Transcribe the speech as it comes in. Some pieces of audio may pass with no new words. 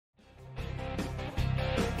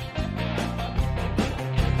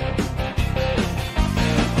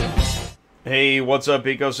Hey, what's up,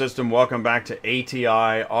 ecosystem? Welcome back to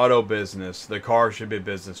ATI Auto Business, the Car Should Be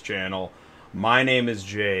Business channel. My name is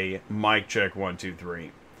Jay, mic check 1, 2,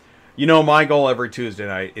 3. You know, my goal every Tuesday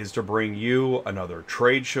night is to bring you another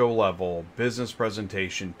trade show level business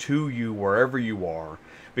presentation to you wherever you are,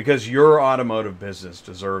 because your automotive business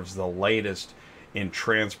deserves the latest in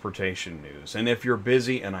transportation news. And if you're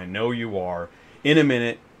busy, and I know you are, in a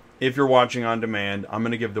minute, if you're watching on demand, I'm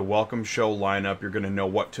going to give the welcome show lineup. You're going to know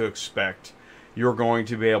what to expect. You're going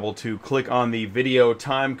to be able to click on the video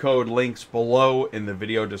time code links below in the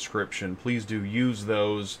video description. Please do use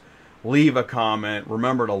those. Leave a comment.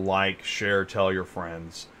 Remember to like, share, tell your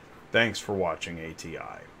friends. Thanks for watching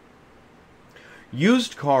ATI.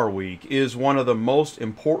 Used Car Week is one of the most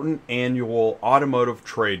important annual automotive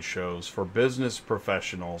trade shows for business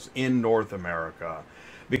professionals in North America,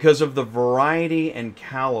 because of the variety and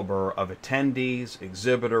caliber of attendees,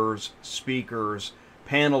 exhibitors, speakers,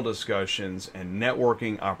 panel discussions, and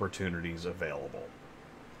networking opportunities available.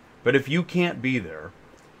 But if you can't be there,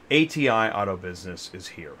 ATI Auto Business is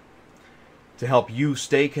here to help you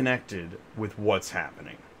stay connected with what's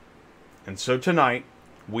happening. And so tonight,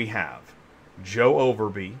 we have Joe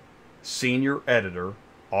Overby, Senior Editor,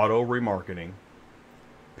 Auto Remarketing,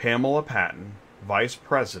 Pamela Patton, Vice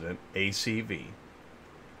President, ACV,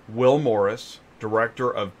 Will Morris,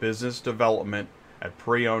 Director of Business Development at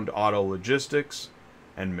Pre-Owned Auto Logistics,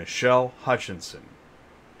 and Michelle Hutchinson,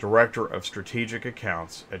 Director of Strategic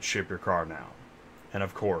Accounts at Ship Your Car Now. And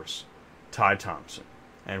of course, Ty Thompson.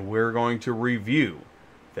 And we're going to review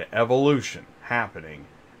the evolution happening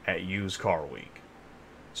at Used Car Week.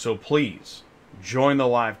 So please, join the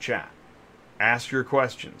live chat. Ask your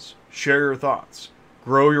questions. Share your thoughts.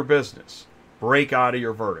 Grow your business. Break out of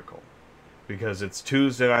your vertical. Because it's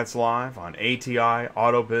Tuesday nights live on ATI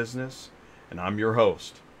Auto Business, and I'm your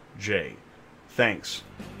host, Jay. Thanks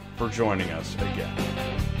for joining us again.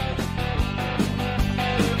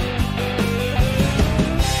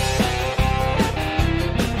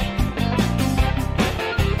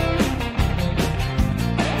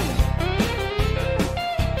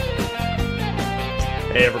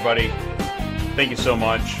 Hey everybody, thank you so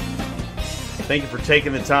much. Thank you for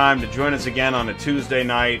taking the time to join us again on a Tuesday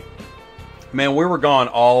night. Man, we were gone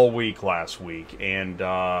all week last week, and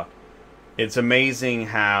it's amazing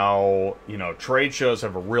how, trade shows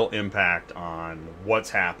have a real impact on what's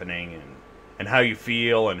happening and how you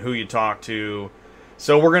feel and who you talk to.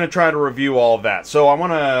 So we're going to try to review all of that. So I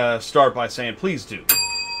want to start by saying, please do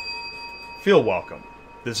feel welcome.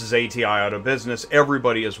 This is ATI Auto Business.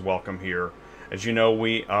 Everybody is welcome here. As you know,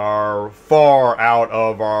 we are far out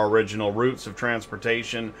of our original routes of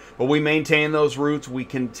transportation, but we maintain those routes. We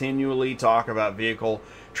continually talk about vehicle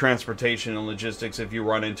transportation and logistics. If you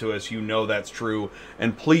run into us, you know that's true.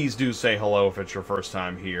 And please do say hello if it's your first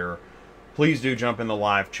time here. Please do jump in the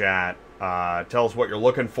live chat. Tell us what you're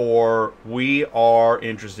looking for. We are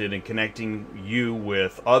interested in connecting you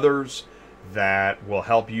with others that will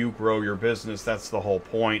help you grow your business. That's the whole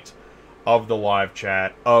point of the live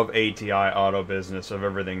chat, of ATI Auto Business, of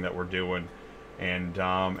everything that we're doing. And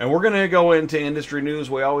we're going to go into industry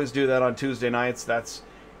news. We always do that on Tuesday nights. That's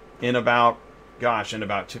in about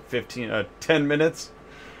 10 minutes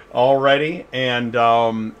already. And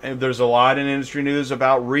there's a lot in industry news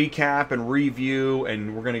about recap and review,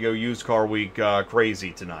 and we're going to go Used Car Week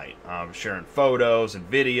crazy tonight. Sharing photos and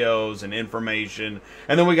videos and information.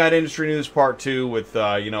 And then we got industry news part 2 with,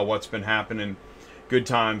 what's been happening. Good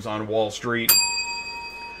times on Wall Street.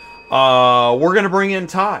 We're going to bring in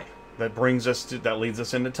Ty. That leads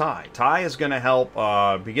us into Ty. Ty is going to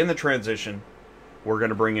help begin the transition. We're going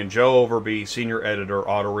to bring in Joe Overby, Senior Editor,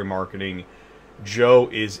 Auto Remarketing. Joe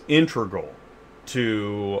is integral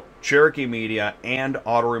to Cherokee Media and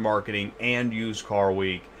Auto Remarketing and Used Car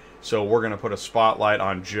Week. So we're going to put a spotlight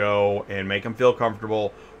on Joe and make him feel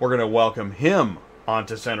comfortable. We're going to welcome him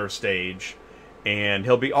onto center stage, and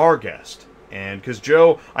he'll be our guest. And because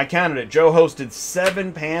Joe, I counted it, Joe hosted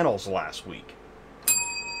 7 panels last week.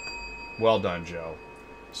 Well done, Joe.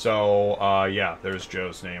 So, yeah, there's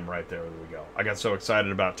Joe's name right there. There we go. I got so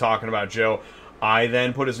excited about talking about Joe, I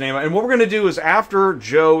then put his name on. And what we're going to do is, after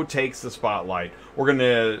Joe takes the spotlight, we're going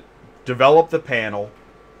to develop the panel,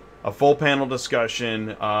 a full panel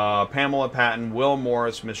discussion. Pamela Patton, Will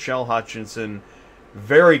Morris, Michelle Hutchinson,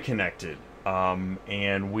 very connected.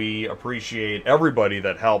 And we appreciate everybody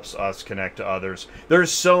that helps us connect to others.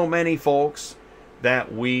 There's so many folks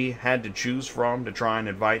that we had to choose from to try and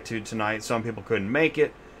invite to tonight. Some people couldn't make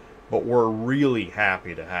it, but we're really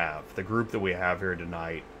happy to have the group that we have here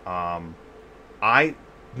tonight. When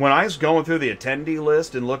I was going through the attendee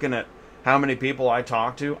list and looking at how many people I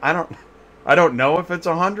talked to, I don't know if it's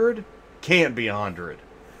 100, can't be 100.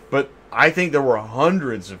 But I think there were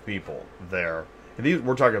hundreds of people there.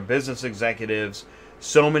 We're talking business executives,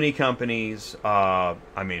 so many companies,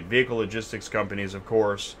 vehicle logistics companies, of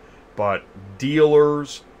course, but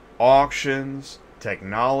dealers, auctions,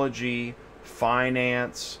 technology,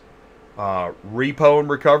 finance, repo and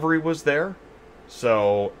recovery was there.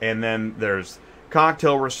 So, and then there's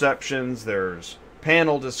cocktail receptions, there's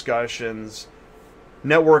panel discussions,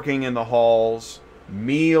 networking in the halls,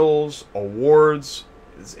 meals, awards,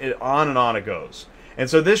 on and on it goes. And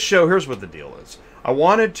so this show, here's what the deal is. I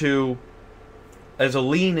wanted to, as a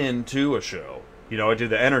lean into a show, I do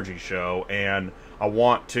the energy show, and I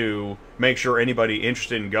want to make sure anybody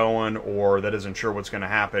interested in going or that isn't sure what's going to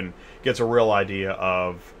happen gets a real idea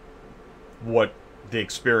of what the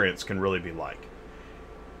experience can really be like.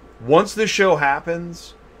 Once this show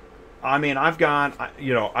happens, I've got,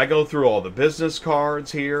 I go through all the business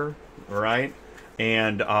cards here, right?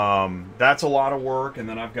 And that's a lot of work. And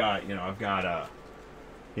then I got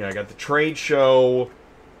the trade show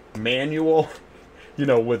manual,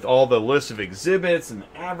 with all the lists of exhibits and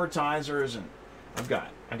the advertisers, and I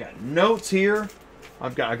got notes here.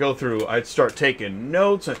 I start taking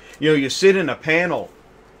notes, and you sit in a panel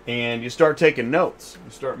and you start taking notes. You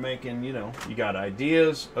start making, you got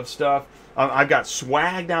ideas of stuff. I've got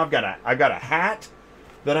swag now. I've got a hat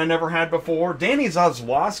that I never had before. Danny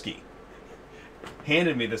Zaslowski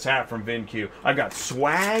handed me this hat from VinQ. I've got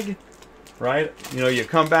swag, right? You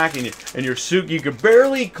come back and your suit, you could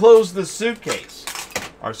barely close the suitcase.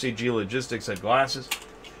 RCG Logistics had glasses.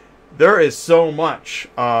 There is so much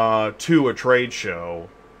to a trade show.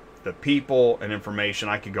 The people and information,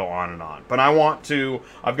 I could go on and on. But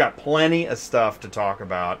I've got plenty of stuff to talk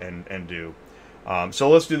about and do.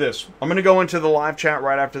 So let's do this. I'm going to go into the live chat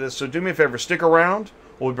right after this. So do me a favor, stick around.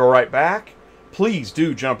 We'll be right back. Please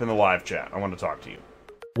do jump in the live chat. I want to talk to you.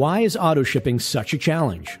 Why is auto shipping such a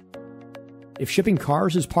challenge? If shipping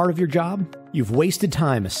cars is part of your job, you've wasted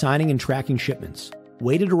time assigning and tracking shipments,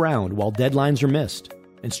 waited around while deadlines are missed,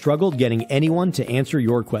 and struggled getting anyone to answer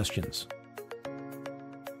your questions.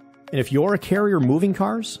 And if you're a carrier moving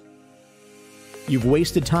cars, you've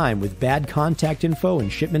wasted time with bad contact info and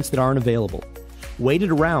shipments that aren't available,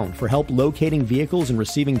 waited around for help locating vehicles and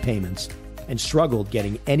receiving payments, and struggled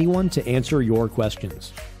getting anyone to answer your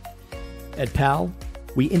questions. At PAL,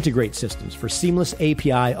 we integrate systems for seamless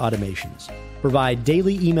API automations, provide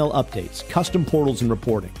daily email updates, custom portals and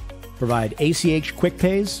reporting, provide ACH quick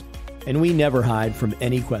pays, and we never hide from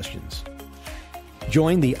any questions.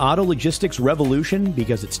 Join the auto logistics revolution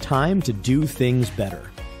because it's time to do things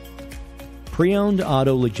better. Pre-owned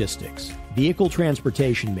auto logistics, vehicle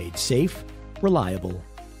transportation made safe, reliable,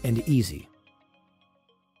 and easy.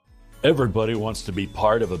 Everybody wants to be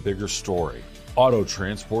part of a bigger story. Auto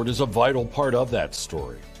transport is a vital part of that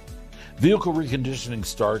story. Vehicle reconditioning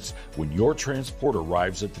starts when your transport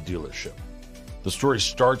arrives at the dealership. The story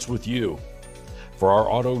starts with you. For our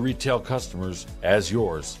auto retail customers, as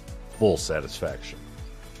yours, full satisfaction.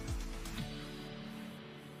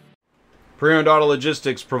 Pre-owned Auto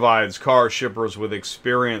Logistics provides car shippers with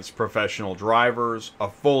experienced professional drivers, a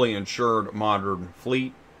fully insured modern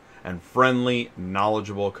fleet, and friendly,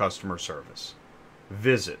 knowledgeable customer service.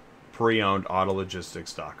 Visit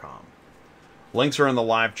preownedautologistics.com. Links are in the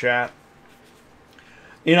live chat.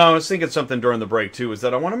 I was thinking something during the break too, is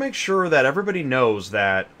that I want to make sure that everybody knows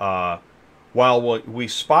that while we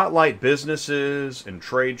spotlight businesses and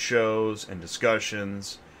trade shows and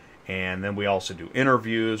discussions, and then we also do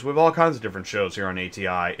interviews, we have all kinds of different shows here on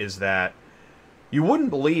ATI, is that you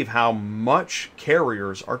wouldn't believe how much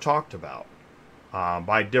carriers are talked about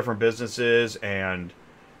by different businesses. And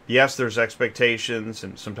yes, there's expectations,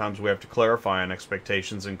 and sometimes we have to clarify on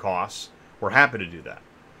expectations and costs. We're happy to do that.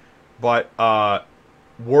 But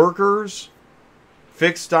workers,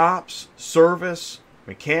 fixed stops, service,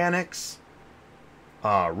 mechanics,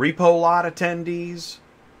 repo lot attendees,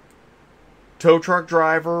 tow truck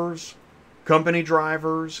drivers, company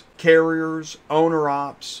drivers, carriers, owner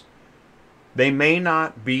ops, they may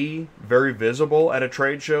not be very visible at a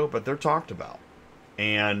trade show, but they're talked about.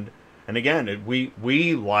 And again,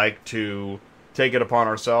 we like to take it upon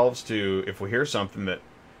ourselves to, if we hear something that,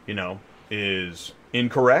 is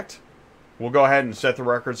incorrect, we'll go ahead and set the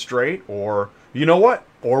record straight, or,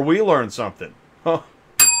 or we learn something. I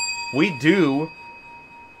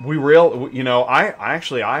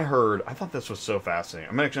thought this was so fascinating.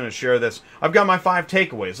 I'm actually going to share this. I've got my 5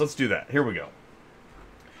 takeaways. Let's do that. Here we go.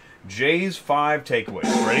 Jay's 5 takeaways.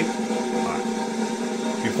 Ready? All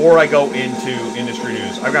right. Before I go into industry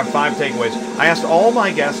news, I've got 5 takeaways. I asked all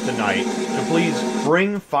my guests tonight to please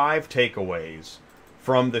bring 5 takeaways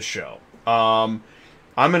from the show.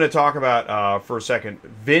 I'm going to talk about, for a second,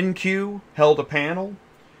 VinQ held a panel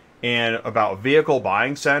and about vehicle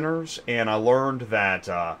buying centers, and I learned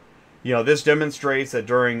that, this demonstrates that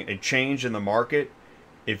during a change in the market,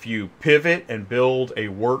 if you pivot and build a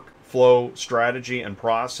workflow strategy and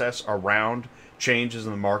process around changes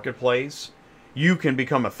in the marketplace, you can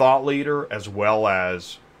become a thought leader as well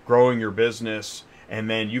as growing your business, and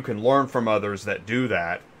then you can learn from others that do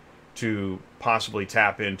that to possibly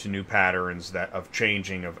tap into new patterns of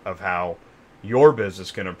changing of how your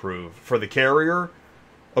business can improve. For the carrier,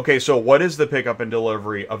 okay, so what is the pickup and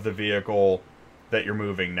delivery of the vehicle that you're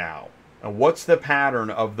moving now? And what's the pattern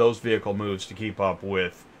of those vehicle moves to keep up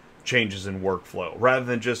with changes in workflow, rather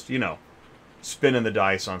than just, spinning the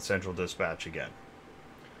dice on Central Dispatch again?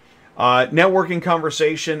 Networking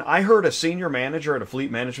conversation. I heard a senior manager at a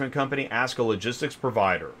fleet management company ask a logistics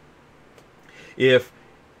provider if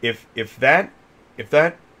that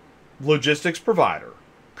logistics provider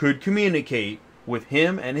could communicate with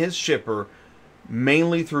him and his shipper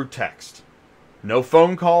mainly through text. No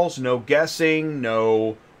phone calls, no guessing,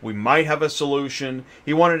 no we might have a solution.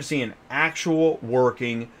 He wanted to see an actual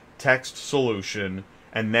working text solution,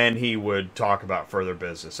 and then he would talk about further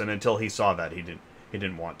business. And until he saw that, he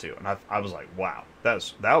didn't want to. And I was like, wow,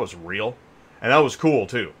 that was real. And that was cool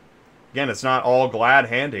too. Again, it's not all glad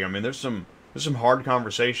handing. I mean, there's some hard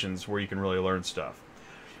conversations where you can really learn stuff.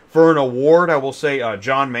 For an award, I will say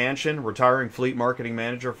John Manchin, retiring fleet marketing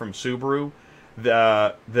manager from Subaru,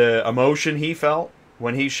 the emotion he felt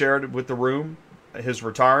when he shared with the room his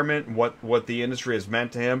retirement, what the industry has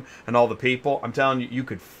meant to him and all the people, I'm telling you, you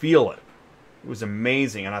could feel it. It was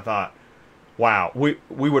amazing, and I thought, wow, we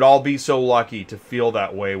would all be so lucky to feel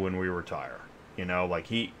that way when we retire.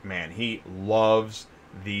 He loves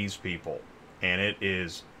these people, and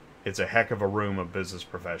it's a heck of a room of business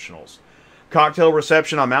professionals. Cocktail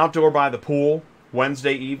reception. I'm outdoor by the pool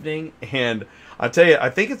Wednesday evening, and I tell you, I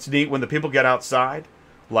think it's neat when the people get outside,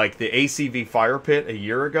 like the ACV fire pit a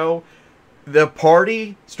year ago. The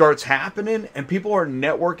party starts happening, and people are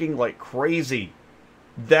networking like crazy.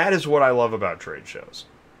 That is what I love about trade shows.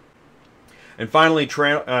 And finally,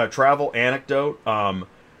 travel anecdote.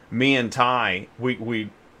 Me and Ty, we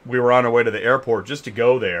were on our way to the airport just to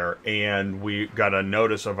go there, and we got a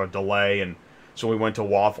notice of a delay, and so we went to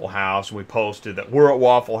Waffle House, and we posted that we're at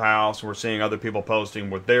Waffle House, and we're seeing other people posting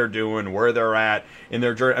what they're doing, where they're at in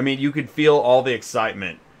their journey. I mean, you could feel all the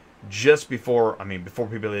excitement just before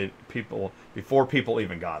people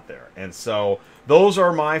even got there. And so those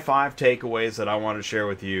are my 5 takeaways that I want to share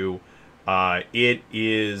with you.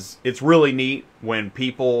 It's really neat when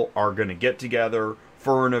people are going to get together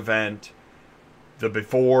for an event. The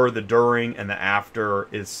before, the during, and the after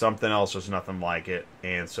is something else. There's nothing like it.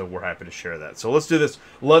 And so we're happy to share that. So let's do this.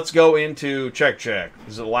 Let's go into check.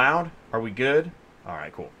 Is it loud? Are we good? All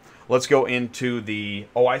right, cool. Let's go into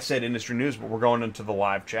I said industry news, but we're going into the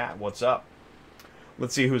live chat. What's up?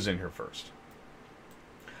 Let's see who's in here first.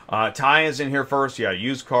 Ty is in here first. Yeah,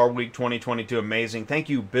 Used Car Week 2022, amazing. Thank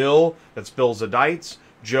you, Bill. That's Bill Zadites,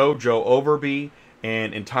 Joe Overby,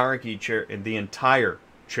 and the entire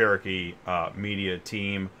Cherokee media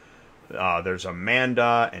team. There's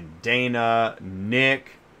Amanda and Dana,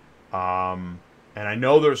 Nick, and I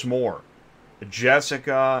know there's more.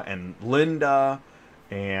 Jessica and Linda,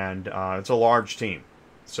 and it's a large team.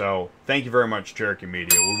 So thank you very much, Cherokee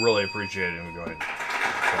Media. We really appreciate it. And we go ahead.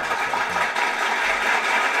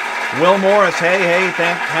 Will Morris, hey,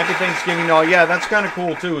 happy Thanksgiving to all. Yeah, that's kind of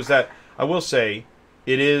cool too. Is that I will say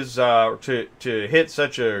it is to hit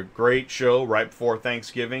such a great show right before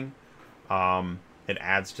Thanksgiving. It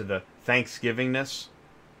adds to the Thanksgivingness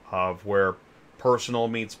of where personal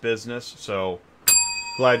meets business. So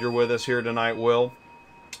glad you're with us here tonight, Will.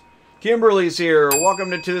 Kimberly's here. Welcome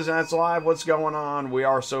to Tuesday Nights Live. What's going on? We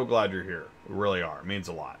are so glad you're here. We really are. It means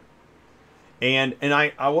a lot. And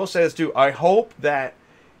I will say this too. I hope that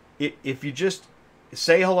if you just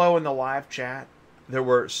say hello in the live chat, there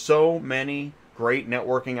were so many great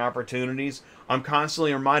networking opportunities. I'm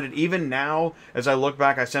constantly reminded, even now, as I look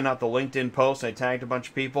back, I sent out the LinkedIn post, I tagged a bunch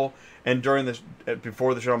of people, and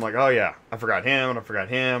before the show, I'm like, oh yeah, I forgot him,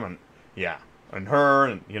 and yeah, and her,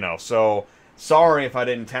 and so sorry if I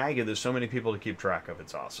didn't tag you. There's so many people to keep track of.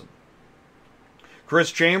 It's awesome.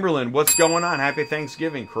 Chris Chamberlain, what's going on? Happy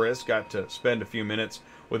Thanksgiving, Chris. Got to spend a few minutes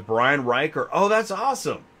with Brian Riker. Oh, that's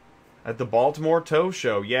awesome. At the Baltimore Tow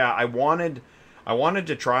Show. Yeah, I wanted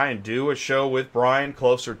to try and do a show with Brian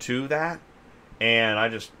closer to that.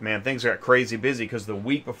 And things got crazy busy because the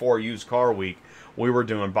week before Used Car Week, we were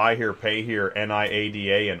doing Buy Here, Pay Here,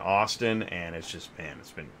 NIADA in Austin. And it's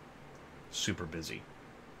been super busy.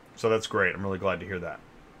 So that's great. I'm really glad to hear that.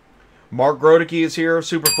 Mark Grodeke is here.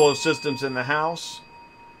 Superflow Systems in the house.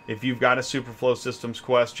 If you've got a Superflow Systems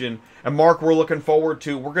question. And Mark, we're looking forward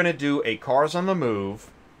to, we're going to do a Cars on the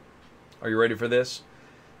Move. Are you ready for this?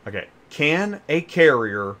 Okay. Can a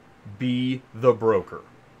carrier be the broker?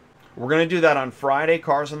 We're going to do that on Friday,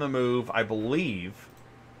 Cars on the Move, I believe.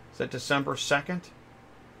 Is that December 2nd?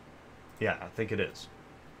 Yeah, I think it is.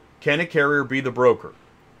 Can a carrier be the broker?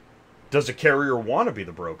 Does a carrier want to be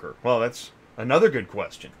the broker? Well, that's another good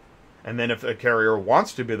question. And then if a carrier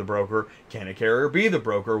wants to be the broker, can a carrier be the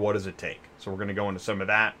broker? What does it take? So we're going to go into some of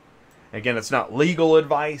that. Again, it's not legal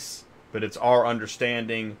advice, but it's our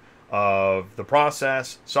understanding of the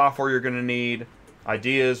process, software you're going to need,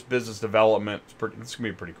 ideas, business development. It's going to be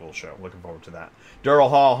a pretty cool show. Looking forward to that. Daryl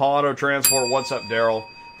Hall, Hall Auto Transport. What's up, Daryl?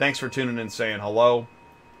 Thanks for tuning in, saying hello,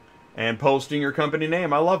 and posting your company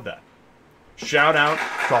name. I love that. Shout out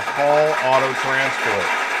to Hall Auto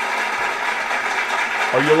Transport.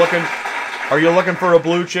 Are you looking for a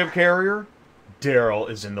blue chip carrier? Daryl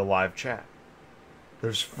is in the live chat.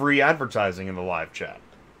 There's free advertising in the live chat.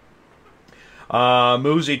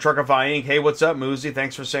 Moosey, Truckify Inc. Hey, what's up, Moosey?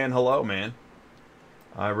 Thanks for saying hello, man.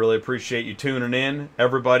 I really appreciate you tuning in.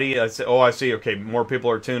 Everybody, I see. Okay, more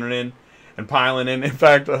people are tuning in and piling in. In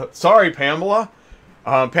fact, sorry, Pamela.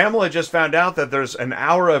 Pamela just found out that there's an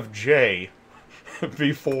hour of Jay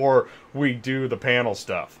before we do the panel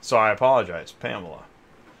stuff. So I apologize, Pamela.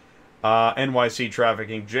 NYC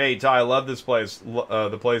Trafficking. Jay, Ty, I love this place.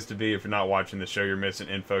 The place to be. If you're not watching the show, you're missing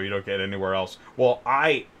info you don't get anywhere else. Well,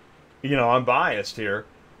 I'm biased here.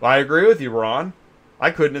 I agree with you, Ron. I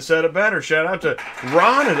couldn't have said it better. Shout out to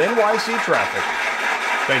Ron at NYC Traffic.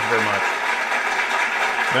 Thank you very much.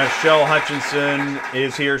 Michelle Hutchinson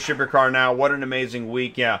is here. Ship Your Car Now. What an amazing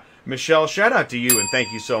week. Yeah, Michelle, shout out to you and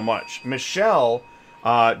thank you so much. Michelle,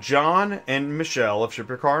 John and Michelle of Ship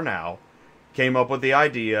Your Car Now came up with the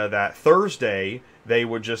idea that Thursday they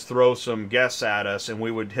would just throw some guests at us and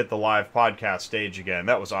we would hit the live podcast stage again.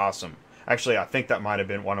 That was awesome. Actually, I think that might have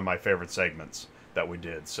been one of my favorite segments that we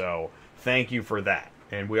did. So thank you for that.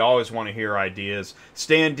 And we always want to hear ideas.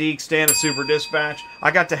 Stan Deek, Stan of Super Dispatch.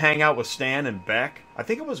 I got to hang out with Stan and Beck. I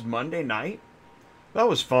think it was Monday night. That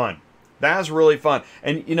was fun. That was really fun.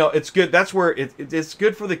 And, it's good. That's where it's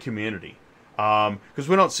good for the community. Because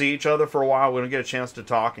we don't see each other for a while. We don't get a chance to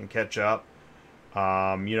talk and catch up.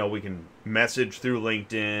 We can message through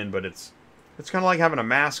LinkedIn, but it's kind of like having a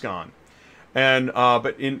mask on. And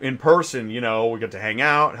but in person, we get to hang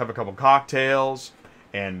out, have a couple cocktails,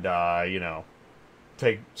 and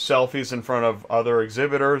take selfies in front of other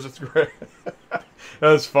exhibitors. It's great.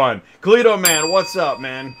 That's fun. Cleto Man, what's up,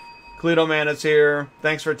 man? Cleto Man is here.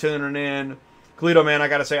 Thanks for tuning in. Cleto Man, I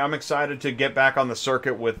gotta say, I'm excited to get back on the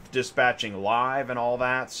circuit with dispatching live and all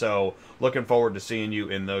that. So looking forward to seeing you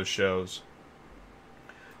in those shows.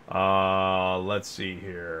 Let's see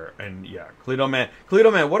here. And yeah, Cleto Man,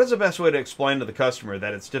 what is the best way to explain to the customer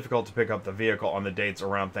that it's difficult to pick up the vehicle on the dates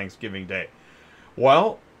around Thanksgiving Day?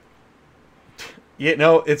 Well,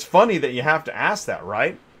 it's funny that you have to ask that,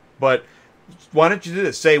 right? But why don't you do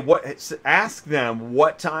this? Ask them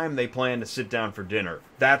what time they plan to sit down for dinner.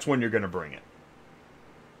 That's when you're going to bring it.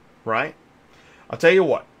 Right? I'll tell you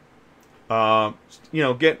what. Ask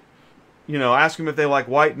them if they like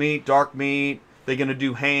white meat, dark meat. They're going to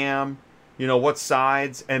do ham, what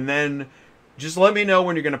sides, and then just let me know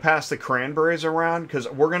when you're going to pass the cranberries around, because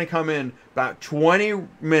we're going to come in about 20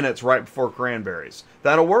 minutes right before cranberries.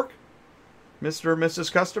 That'll work, Mr. or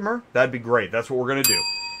Mrs. Customer? That'd be great. That's what we're going to do.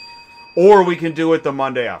 Or we can do it the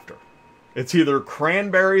Monday after. It's either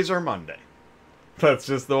cranberries or Monday. That's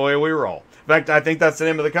just the way we roll. In fact, I think that's the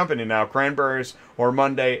name of the company now, Cranberries or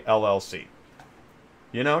Monday LLC.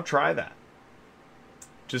 Try that.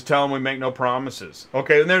 Just tell them we make no promises.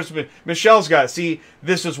 Okay, and there's Michelle's got. See,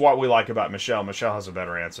 this is what we like about Michelle. Michelle has a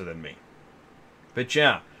better answer than me. But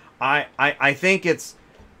yeah, I think it's,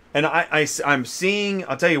 and I'm seeing.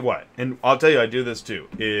 I'll tell you what, and I'll tell you I do this too.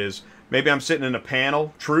 Is maybe I'm sitting in a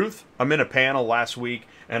panel. Truth, I'm in a panel last week,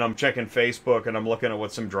 and I'm checking Facebook, and I'm looking at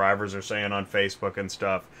what some drivers are saying on Facebook and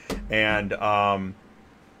stuff, and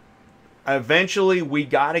eventually we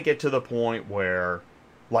got to get to the point where,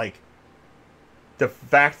 like, the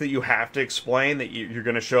fact that you have to explain that you're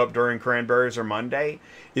going to show up during cranberries or Monday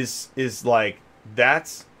is like,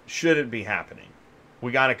 that's shouldn't be happening.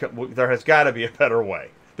 There has got to be a better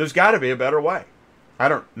way. There's got to be a better way. I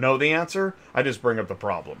don't know the answer. I just bring up the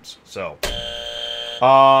problems. So,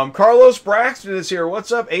 Carlos Braxton is here.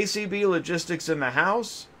 What's up? ACB Logistics in the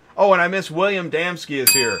house. Oh, and I miss William Damsky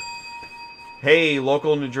is here. Hey,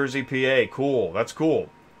 local New Jersey, PA. Cool. That's cool.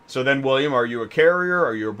 So then, William, are you a carrier?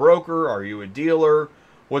 Are you a broker? Are you a dealer?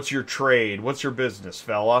 What's your trade? What's your business,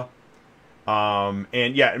 fella?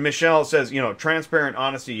 And yeah, and Michelle says, transparent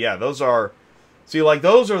honesty. Yeah, those are,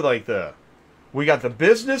 those are like we got the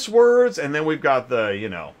business words, and then we've got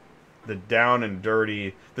the, the down and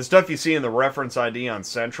dirty, the stuff you see in the reference ID on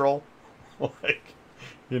Central. Like,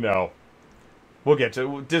 we'll get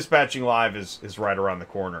to Dispatching Live is right around the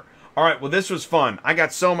corner. All right, well, this was fun. I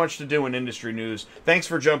got so much to do in industry news. Thanks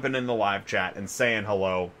for jumping in the live chat and saying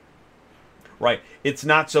hello. Right, it's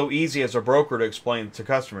not so easy as a broker to explain to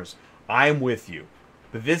customers. I'm with you.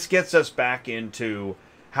 But this gets us back into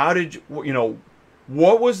how did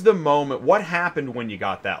what was the moment, what happened when you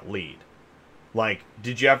got that lead? Like,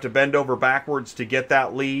 did you have to bend over backwards to get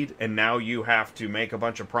that lead, and now you have to make a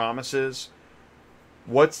bunch of promises?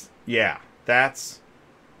 Now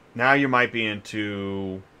you might be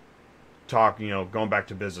into talking, going back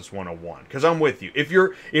to business 101. Because I'm with you. If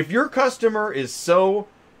your customer is so,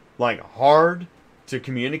 hard to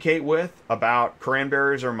communicate with about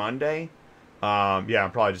Cranberries or Monday,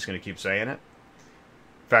 I'm probably just going to keep saying it.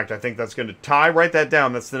 In fact, I think that's going to write that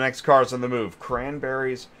down. That's the next Cars on the Move.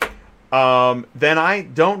 Cranberries. Then I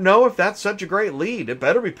don't know if that's such a great lead. It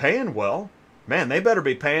better be paying well. Man, they better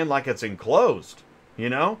be paying like it's enclosed.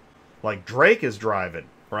 Like Drake is driving,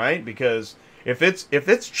 right? Because if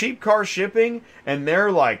it's cheap car shipping and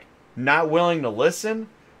they're not willing to listen,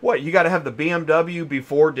 what, you got to have the BMW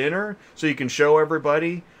before dinner so you can show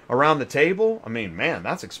everybody around the table? I mean, man,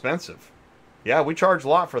 that's expensive. Yeah, we charge a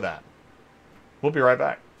lot for that. We'll be right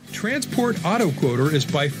back. Transport Auto Quoter is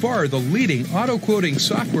by far the leading auto quoting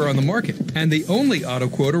software on the market, and the only auto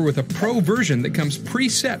quoter with a pro version that comes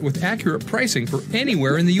preset with accurate pricing for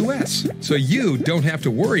anywhere in the U.S. So you don't have to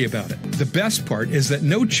worry about it. The best part is that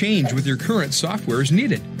no change with your current software is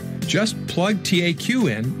needed. Just plug TAQ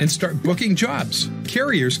in and start booking jobs.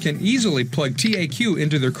 Carriers can easily plug TAQ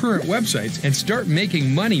into their current websites and start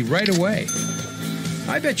making money right away.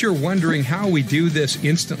 I bet you're wondering how we do this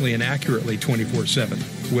instantly and accurately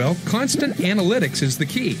 24/7. Well, constant analytics is the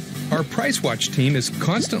key. Our PriceWatch team is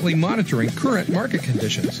constantly monitoring current market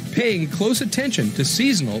conditions, paying close attention to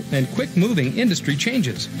seasonal and quick-moving industry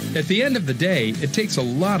changes. At the end of the day, it takes a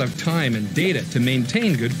lot of time and data to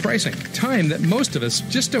maintain good pricing, time that most of us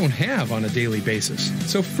just don't have on a daily basis.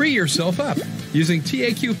 So free yourself up. Using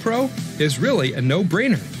TAQ Pro is really a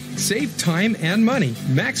no-brainer. Save time and money,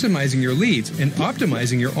 maximizing your leads and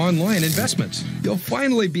optimizing your online investments. You'll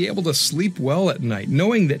finally be able to sleep well at night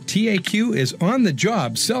knowing that TAQ is on the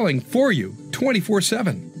job selling for you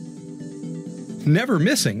 24/7. Never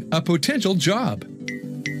missing a potential job.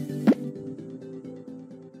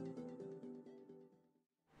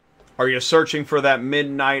 Are you searching for that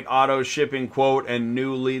midnight auto shipping quote and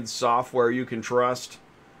new lead software you can trust?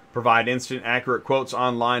 Provide instant accurate quotes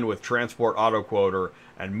online with Transport Auto Quoter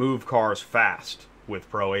and move cars fast with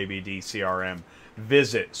Pro ABD CRM.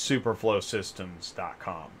 Visit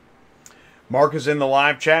superflowsystems.com. Mark is in the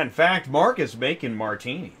live chat. In fact, Mark is making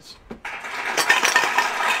martinis.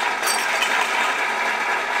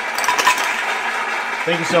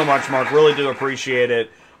 Thank you so much, Mark. Really do appreciate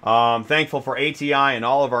it. Thankful for ATI and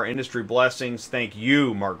all of our industry blessings. Thank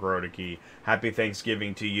you, Mark Rodeke. Happy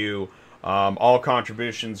Thanksgiving to you. All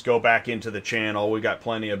contributions go back into the channel. We got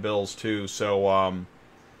plenty of bills too, so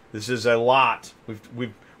this is a lot.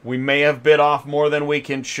 We may have bit off more than we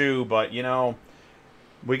can chew, but we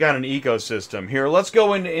got an ecosystem here. Let's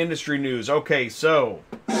go into industry news. Okay, so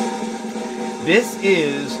this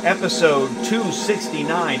is episode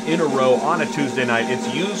 269 in a row on a Tuesday night.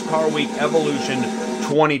 It's Used Car Week Evolution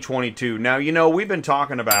 2022. Now, we've been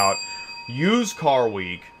talking about Used Car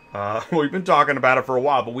Week. We've been talking about it for a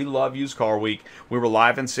while, but we love Used Car Week. We were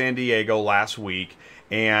live in San Diego last week,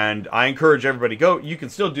 and I encourage everybody, you can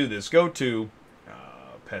still do this. Go to,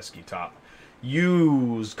 pesky top,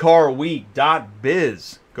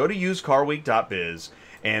 usedcarweek.biz. Go to usedcarweek.biz,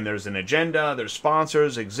 and there's an agenda, there's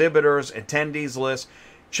sponsors, exhibitors, attendees list.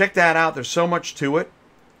 Check that out. There's so much to it.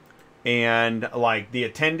 And, the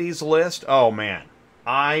attendees list, oh, man.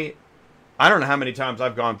 I don't know how many times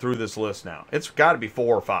I've gone through this list now. It's got to be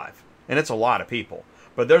 4 or 5, and it's a lot of people.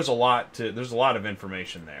 But there's a lot of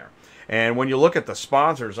information there. And when you look at the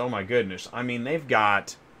sponsors, oh my goodness, I mean,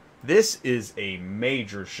 this is a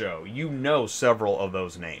major show. Several of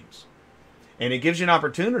those names. And it gives you an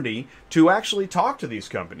opportunity to actually talk to these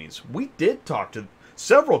companies. We did talk to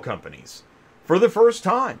several companies for the first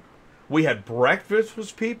time. We had breakfast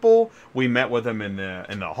with people. We met with them in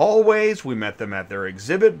the hallways. We met them at their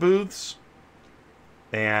exhibit booths.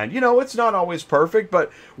 And, it's not always perfect,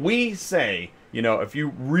 but we say, if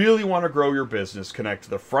you really want to grow your business, connect to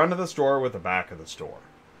the front of the store with the back of the store.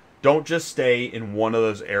 Don't just stay in one of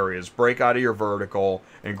those areas. Break out of your vertical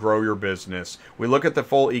and grow your business. We look at the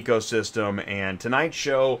full ecosystem, and tonight's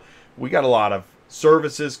show, we got a lot of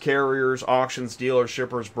services, carriers, auctions, dealers,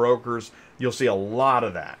 shippers, brokers. You'll see a lot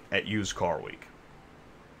of that at Used Car Week.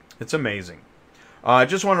 It's amazing. I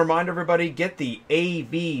just want to remind everybody, get the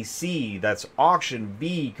AVC, that's Auction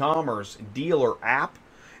V Commerce Dealer app,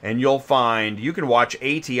 and you can watch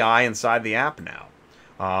ATI inside the app now.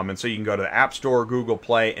 And so you can go to the App Store, Google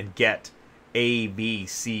Play, and get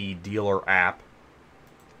AVC Dealer app.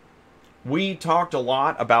 We talked a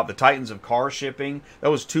lot about the Titans of Car Shipping.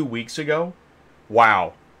 That was 2 weeks ago.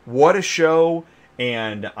 Wow, what a show.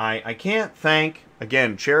 And I can't thank,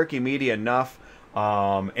 again, Cherokee Media enough.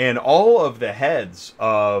 And all of the heads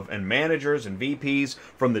and managers and VPs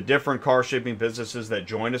from the different car shipping businesses that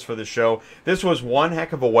joined us for the show. This was one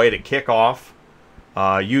heck of a way to kick off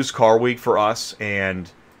Used Car Week for us,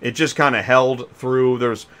 and it just kind of held through.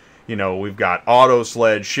 We've got Auto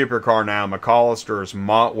Sled, Ship Your Car Now, McCollister's,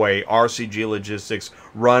 Montway, RCG Logistics,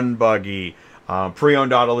 Run Buggy,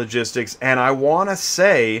 Pre-Owned Auto Logistics, and I want to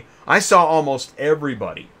say I saw almost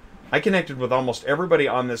everybody. I connected with almost everybody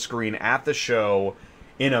on this screen at the show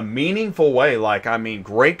in a meaningful way.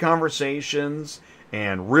 Great conversations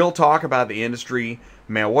and real talk about the industry.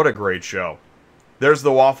 Man, what a great show. There's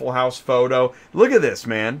the Waffle House photo. Look at this,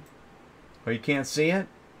 man. Oh, you can't see it?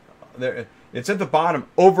 There, it's at the bottom.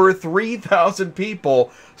 Over 3,000 people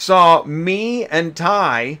saw me and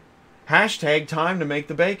Ty hashtag time to make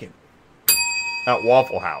the bacon at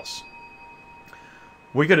Waffle House.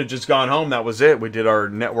 We could have just gone home. That was it. We did our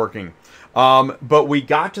networking. But we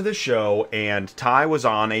got to the show, and Ty was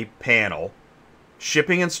on a panel,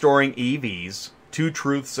 Shipping and Storing EVs, Two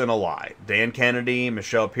Truths and a Lie. Dan Kennedy,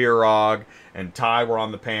 Michelle Pirog, and Ty were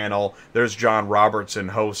on the panel. There's John Robertson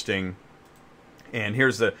hosting. And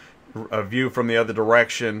here's a view from the other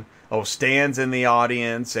direction. Oh, Stan's in the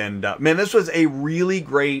audience. And, man, this was a really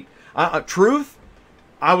great... Truth?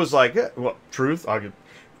 I was like, Truth?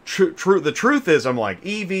 The truth is, I'm like,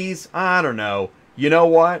 EVs, I don't know. You know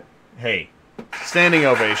what? Hey, standing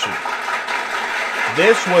ovation.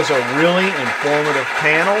 This was a really informative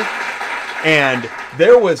panel, and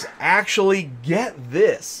there was actually, get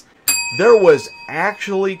this, there was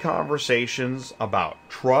actually conversations about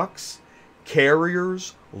trucks,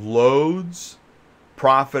 carriers, loads,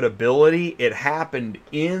 profitability. It happened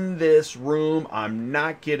in this room. I'm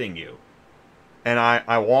not kidding you. And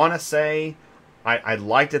I want to say... I'd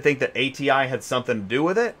like to think that ATI had something to do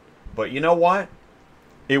with it, but you know what?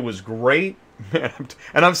 It was great. And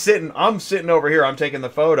I'm sitting over here. I'm taking the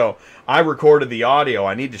photo. I recorded the audio.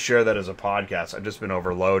 I need to share that as a podcast. I've just been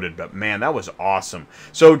overloaded, but man, that was awesome.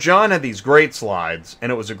 So John had these great slides,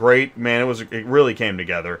 and it was a great, man, it really came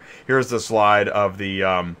together. Here's the slide of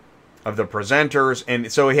the presenters,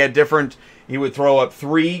 and so he would throw up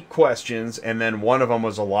 3 questions, and then one of them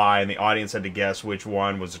was a lie, and the audience had to guess which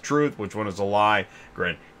one was the truth, which one was a lie.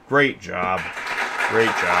 Great job. Great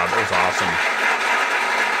job. It was awesome.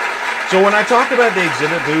 So when I talk about the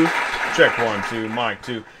exhibit booth, check 1, 2, mic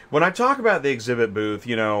 2. When I talk about the exhibit booth,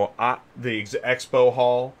 the expo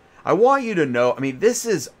hall, I want you to know, this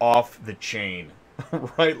is off the chain,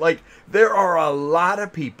 right? There are a lot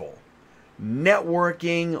of people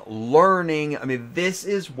networking, learning. This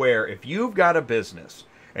is where, if you've got a business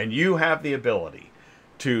and you have the ability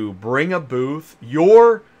to bring a booth,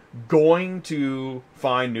 you're going to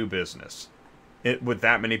find new business with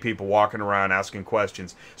that many people walking around asking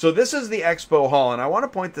questions. So this is the expo hall, and I want to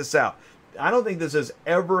point this out. I don't think this has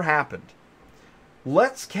ever happened.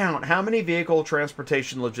 Let's count how many vehicle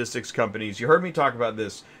transportation logistics companies, you heard me talk about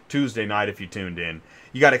this Tuesday night if you tuned in.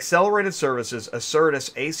 You got Accelerated Services, Acertus,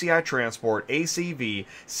 ACI Transport, ACV,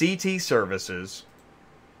 CT Services,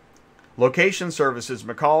 Location Services,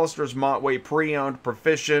 McCollister's, Montway, Pre-Owned,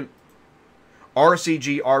 Proficient,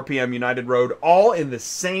 RCG, RPM, United Road, all in the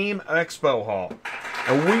same expo hall.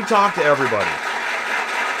 And we talked to everybody.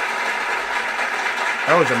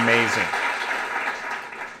 That was amazing.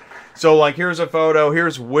 So, here's a photo.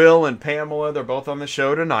 Here's Will and Pamela. They're both on the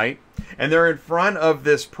show tonight. And they're in front of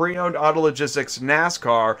this Pre-Owned Auto Logistics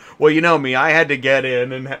NASCAR. Well, you know me. I had to get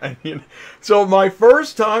in. And so, my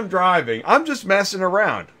first time driving, I'm just messing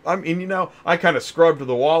around. I kind of scrubbed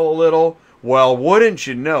the wall a little. Well, wouldn't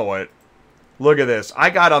you know it? Look at this. I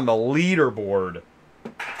got on the leaderboard.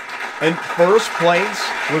 And first place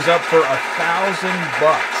was up for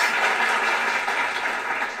 $1,000.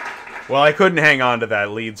 Well, I couldn't hang on to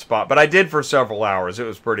that lead spot, but I did for several hours. It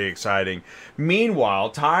was pretty exciting. Meanwhile,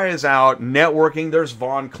 Ty is out networking. There's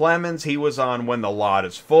Vaughn Clemens. He was on When the Lot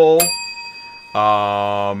is Full.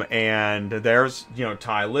 And there's,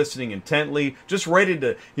 Ty listening intently, just ready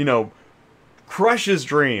to, crush his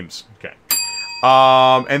dreams. Okay.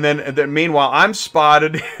 And then meanwhile, I'm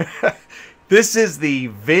spotted. This is the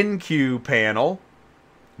VinQ panel.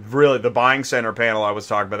 Really, the buying center panel I was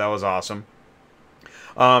talking about. That was awesome.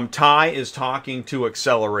 Ty is talking to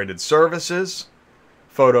Accelerated Services,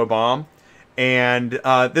 Photobomb. And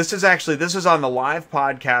this is on the live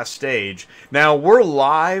podcast stage. Now, we're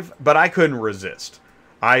live, but I couldn't resist.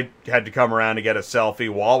 I had to come around to get a selfie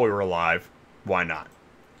while we were live. Why not?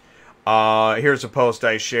 Here's a post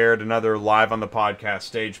I shared, another live on the podcast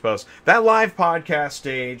stage post. That live podcast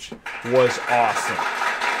stage was awesome.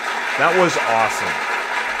 That was awesome.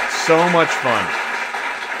 So much fun.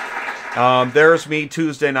 There's me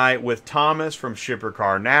Tuesday night with Thomas from Ship Your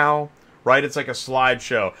Car Now. Right? It's like a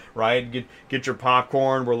slideshow, right? Get your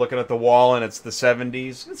popcorn. We're looking at the wall, and it's the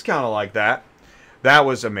 70s. It's kind of like that. That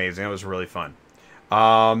was amazing. It was really fun.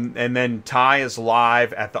 And then Ty is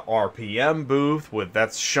live at the RPM booth.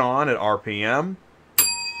 That's Sean at RPM.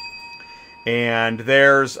 And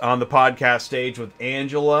there's on the podcast stage with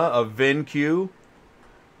Angela of VinQ.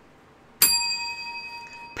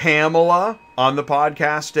 Pamela on the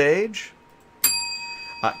podcast stage.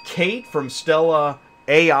 Kate from Stella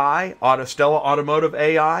AI, Stella Automotive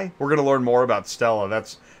AI. We're going to learn more about Stella.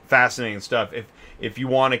 That's fascinating stuff. If you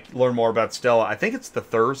want to learn more about Stella, I think it's the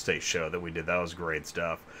Thursday show that we did. That was great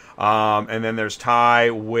stuff. And then there's Ty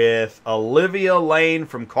with Olivia Lane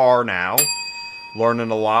from Car Now.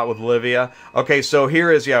 Learning a lot with Olivia. Okay, so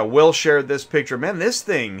here is, Will shared this picture. Man, this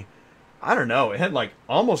thing, I don't know, it had like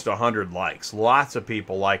almost 100 likes. Lots of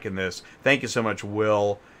people liking this. Thank you so much,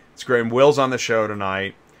 Will. It's great. And Will's on the show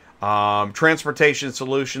tonight. Transportation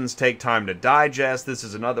solutions take time to digest. This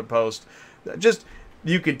is another post. Just,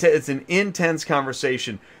 it's an intense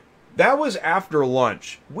conversation. That was after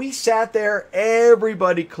lunch. We sat there,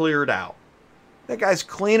 everybody cleared out. That guy's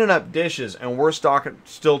cleaning up dishes, and we're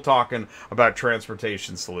still talking about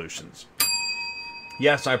transportation solutions.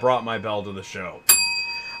 Yes, I brought my bell to the show.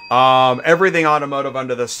 Everything automotive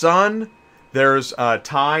under the sun. There's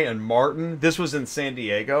Ty and Martin. This was in San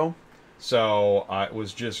Diego, so it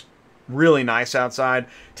was just really nice outside.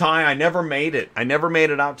 Ty, I never made it. I never made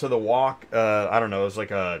it out to the walk. I don't know. It was like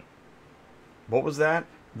what was that?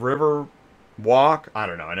 River walk? I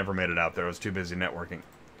don't know. I never made it out there. I was too busy networking.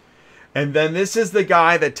 And then this is the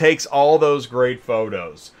guy that takes all those great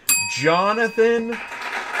photos. Jonathan,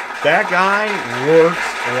 that guy works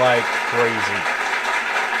like crazy.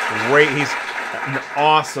 Great. He's an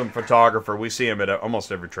awesome photographer. We see him at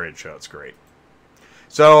almost every trade show. It's great.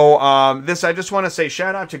 So I just want to say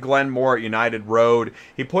shout out to Glenn Moore at United Road.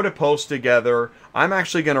 He put a post together. I'm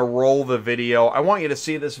actually going to roll the video. I want you to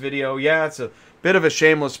see this video. Yeah, it's a bit of a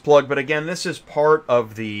shameless plug, but again, this is part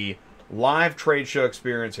of the live trade show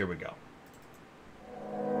experience. Here we go.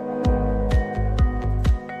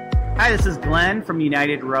 Hi, this is Glenn from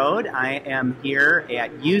United Road. I am here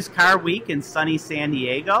at Used Car Week in sunny San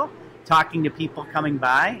Diego, talking to people coming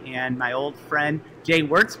by, and my old friend Jay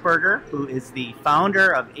Wurzberger, who is the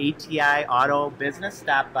founder of ATI Auto Business,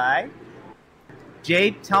 stopped by. Jay,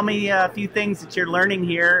 tell me a few things that you're learning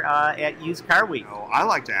here at Used Car Week. I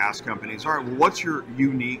like to ask companies, all right, well, what's your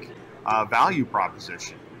unique value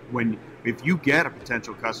proposition if you get a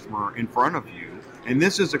potential customer in front of you? And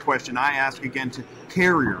this is a question I ask again to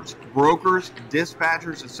carriers, brokers,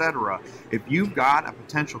 dispatchers, etc. If you've got a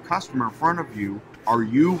potential customer in front of you, are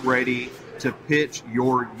you ready to pitch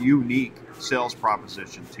your unique sales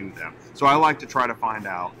proposition to them? So I like to try to find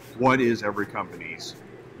out what is every company's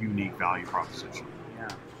unique value proposition. Yeah,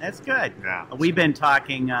 that's good. Yeah. We've been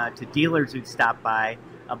talking to dealers who've stopped by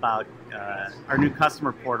about our new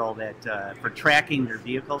customer portal that for tracking their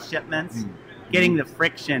vehicle shipments, getting the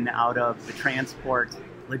friction out of the transport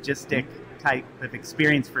logistic type of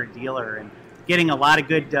experience for a dealer, and getting a lot of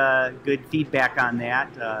good feedback on that.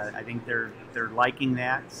 I think they're liking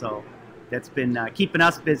that, so that's been keeping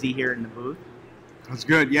us busy here in the booth. That's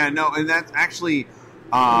good. Yeah, no, and that's actually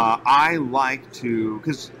I like to,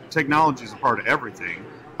 because technology is a part of everything.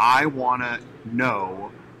 I want to know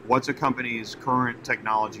what's a company's current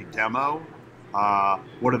technology demo.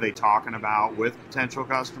 What are they talking about with potential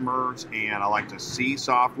customers? And I like to see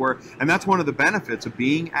software. And that's one of the benefits of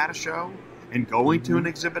being at a show and going to an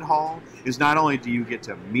exhibit hall, is not only do you get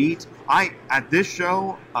to meet, at this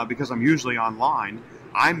show, because I'm usually online,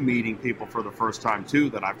 I'm meeting people for the first time too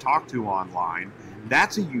that I've talked to online.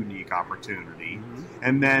 That's a unique opportunity.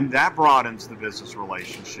 And then that broadens the business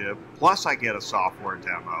relationship. Plus I get a software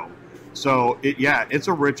demo. So it's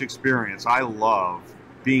a rich experience. I love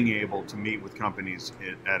being able to meet with companies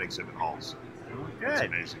at exhibit halls. Good. It's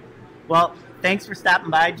amazing. Well, thanks for stopping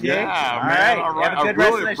by, Jay. Yeah, all man. right. All right. Have a good I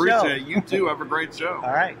really rest of the appreciate show. it. You too. Have a great show.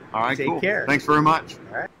 All right. All right. Take Cool. care. Thanks very much.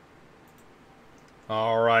 All right.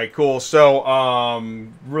 All right, cool. So,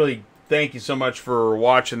 really, thank you so much for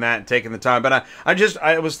watching that and taking the time. But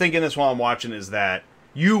I was thinking this while I'm watching is that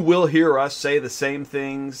you will hear us say the same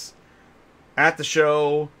things at the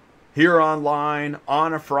show, here online,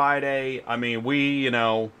 on a Friday. I mean,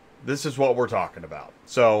 this is what we're talking about.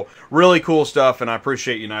 So, really cool stuff, and I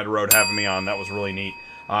appreciate United Road having me on. That was really neat.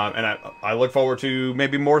 And I look forward to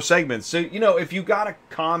maybe more segments. So, if you got a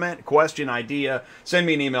comment, question, idea, send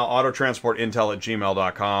me an email,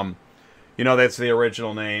 autotransportintel@gmail.com. That's the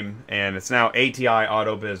original name, and it's now ATI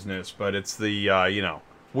Auto Business, but it's the,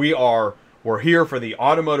 we're here for the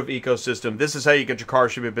automotive ecosystem. This is how you get your car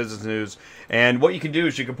shipping business news. And what you can do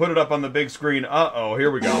is you can put it up on the big screen. Uh-oh, here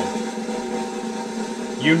we go.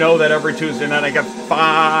 You know that every Tuesday night I got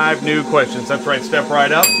 5 new questions. That's right, step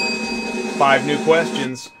right up. 5 new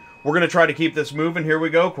questions. We're going to try to keep this moving. Here we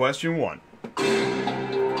go. Question 1.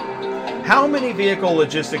 How many vehicle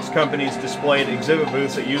logistics companies displayed exhibit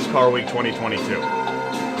booths at Used Car Week 2022?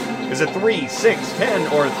 Is it 3, 6,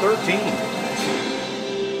 10, or 13?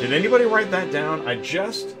 Did anybody write that down?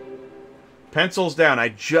 Pencils down. I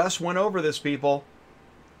just went over this, people.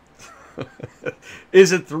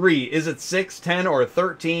 Is it 3? Is it 6, 10, or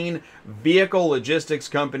 13 vehicle logistics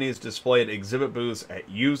companies displayed exhibit booths at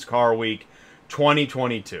Used Car Week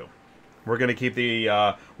 2022? We're going to keep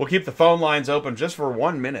we'll keep the phone lines open just for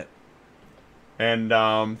 1 minute. And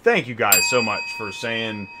thank you guys so much for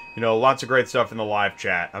saying, lots of great stuff in the live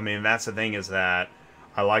chat. I mean, that's the thing is that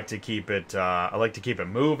I like to keep it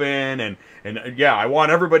moving and yeah, I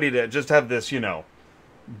want everybody to just have this,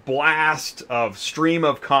 blast of stream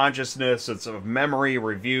of consciousness. It's of memory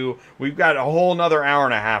review. We've got a whole another hour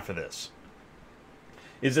and a half of this.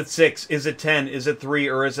 Is it 6? Is it 10? Is it 3?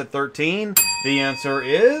 Or is it 13? The answer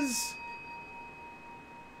is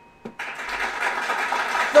 13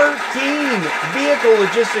 vehicle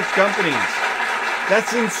logistics companies.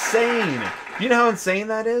 That's insane. You know how insane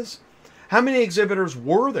that is? How many exhibitors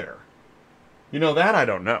were there? That I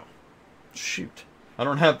don't know. Shoot. I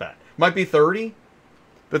don't have that. Might be 30.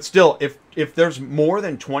 But still, if there's more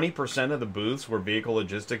than 20% of the booths were vehicle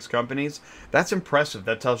logistics companies, that's impressive.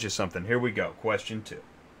 That tells you something. Here we go. Question 2.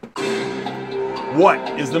 What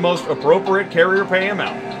is the most appropriate carrier pay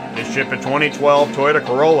amount to ship a 2012 Toyota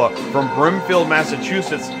Corolla from Brimfield,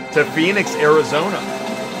 Massachusetts to Phoenix, Arizona?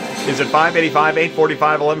 Is it $585, $845,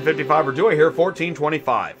 $1155, or do I hear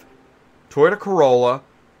 $1425? Toyota Corolla,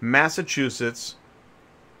 Massachusetts.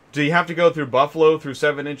 Do you have to go through Buffalo through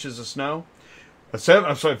 7 inches of snow? Feet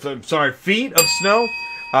of snow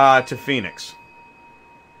to Phoenix.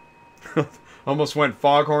 Almost went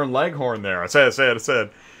foghorn leghorn there. I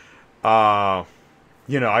said. I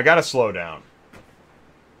gotta slow down.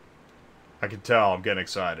 I can tell I'm getting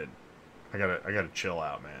excited. I gotta chill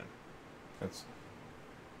out, man.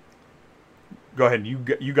 Go ahead.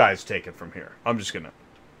 You guys take it from here. I'm just gonna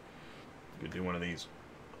do one of these.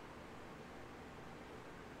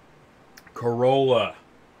 Corolla.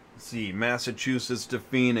 Let's see, Massachusetts to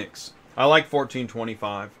Phoenix. I like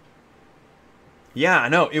 1425. Yeah, I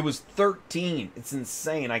know. It was 13. It's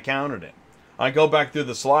insane. I counted it. I go back through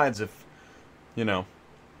the slides if I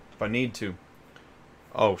need to.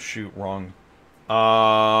 Oh, shoot, wrong.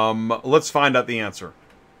 Let's find out the answer.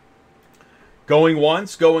 Going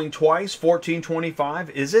once, going twice,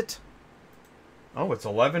 1425. Is it? Oh, it's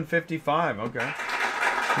 1155. Okay.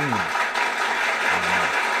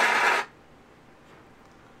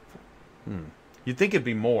 You'd think it'd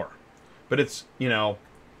be more. But it's, I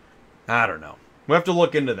don't know. We'll have to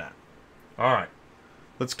look into that. All right.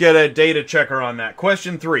 Let's get a data checker on that.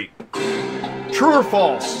 Question 3. True or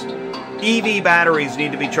false? EV batteries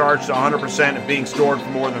need to be charged to 100% if being stored for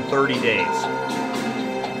more than 30 days.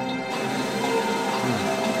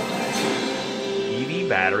 EV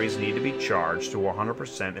batteries need to be charged to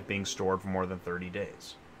 100% if being stored for more than 30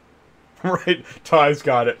 days. Right? Ty's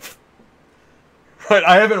got it. Right,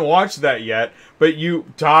 I haven't watched that yet, but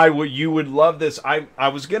Ty, you would love this. I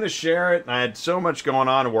was going to share it, and I had so much going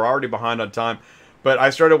on, and we're already behind on time, but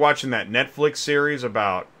I started watching that Netflix series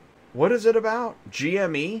about, what is it about?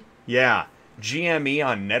 GME? Yeah, GME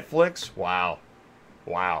on Netflix. Wow.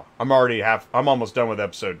 I'm almost done with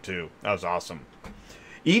episode 2. That was awesome.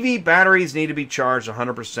 EV batteries need to be charged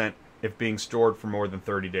 100% if being stored for more than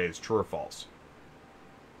 30 days. True or false?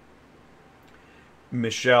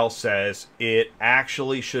 Michelle says it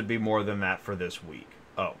actually should be more than that for this week.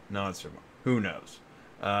 Oh, no, it's who knows?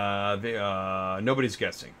 Nobody's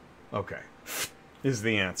guessing. Okay, is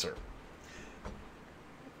the answer.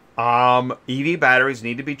 EV batteries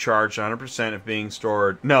need to be charged 100% if being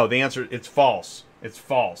stored. No, the answer, it's false. It's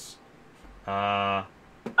false.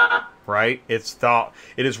 Right? It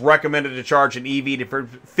is recommended to charge an EV to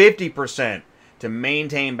 50% to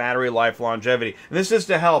maintain battery life longevity. And this is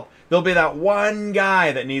to help. There'll be that one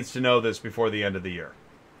guy that needs to know this before the end of the year.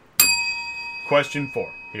 Question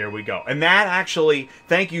 4. Here we go. And that actually,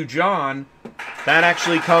 thank you, John, that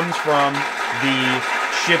actually comes from the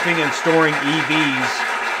shipping and storing EVs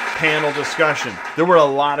panel discussion. There were a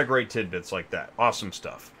lot of great tidbits like that. Awesome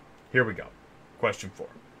stuff. Here we go. Question 4.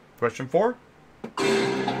 Question 4.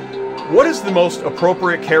 What is the most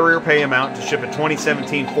appropriate carrier pay amount to ship a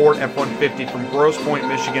 2017 Ford F-150 from Grosse Pointe,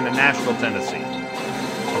 Michigan to Nashville, Tennessee?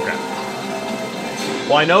 Okay.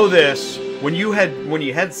 Well, I know this. When you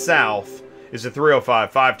head south, is it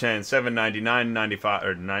 305, 510, 790, 995,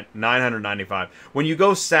 or 995? When you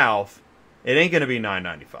go south, it ain't going to be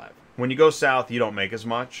 995. When you go south, you don't make as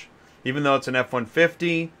much. Even though it's an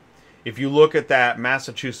F-150, if you look at that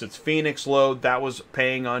Massachusetts Phoenix load, that was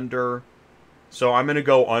paying under. So I'm going to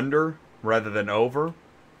go under rather than over.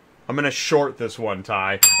 I'm going to short this one,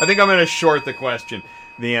 Ty. I think I'm going to short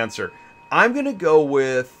the answer. I'm going to go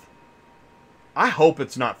with, I hope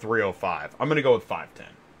it's not 305. I'm going to go with 510.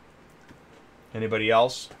 Anybody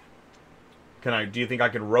else? Do you think I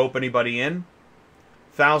can rope anybody in?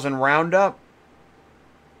 1,000 roundup?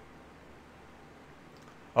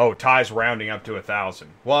 Oh, Ty's rounding up to 1,000.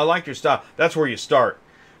 Well, I like your stuff. That's where you start.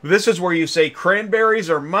 This is where you say cranberries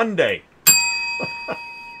or Monday.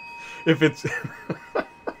 If it's... I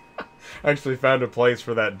actually found a place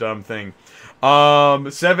for that dumb thing.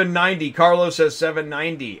 790. Carlos says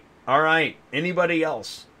 790. All right. Anybody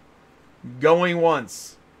else? Going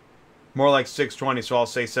once. More like 620, so I'll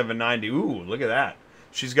say 790. Ooh, look at that.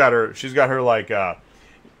 She's got her like the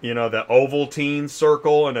Ovaltine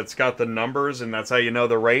circle, and it's got the numbers, and that's how you know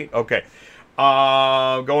the rate. Okay.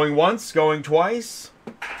 Going once, going twice.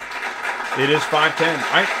 It is 510.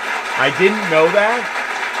 I didn't know that,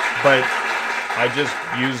 but I just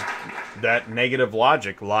used that negative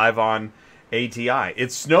logic live on ATI.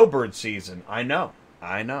 It's snowbird season. I know.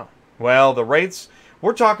 Well, the rates,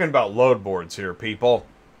 we're talking about load boards here, people.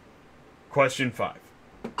 Question 5.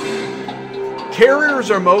 Carriers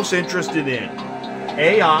are most interested in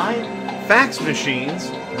AI, fax machines,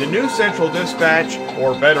 the new central dispatch,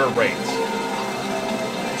 or better rates.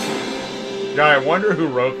 Guy, I wonder who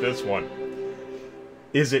wrote this one.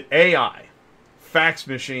 Is it AI, fax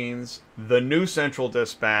machines, the new central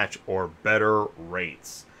dispatch, or better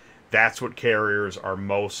rates? That's what carriers are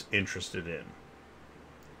most interested in.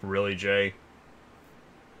 Really, Jay?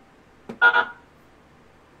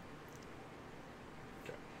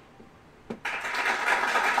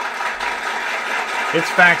 It's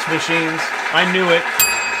fax machines. I knew it.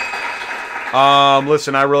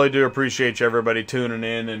 Listen, I really do appreciate you, everybody tuning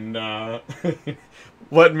in and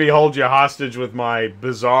letting me hold you hostage with my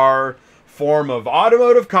bizarre form of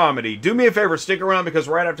automotive comedy. Do me a favor, stick around, because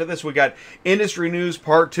right after this we got Industry News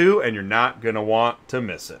Part 2, and you're not going to want to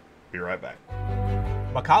miss it. Be right back.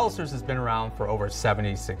 McAllister's has been around for over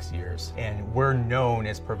 76 years, and we're known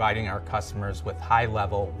as providing our customers with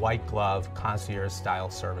high-level, white-glove, concierge-style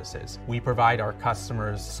services. We provide our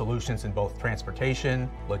customers solutions in both transportation,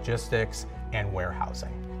 logistics, and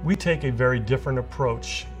warehousing. We take a very different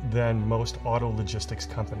approach than most auto logistics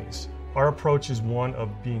companies. Our approach is one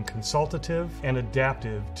of being consultative and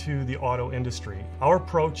adaptive to the auto industry. Our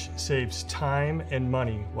approach saves time and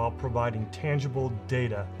money while providing tangible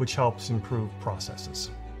data, which helps improve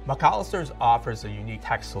processes. McAllister's offers a unique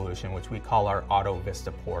tech solution, which we call our Auto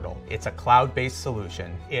Vista portal. It's a cloud-based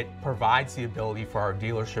solution. It provides the ability for our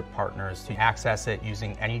dealership partners to access it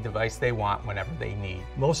using any device they want whenever they need.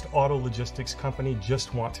 Most auto logistics companies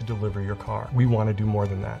just want to deliver your car. We want to do more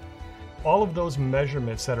than that. All of those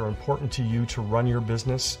measurements that are important to you to run your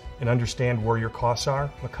business and understand where your costs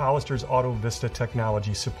are, McAllister's Auto Vista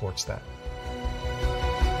technology supports that.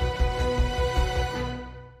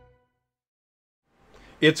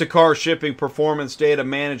 It's a car shipping performance data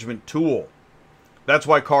management tool. That's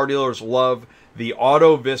why car dealers love the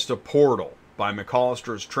Auto Vista portal by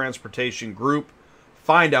McAllister's Transportation Group.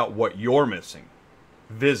 Find out what you're missing.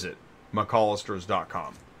 Visit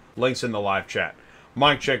McAllisters.com. Links in the live chat.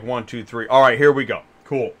 Mic check 1, 2, 3. All right, here we go.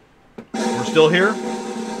 Cool. We're still here?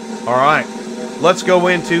 All right. Let's go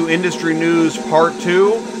into Industry News Part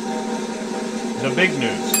 2. The big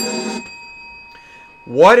news.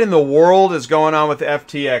 What in the world is going on with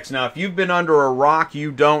FTX? Now, if you've been under a rock,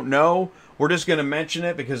 you don't know. We're just going to mention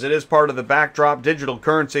it because it is part of the backdrop. Digital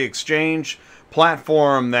currency exchange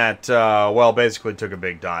platform that, basically took a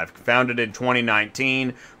big dive. Founded in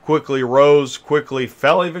 2019, quickly rose, quickly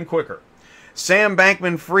fell even quicker. Sam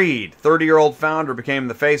Bankman-Fried, 30-year-old founder, became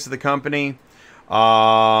the face of the company.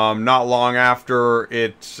 Not long after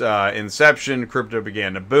its inception, crypto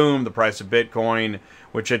began to boom. The price of Bitcoin,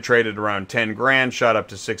 which had traded around 10 grand, shot up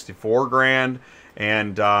to 64 grand.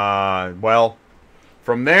 And,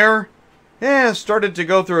 from there, started to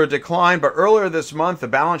go through a decline. But earlier this month, the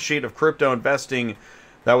balance sheet of crypto investing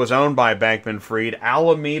that was owned by Bankman-Fried,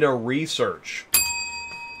 Alameda Research,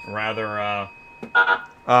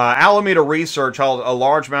 Alameda Research held a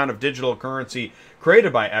large amount of digital currency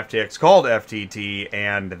created by FTX called FTT,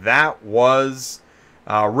 and that was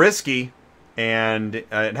risky, and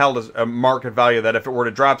it held a market value that if it were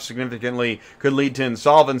to drop significantly could lead to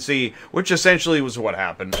insolvency, which essentially was what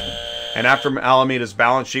happened. And after Alameda's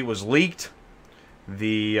balance sheet was leaked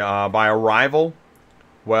by a rival,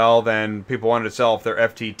 well, then people wanted to sell off their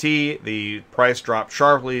FTT. The price dropped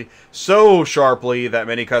sharply, so sharply that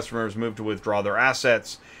many customers moved to withdraw their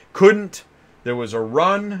assets. Couldn't. There was a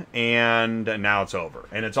run, and now it's over.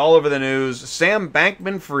 And it's all over the news. Sam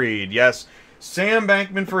Bankman-Fried. Yes, Sam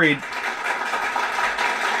Bankman-Fried.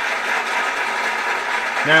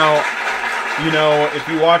 Now, if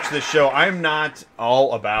you watch this show, I'm not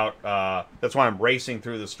all about, that's why I'm racing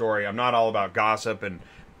through the story. I'm not all about gossip and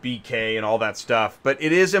BK and all that stuff. But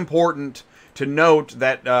it is important to note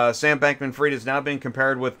that Sam Bankman-Fried is now being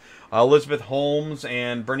compared with Elizabeth Holmes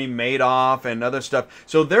and Bernie Madoff and other stuff.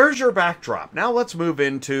 So there's your backdrop. Now let's move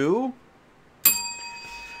into...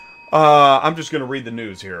 I'm just going to read the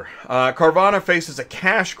news here. Carvana faces a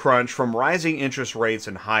cash crunch from rising interest rates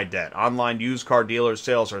and high debt. Online used car dealer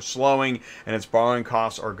sales are slowing and its borrowing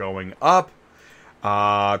costs are going up.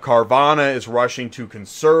 Carvana is rushing to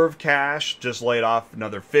conserve cash. Just laid off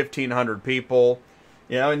another 1,500 people.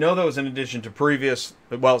 I know that was in addition to previous...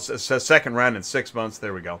 Well, it says second round in 6 months.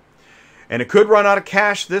 There we go. And it could run out of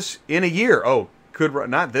cash in a year. Oh, could run,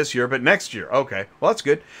 not this year, but next year. Okay, well, that's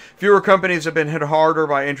good. Fewer companies have been hit harder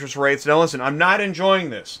by interest rates. Now, listen, I'm not enjoying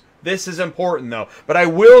this. This is important, though. But I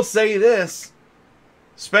will say this.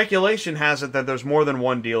 Speculation has it that there's more than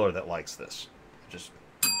one dealer that likes this. Just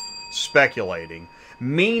speculating.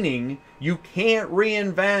 Meaning, you can't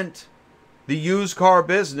reinvent the used car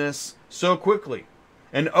business so quickly.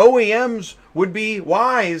 And OEMs would be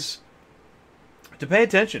wise to pay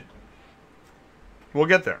attention. We'll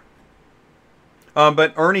get there.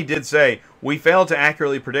 But Ernie did say, we failed to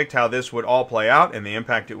accurately predict how this would all play out and the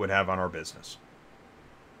impact it would have on our business.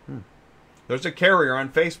 There's a carrier on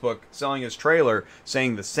Facebook selling his trailer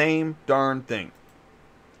saying the same darn thing.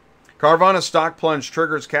 Carvana stock plunge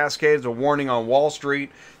triggers cascades of warning on Wall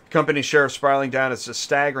Street. Company share spiraling down. It's a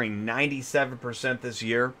staggering 97% this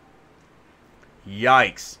year.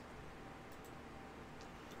 Yikes.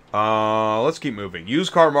 Let's keep moving.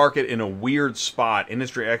 Used car market in a weird spot.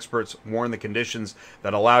 Industry experts warn the conditions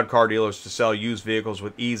that allowed car dealers to sell used vehicles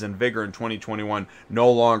with ease and vigor in 2021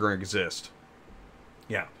 no longer exist.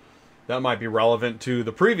 Yeah, that might be relevant to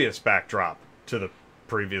the previous backdrop.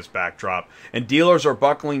 And dealers are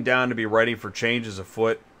buckling down to be ready for changes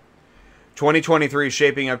afoot. 2023 is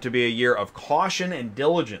shaping up to be a year of caution and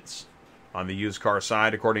diligence on the used car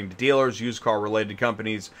side, according to dealers, used car related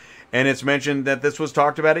companies. And it's mentioned that this was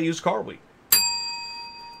talked about at Used Car Week.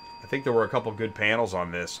 I think there were a couple good panels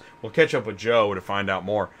on this. We'll catch up with Joe to find out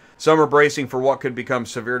more. Some are bracing for what could become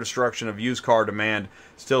severe destruction of used car demand.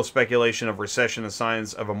 Still speculation of recession and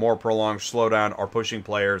signs of a more prolonged slowdown are pushing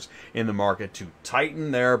players in the market to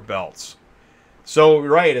tighten their belts. So,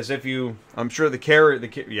 right, as if you... I'm sure the carrier...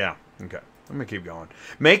 Yeah, okay. I'm going to keep going.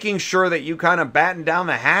 Making sure that you kind of batten down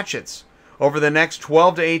the hatchets over the next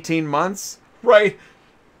 12 to 18 months. Right.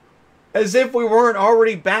 As if we weren't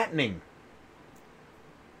already battening.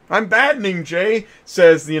 I'm battening, Jay,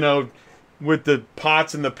 says, with the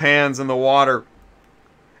pots and the pans and the water.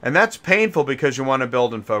 And that's painful because you want to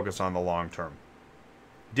build and focus on the long term.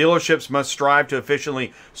 Dealerships must strive to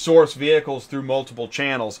efficiently source vehicles through multiple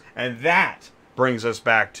channels. And that brings us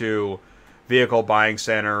back to vehicle buying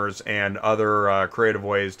centers and other creative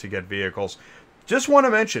ways to get vehicles. Just want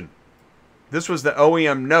to mention, this was the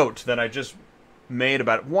OEM note that I just made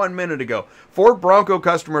about 1 minute ago. Ford Bronco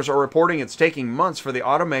customers are reporting it's taking months for the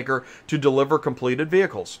automaker to deliver completed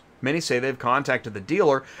vehicles. Many say they've contacted the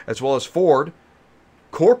dealer as well as Ford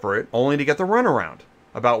corporate only to get the runaround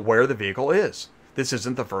about where the vehicle is. This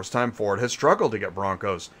isn't the first time Ford has struggled to get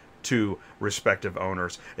Broncos to respective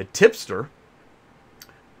owners. A tipster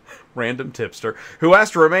random tipster, who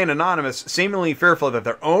asked to remain anonymous, seemingly fearful that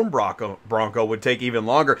their own Bronco would take even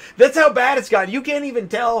longer. That's how bad it's gotten. You can't even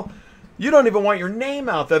tell. You don't even want your name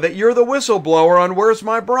out there that you're the whistleblower on Where's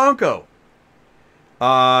My Bronco.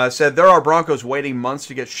 Said there are Broncos waiting months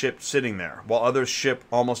to get shipped sitting there, while others ship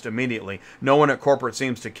almost immediately. No one at corporate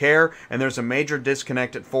seems to care, and there's a major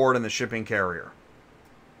disconnect at Ford and the shipping carrier.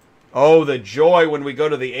 Oh, the joy when we go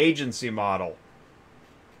to the agency model.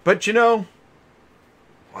 But you know,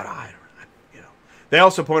 they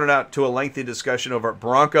also pointed out to a lengthy discussion over at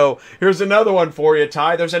Bronco. Here's another one for you,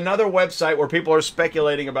 Ty. There's another website where people are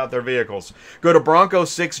speculating about their vehicles. Go to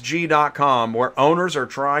Bronco6G.com, where owners are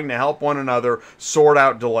trying to help one another sort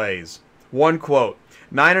out delays. One quote,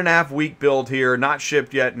 9.5 week build here, not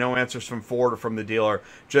shipped yet, no answers from Ford or from the dealer.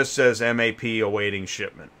 Just says MAP awaiting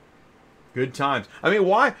shipment. Good times. I mean,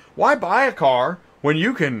 why buy a car when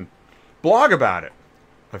you can blog about it?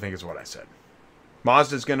 I think is what I said.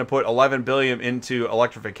 Mazda's going to put $11 billion into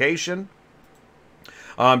electrification.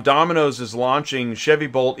 Domino's is launching Chevy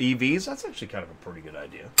Bolt EVs. That's actually kind of a pretty good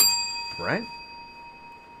idea, right?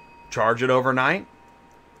 Charge it overnight.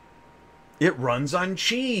 It runs on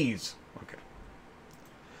cheese. Okay.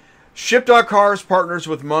 Ship.Cars partners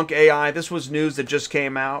with Monk AI. This was news that just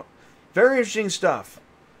came out. Very interesting stuff.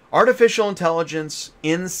 Artificial intelligence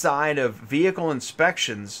inside of vehicle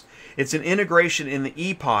inspections. It's an integration in the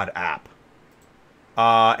ePod app.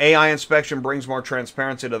 AI inspection brings more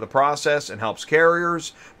transparency to the process and helps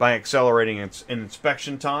carriers by accelerating its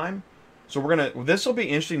inspection time. So this will be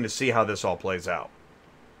interesting to see how this all plays out.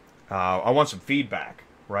 I want some feedback,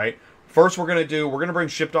 right? First, we're going to bring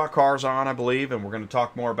Ship.Cars on, I believe, and we're going to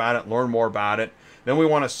talk more about it, learn more about it. Then we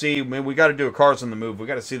want to see, we got to do a Cars on the Move. We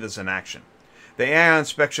got to see this in action. The AI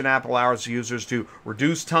inspection app allows users to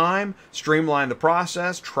reduce time, streamline the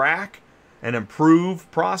process, track and improve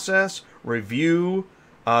process, review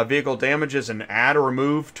vehicle damages and add or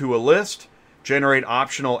remove to a list, generate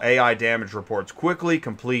optional AI damage reports quickly,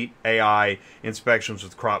 complete AI inspections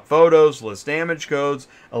with crop photos, list damage codes,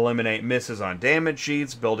 eliminate misses on damage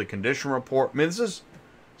sheets, build a condition report. I mean, this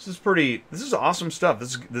is awesome stuff.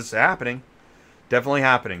 This is happening. Definitely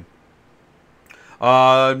happening.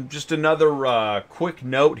 Just another quick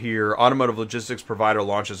note here. Automotive logistics provider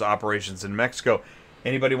launches operations in Mexico.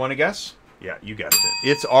 Anybody want to guess? Yeah, you guessed it.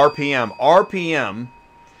 It's RPM. RPM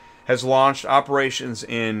has launched operations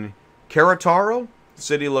in Querétaro,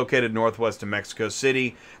 city located northwest of Mexico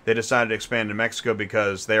City. They decided to expand to Mexico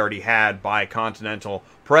because they already had bicontinental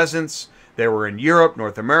presence. They were in Europe,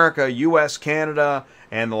 North America, US, Canada,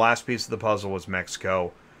 and the last piece of the puzzle was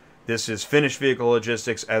Mexico. This is finished vehicle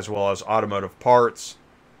logistics as well as automotive parts.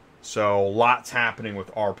 So lots happening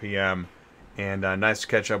with RPM, and nice to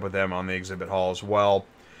catch up with them on the exhibit hall as well.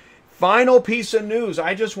 Final piece of news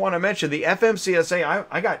I just want to mention, the FMCSA,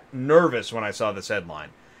 I got nervous when I saw this headline.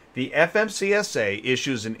 The FMCSA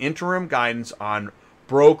issues an interim guidance on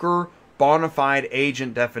broker bona fide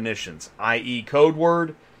agent definitions, i.e. code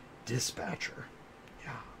word, dispatcher.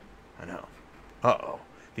 Yeah, I know. Uh-oh.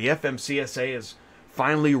 The FMCSA has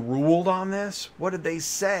finally ruled on this? What did they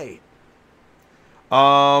say?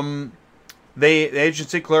 The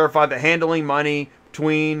agency clarified that handling money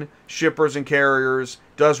between shippers and carriers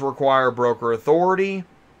does require broker authority.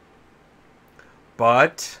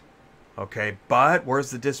 But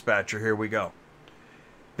where's the dispatcher? Here we go.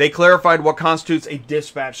 They clarified what constitutes a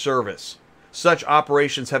dispatch service. Such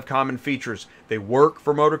operations have common features. They work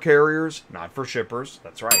for motor carriers, not for shippers.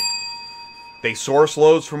 That's right. They source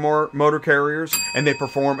loads for more motor carriers, and they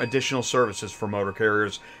perform additional services for motor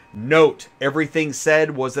carriers. Note, everything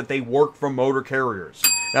said was that they work for motor carriers.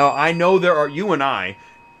 Now, I know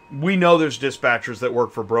we know there's dispatchers that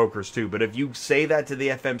work for brokers too, but if you say that to the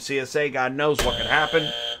FMCSA, God knows what could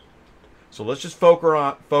happen. So let's just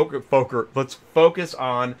let's focus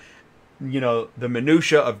on, the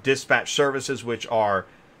minutia of dispatch services, which are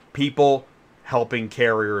people helping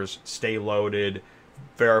carriers stay loaded,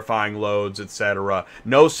 verifying loads, etc.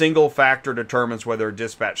 No single factor determines whether a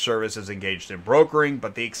dispatch service is engaged in brokering,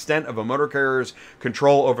 but the extent of a motor carrier's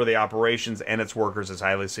control over the operations and its workers is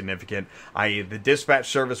highly significant, i.e. the dispatch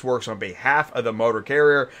service works on behalf of the motor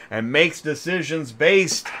carrier and makes decisions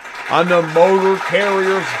based on the motor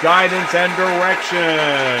carrier's guidance and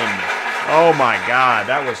direction. Oh my God,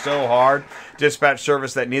 that was so hard. Dispatch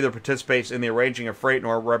service that neither participates in the arranging of freight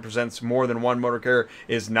nor represents more than one motor carrier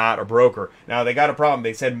is not a broker. Now, they got a problem.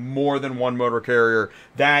 They said more than one motor carrier.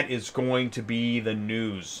 That is going to be the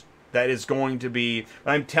news. That is going to be...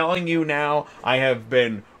 I'm telling you now, I have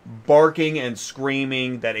been barking and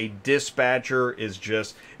screaming that a dispatcher is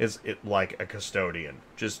like a custodian.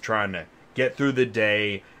 Just trying to get through the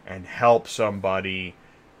day and help somebody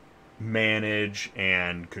manage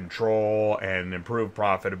and control and improve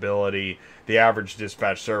profitability. The average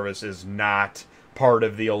dispatch service is not part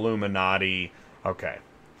of the Illuminati. Okay.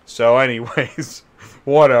 So anyways,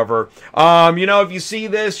 whatever. If you see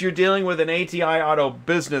this, you're dealing with an ATI Auto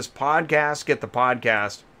Business podcast, get the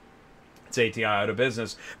podcast. It's ATI Auto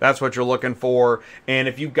Business. That's what you're looking for. And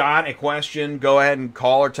if you've got a question, go ahead and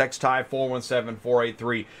call or text Ty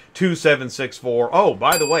 417-483-2764. Oh,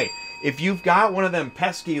 by the way, if you've got one of them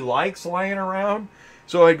pesky likes laying around,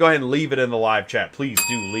 so go ahead and leave it in the live chat. Please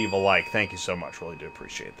do leave a like. Thank you so much. Really do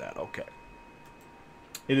appreciate that. Okay.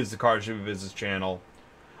 It is the Car Shipping Business channel.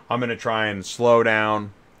 I'm going to try and slow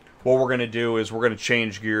down. What we're going to do is we're going to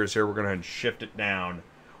change gears here. We're going to shift it down.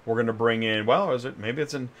 We're going to bring in,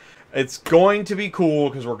 it's going to be cool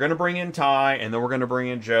because we're going to bring in Ty, and then we're going to bring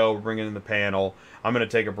in Joe. We're bringing in the panel. I'm going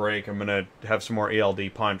to take a break. I'm going to have some more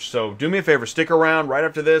ELD punch. So do me a favor. Stick around. Right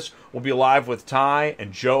after this, we'll be live with Ty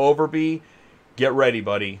and Joe Overby. Get ready,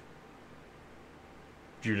 buddy.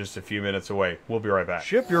 You're just a few minutes away. We'll be right back.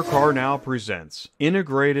 Ship Your Car Now presents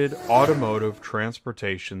Integrated Automotive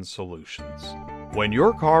Transportation Solutions. When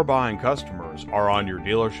your car buying customers are on your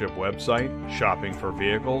dealership website shopping for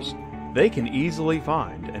vehicles, they can easily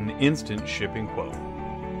find an instant shipping quote.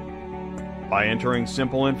 By entering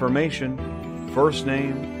simple information, first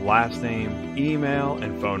name, last name, email,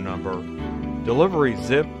 and phone number, delivery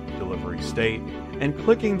zip, delivery state, and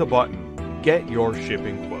clicking the button, Get Your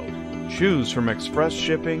Shipping Quote. Choose from express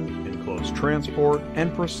shipping, enclosed transport,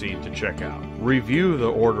 and proceed to checkout. Review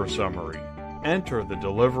the order summary. Enter the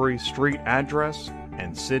delivery street address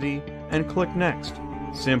and city and click Next.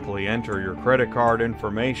 Simply enter your credit card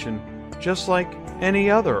information just like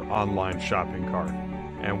any other online shopping cart.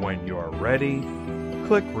 And when you are ready,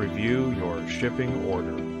 click Review Your Shipping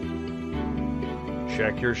Order.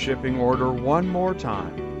 Check your shipping order one more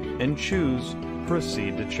time and choose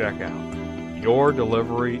Proceed to Checkout. Your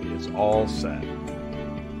delivery is all set.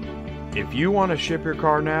 If you want to ship your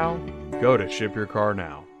car now, go to Ship Your Car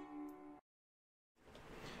Now.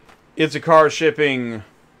 It's a car shipping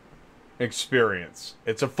experience.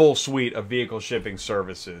 It's a full suite of vehicle shipping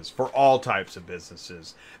services for all types of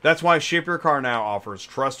businesses. That's why Ship Your Car Now offers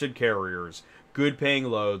trusted carriers, good paying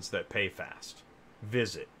loads that pay fast.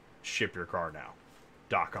 Visit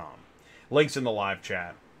shipyourcarnow.com. Links in the live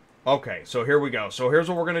chat. Okay, so here we go. So here's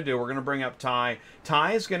what we're going to do. We're going to bring up Ty.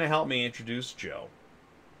 Ty is going to help me introduce Joe.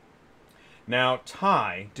 Now,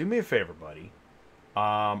 Ty, do me a favor, buddy.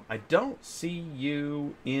 I don't see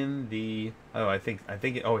you in the... Oh, I think.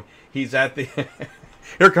 Oh, he's at the...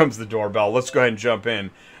 Here comes the doorbell. Let's go ahead and jump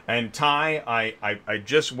in. And Ty, I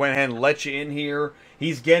just went ahead and let you in here.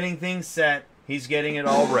 He's getting things set. He's getting it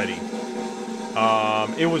all ready.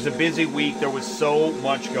 It was a busy week. There was so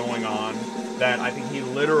much going on that I think he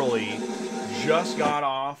literally just got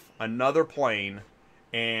off another plane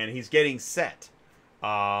and he's getting set.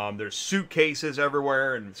 There's suitcases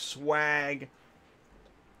everywhere and swag.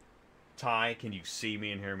 Ty, can you see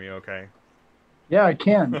me and hear me okay? Yeah, I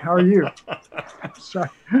can. How are you? Sorry.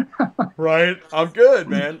 Right? I'm good,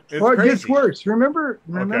 man. It's well, it crazy. gets worse. Remember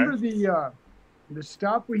the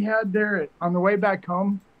stop we had there on the way back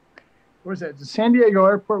home? What was that? The San Diego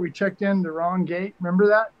airport, we checked in the wrong gate. Remember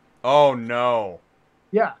that? Oh, no.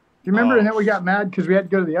 Yeah. Do you remember? And then we got mad because we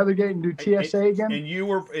had to go to the other gate and do TSA again. And you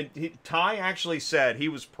were... Ty actually said he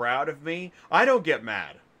was proud of me. I don't get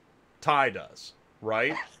mad. Ty does,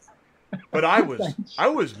 right? But I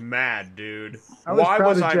was mad, dude. Why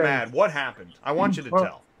was I mad? What happened? I want you to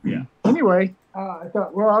tell. Yeah. Anyway, I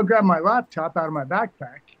thought, well, I'll grab my laptop out of my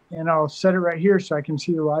backpack and I'll set it right here so I can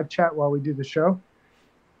see the live chat while we do the show.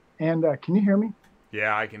 And can you hear me?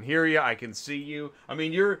 Yeah, I can hear you. I can see you. I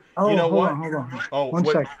mean, you're. Oh, you know hold what? on, hold on. Oh, one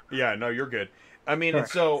second. Yeah, no, you're good. I mean, Sorry.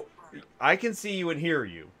 so I can see you and hear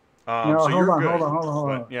you. No, so you're good. Hold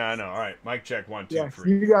on. But, yeah, I know. All right, mic check 1, 2, Yeah,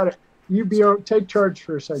 3. you got it. Take charge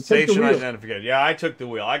for a second. Take the Station wheel. identification. Yeah, I took the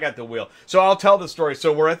wheel. I got the wheel. So I'll tell the story.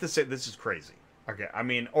 So we're at this is crazy. Okay, I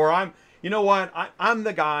mean, you know what? I'm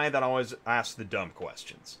the guy that always asks the dumb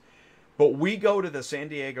questions. But we go to the San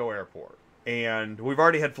Diego airport, and we've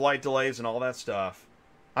already had flight delays and all that stuff.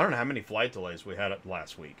 I don't know how many flight delays we had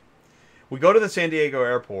last week. We go to the San Diego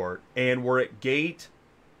airport, and we're at gate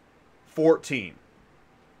 14.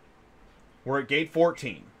 We're at gate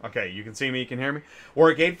 14. Okay, you can see me, you can hear me. We're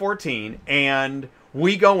at gate 14, and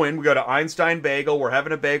we go in. We go to Einstein Bagel. We're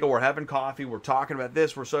having a bagel. We're having coffee. We're talking about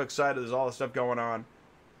this. We're so excited. There's all this stuff going on.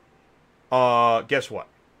 Guess what?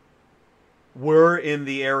 We're in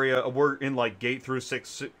the area. We're in like gate through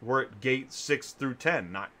 6. We're at gate 6 through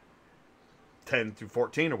 10, not 10 through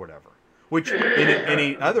 14 or whatever. Which in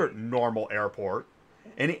any other normal airport,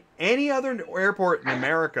 Any other airport in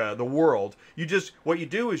America, the world, what you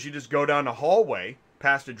do is you just go down the hallway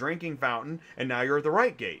past a drinking fountain, and now you're at the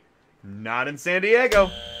right gate. Not in San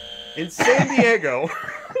Diego. In San Diego,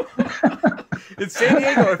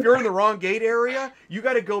 if you're in the wrong gate area, you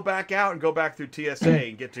got to go back out and go back through TSA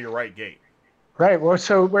and get to your right gate. Right. Well,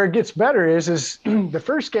 so where it gets better is the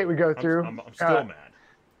first gate we go through. I'm still mad.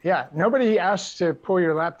 Yeah, nobody asks to pull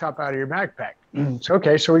your laptop out of your backpack. It's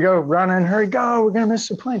okay, so we go run and hurry, go, we're going to miss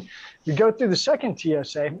the plane. We go through the second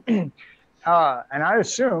TSA, and I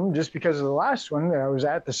assume just because of the last one that I was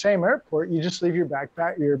at the same airport, you just leave your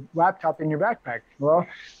laptop in your backpack. Well,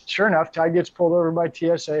 sure enough, Ty gets pulled over by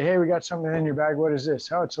TSA. Hey, we got something in your bag. What is this?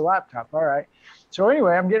 Oh, it's a laptop. All right. So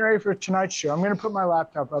anyway, I'm getting ready for tonight's show. I'm going to put my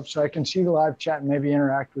laptop up so I can see the live chat and maybe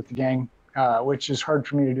interact with the gang, which is hard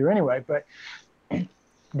for me to do anyway. But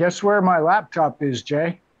guess where my laptop is,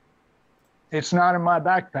 Jay? It's not in my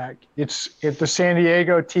backpack. It's at the San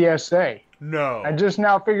Diego TSA. No. I just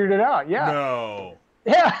now figured it out. Yeah. No.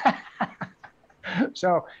 Yeah.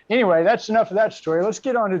 So anyway, that's enough of that story. Let's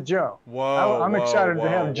get on to Joe. I'm excited to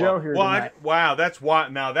have Joe here tonight. Wow, that's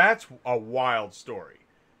wild. Now that's a wild story.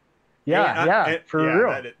 Yeah, for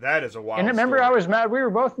real. That is a wild. And remember, story. I was mad. We were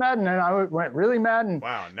both mad, and then I went really mad. And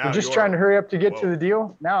wow, now we're just trying to hurry up to get to the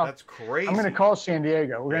deal. Now that's crazy. I'm going to call San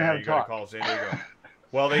Diego. We're going to have a talk. Call San Diego.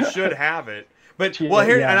 Well, they should have it. But and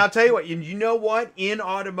I'll tell you what. You know what? In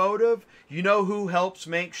automotive, you know who helps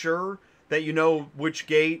make sure that you know which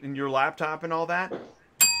gate and your laptop and all that?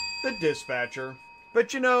 The dispatcher.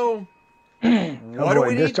 But what do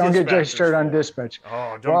we need? Just don't get Jay started on dispatch.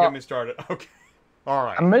 Oh, don't get me started. Okay. All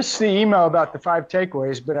right. I missed the email about the 5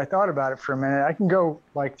 takeaways, but I thought about it for a minute. I can go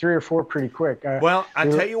like 3 or 4 pretty quick. Well, I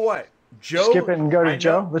tell you what, Joe. Skip it and go to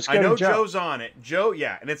Joe. Let's go to Joe. I know Joe's on it. Joe,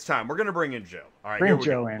 yeah, and it's time. We're going to bring in Joe. All right, bring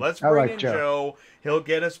Joe in. Let's bring in Joe. He'll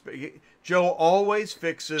get us. Joe always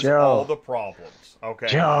fixes all the problems. Okay.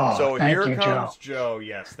 Joe, so here comes Joe.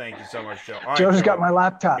 Yes, thank you so much, Joe. All right, Joe's got my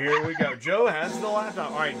laptop. Here we go. Joe has the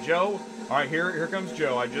laptop. All right, Joe. All right, here comes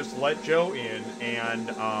Joe. I just let Joe in,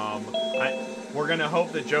 and we're gonna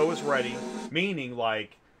hope that Joe is ready. Meaning,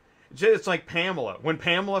 like, it's like Pamela. When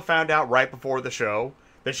Pamela found out right before the show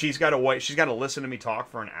that she's got to wait, she's got to listen to me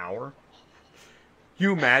talk for an hour.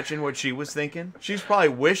 You imagine what she was thinking? She's probably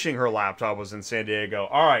wishing her laptop was in San Diego.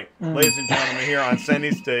 All right, ladies and gentlemen, here on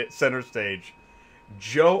center stage,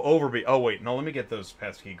 Joe Overby. Oh wait, no, let me get those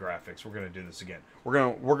pesky graphics. We're gonna do this again.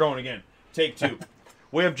 We're going again. Take 2.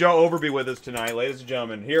 We have Joe Overby with us tonight, ladies and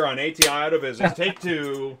gentlemen, here on ATI Auto Business. Take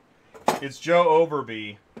 2. It's Joe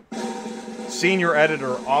Overby, Senior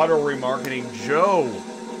Editor, Auto Remarketing. Joe,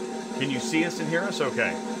 can you see us and hear us?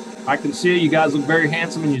 Okay. I can see you. You guys look very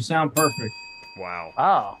handsome, and you sound perfect. Wow.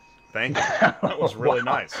 Oh. Thank you. That was really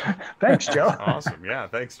nice. Thanks, Joe. Awesome. Yeah,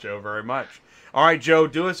 thanks, Joe, very much. All right, Joe,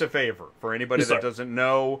 do us a favor. For anybody that doesn't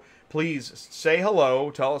know, please say hello.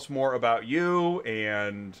 Tell us more about you,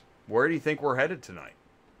 and where do you think we're headed tonight?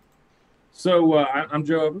 So I'm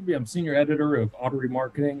Joe Overby. I'm Senior Editor of Auto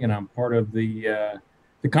Remarketing, and I'm part of the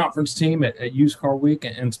conference team at Used Car Week.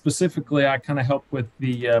 And specifically, I kind of help with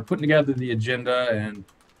the putting together the agenda and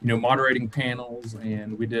moderating panels.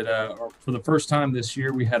 And we did for the first time this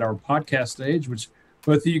year, we had our podcast stage, which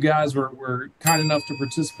both of you guys were kind enough to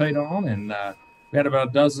participate on. And we had about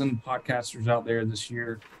a dozen podcasters out there this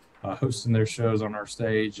year hosting their shows on our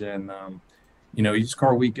stage. And, Used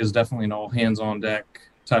Car Week is definitely an all hands on deck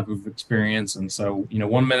type of experience. And so,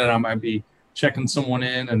 1 minute I might be checking someone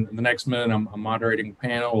in, and the next minute I'm moderating a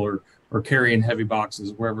panel or carrying heavy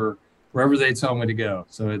boxes wherever they tell me to go.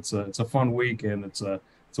 So it's a fun week, and it's a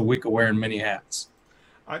week of wearing many hats.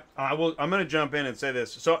 I'm going to jump in and say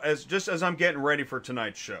this. So as I'm getting ready for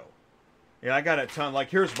tonight's show, I got a ton. Like,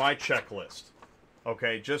 here's my checklist.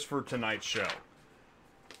 Okay, just for tonight's show.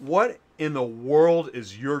 What in the world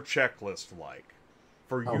is your checklist like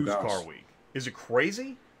for Used Car Week? Is it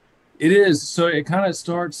crazy? It is. So it kind of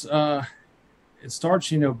starts. It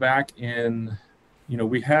starts, back in,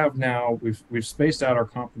 we have now we've spaced out our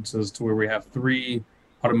conferences to where we have 3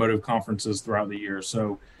 automotive conferences throughout the year.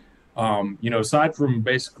 So, aside from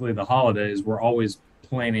basically the holidays, we're always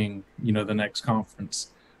planning, the next conference.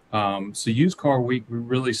 So Used Car Week, we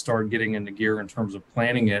really started getting into gear in terms of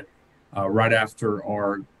planning it right after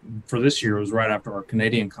for this year, it was right after our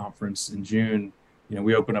Canadian conference in June.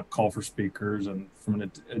 We opened up call for speakers, and from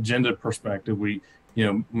an agenda perspective, we,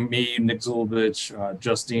 me, Nick Zulovich,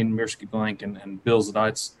 Justine Mirsky-Blank, and Bill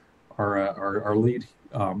Zadeitz, our lead.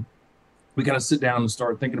 We got to sit down and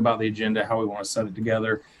start thinking about the agenda, how we want to set it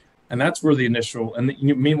together. And that's where the initial, and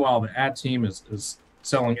meanwhile, the ad team is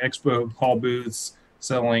selling expo call booths,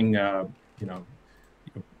 selling,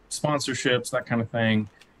 sponsorships, that kind of thing.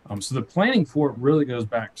 So the planning for it really goes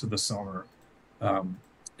back to the summer. And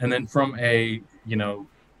then from a,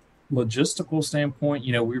 logistical standpoint,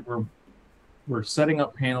 we're setting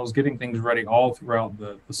up panels, getting things ready all throughout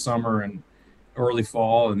the summer and early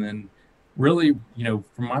fall. And then really,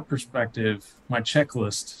 from my perspective, my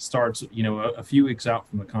checklist starts, a few weeks out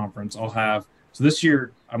from the conference. So this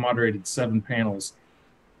year I moderated 7 panels,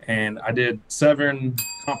 and I did 7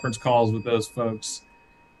 conference calls with those folks,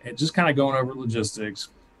 and just kind of going over logistics,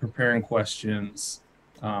 preparing questions,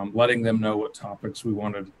 letting them know what topics we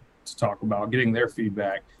wanted to talk about, getting their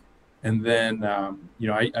feedback. And then,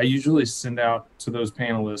 I usually send out to those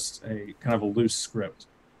panelists a kind of a loose script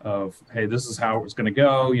of, hey, this is how it's going to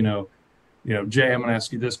go. Jay, I'm going to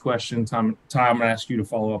ask you this question. Ty, I'm going to ask you to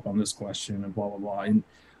follow up on this question, and blah, blah, blah. And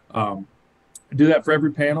I do that for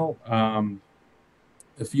every panel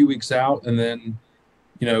a few weeks out. And then,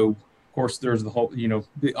 of course, there's the whole,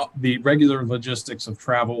 the regular logistics of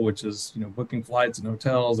travel, which is, booking flights and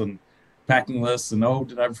hotels and packing lists and,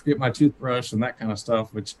 did I forget my toothbrush and that kind of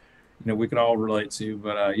stuff, which, we could all relate to.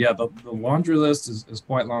 But the laundry list is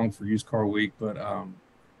quite long for Used Car Week, but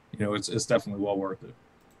it's definitely well worth it.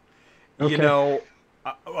 Okay. Go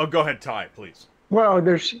ahead, Ty, please. Well,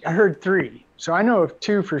 I heard 3, so I know of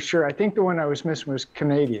 2 for sure. I think the one I was missing was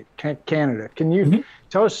Canada. Can you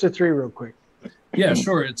tell us the 3 real quick? Yeah,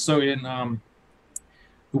 sure. So in the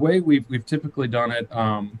way we've typically done it,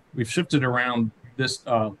 we've shifted around this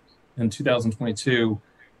in 2022.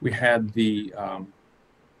 We had the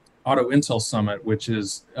Auto Intel Summit, which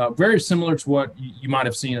is very similar to what you might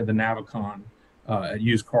have seen at the Navicon at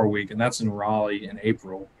Used Car Week, and that's in Raleigh in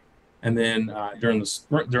April. And then during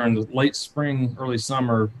the late spring, early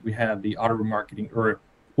summer, we had the Auto Remarketing, or it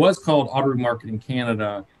was called Auto Remarketing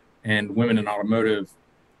Canada and Women in Automotive.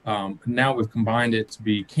 Now we've combined it to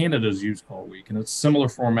be Canada's Used Car Week, and it's a similar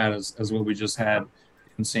format as what we just had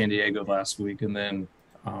in San Diego last week. And then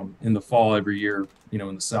in the fall every year,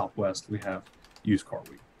 in the Southwest, we have Used Car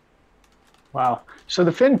Week. Wow. So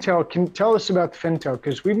the FinTel, can you tell us about the FinTel?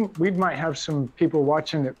 Because we might have some people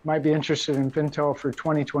watching that might be interested in FinTel for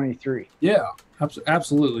 2023. Yeah,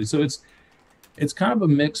 absolutely. So it's kind of a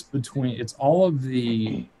mix between, it's all of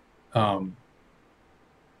the, long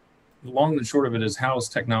and short of it is, how is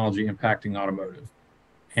technology impacting automotive?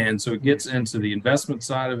 And so it gets into the investment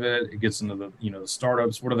side of it. It gets into the, the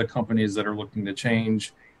startups. What are the companies that are looking to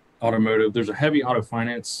change automotive? There's a heavy auto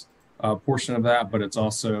finance portion of that, but it's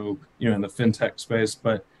also, in the fintech space,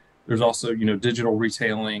 but there's also, digital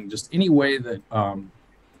retailing, just any way that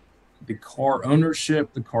the car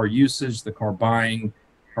ownership, the car usage, the car buying,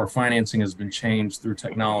 car financing has been changed through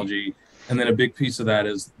technology. And then a big piece of that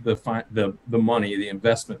is the money, the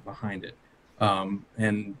investment behind it.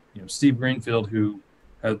 And, Steve Greenfield, who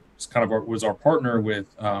was our partner with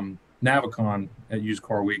Navicon at Used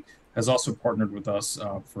Car Week, has also partnered with us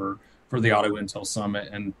for the Auto Intel Summit.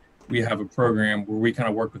 And we have a program where we kind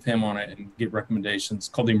of work with him on it and get recommendations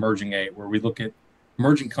called the Emerging 8, where we look at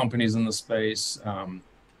emerging companies in the space. And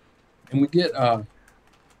we get a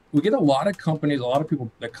lot of companies, a lot of people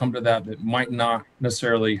that come to that might not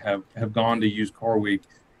necessarily have gone to Used Car Week.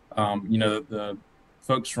 The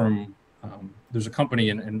folks from, there's a company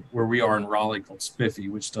in where we are in Raleigh called Spiffy,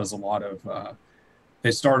 which does a lot of,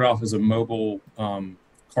 they started off as a mobile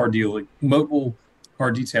car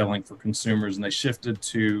detailing for consumers, and they shifted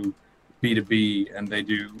to B2B, and they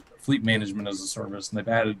do fleet management as a service. And they've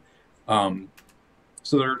added,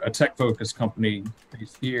 so they're a tech-focused company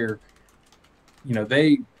based here.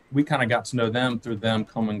 We kind of got to know them through them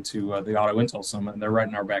coming to the Auto Intel Summit, and they're right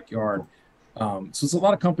in our backyard. So it's a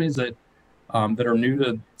lot of companies that are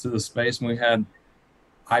new to the space, and we had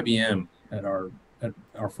IBM at our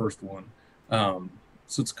first one.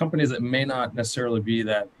 So it's companies that may not necessarily be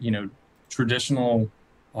that traditional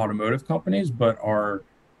automotive companies, but are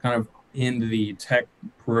kind of in the tech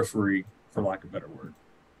periphery, for lack of a better word.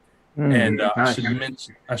 And nice.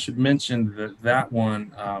 I should mention that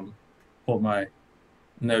one. Pull up my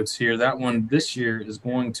notes here. That one this year is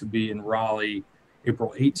going to be in Raleigh,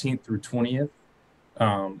 April 18th through 20th,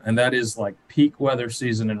 and that is like peak weather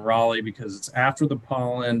season in Raleigh because it's after the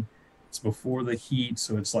pollen, it's before the heat.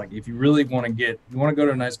 So it's like if you really want to go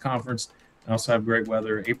to a nice conference and also have great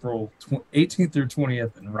weather, April 18th through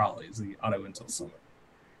 20th in Raleigh is the Auto Intel Summit.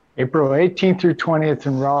 April 18th through 20th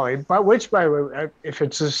in Raleigh, which, by the way, if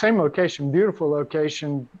it's the same location, beautiful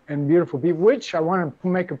location and beautiful people, which I want to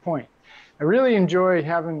make a point. I really enjoy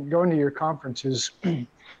going to your conferences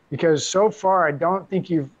because so far I don't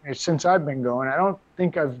think since I've been going, I don't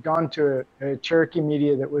think I've gone to a Cherokee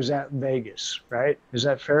Media that was at Vegas, right? Is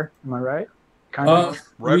that fair? Am I right? kind of?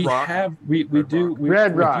 Red Rock. We do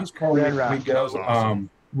Red Rock. Used car, Red we Rock. go That was awesome.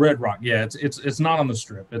 Red Rock. Yeah, it's not on the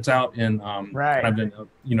strip. It's out in Right. I've been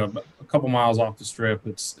a couple miles off the strip.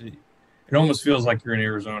 It almost feels like you're in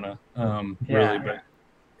Arizona, really, but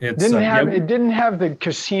it didn't have the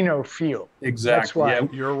casino feel. Exactly. That's why. Yeah,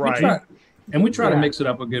 You're right. we try to mix it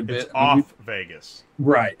up a good bit. It's off Vegas.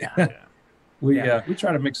 Right. Yeah. We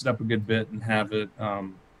try to mix it up a good bit and have it.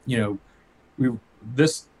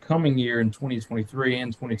 This coming year in 2023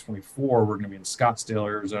 and 2024, we're going to be in Scottsdale,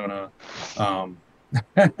 Arizona.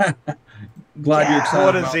 Glad you're excited.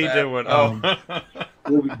 What is about he that.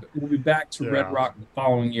 doing? We'll be back to Yeah. Red Rock the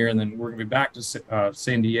following year, and then we're going to be back to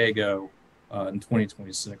San Diego in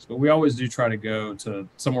 2026. But we always do try to go to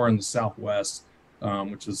somewhere in the Southwest,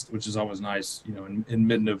 which is always nice. In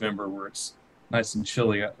mid-November where it's nice and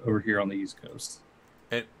chilly over here on the East Coast.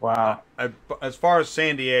 Wow. As far as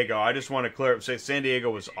San Diego, I just want to say San Diego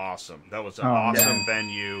was awesome. That was an awesome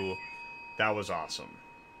venue. That was awesome.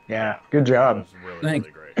 Yeah. Good That job. was really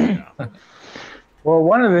great. Yeah. Well,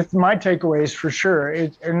 one of my takeaways for sure,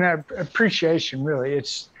 and that appreciation really,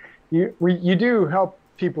 it's you do help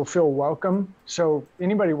people feel welcome. So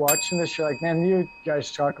anybody watching this, you're like, man, you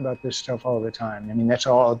guys talk about this stuff all the time. I mean, that's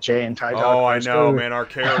all Jay and Ty talk about. Oh, I know, man. Our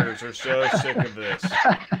carriers are so sick of this.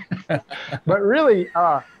 But really,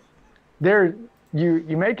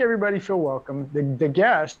 you make everybody feel welcome. The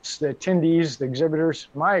guests, the attendees, the exhibitors,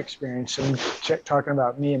 my experience, and talking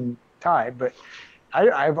about me and Ty, but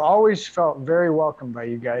I've always felt very welcome by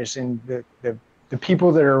you guys, and the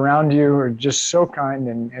people that are around you are just so kind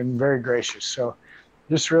and very gracious. So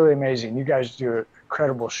just really amazing. You guys do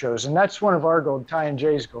incredible shows, and that's one of our goals, Ty and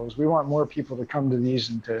Jay's goals. We want more people to come to these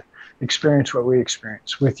and to experience what we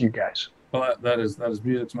experience with you guys. Well, that is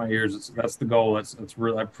music to my ears. That's the goal. That's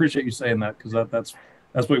really. I appreciate you saying that, because that's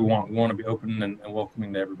what we want. We want to be open and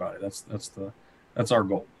welcoming to everybody. That's our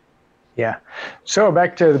goal. Yeah. So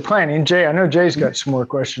back to the planning, Jay. I know Jay's got some more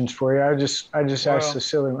questions for you. I just asked the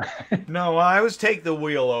silly one. No, I always take the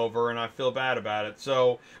wheel over, and I feel bad about it.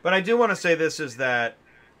 So, but I do want to say this is that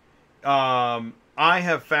I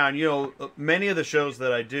have found, many of the shows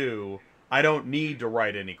that I do, I don't need to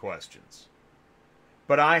write any questions.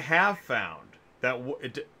 But I have found that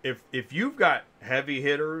if you've got heavy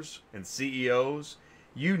hitters and CEOs,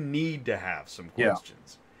 you need to have some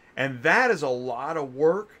questions. Yeah. And that is a lot of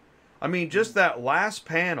work. I mean, just that last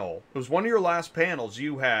panel, it was one of your last panels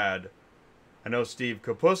you had, I know Steve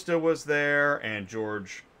Kapusta was there and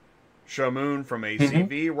George Shamoun from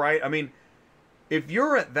ACV, right? I mean, if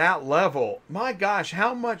you're at that level, my gosh,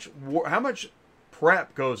 how much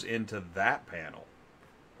prep goes into that panel?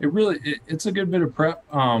 It's a good bit of prep.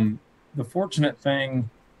 The fortunate thing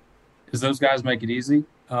is those guys make it easy.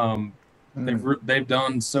 They've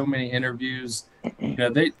done so many interviews.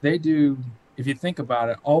 They do. If you think about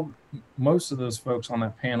it, most of those folks on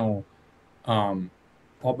that panel, all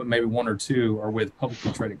but maybe one or two, are with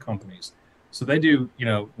publicly traded companies. So they do.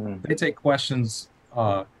 They take questions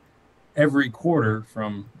every quarter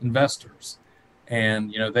from investors,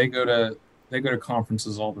 and they go to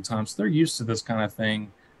conferences all the time. So they're used to this kind of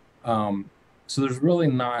thing. So there's really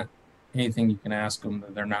not anything you can ask them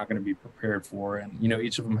that they're not going to be prepared for. And,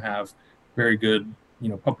 each of them have very good,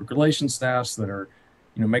 public relations staffs that are,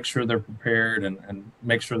 make sure they're prepared and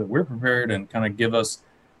make sure that we're prepared and kind of give us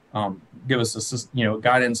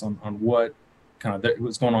guidance on what kind of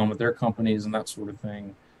what's going on with their companies and that sort of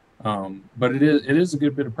thing. But it is a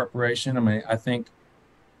good bit of preparation. I mean, I think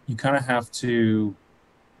you kind of have to,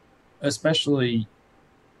 especially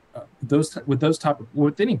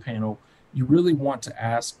with any panel, you really want to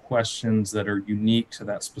ask questions that are unique to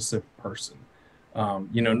that specific person.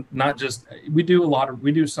 Not just, we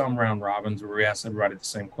do some round robins where we ask everybody the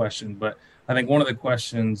same question, but I think one of the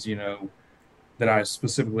questions, that I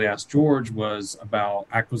specifically asked George was about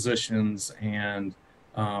acquisitions and,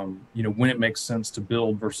 when it makes sense to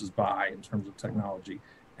build versus buy in terms of technology.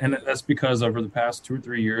 And that's because over the past 2 or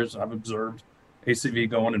 3 years, I've observed ACV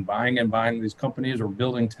going and buying these companies or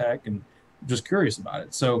building tech, and just curious about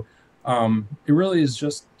it. So it really is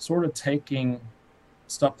just sort of taking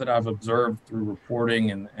stuff that I've observed through reporting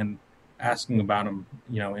and asking about them,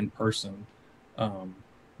 in person,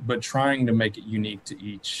 but trying to make it unique to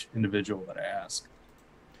each individual that I ask.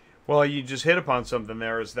 Well, you just hit upon something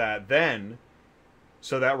there, is that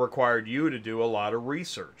so that required you to do a lot of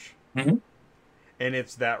research. Mm-hmm. And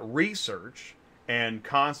it's that research and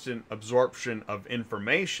constant absorption of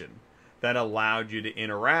information that allowed you to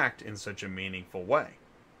interact in such a meaningful way.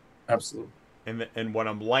 Absolutely. And what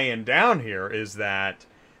I'm laying down here is that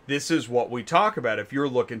this is what we talk about. If you're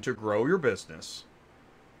looking to grow your business,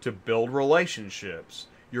 to build relationships,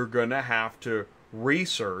 you're going to have to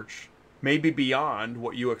research, maybe beyond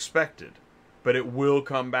what you expected. But it will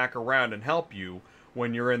come back around and help you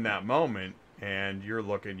when you're in that moment and you're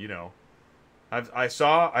looking, you know. I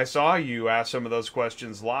saw you ask some of those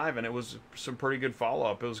questions live, and it was some pretty good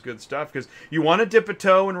follow-up. It was good stuff, because you want to dip a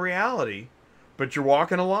toe in reality, but you're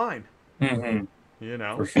walking a line. Mm-hmm. You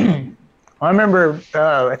know? For sure. I remember,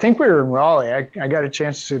 I think we were in Raleigh. I got a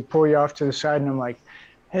chance to pull you off to the side, and I'm like,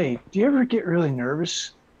 hey, do you ever get really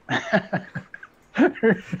nervous?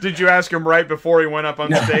 Did you ask him right before he went up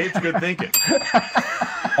on stage? Good thinking.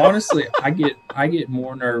 Honestly, I get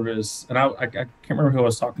more nervous, and I can't remember who I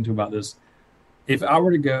was talking to about this. If I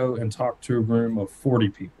were to go and talk to a room of 40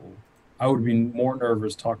 people, I would be more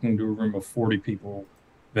nervous talking to a room of 40 people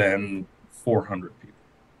than 400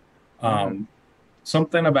 people.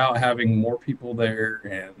 Something about having more people there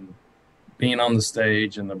and being on the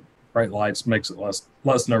stage and the bright lights makes it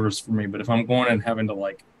less nervous for me. But if I'm going and having to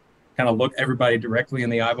like kind of look everybody directly in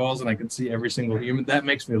the eyeballs and I can see every single human, that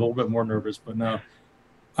makes me a little bit more nervous. But no,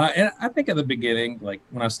 and I think at the beginning, like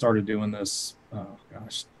when I started doing this,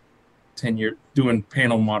 10 years doing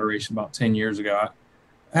panel moderation about 10 years ago,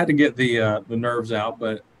 I had to get the nerves out,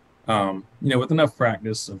 but with enough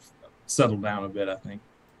practice, I've settled down a bit, I think.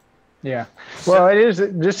 Yeah. Well, it is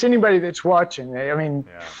just anybody that's watching. I mean,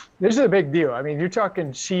 this is a big deal. I mean, you're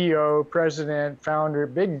talking CEO, president, founder,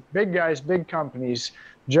 big guys, big companies.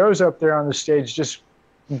 Joe's up there on the stage just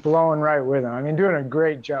blowing right with them. I mean, doing a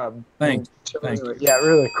great job. Thank you. Yeah,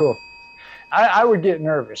 really cool. I would get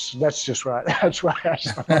nervous. That's why I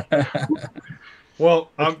saw it. Well,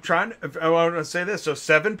 I want to say this. So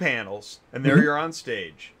 7 panels, and there you're on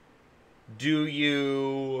stage. Are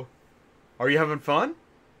you having fun?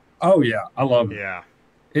 Oh, yeah. I love it. Yeah.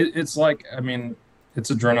 It's like, I mean,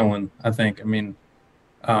 it's adrenaline, I think. I mean,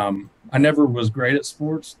 I never was great at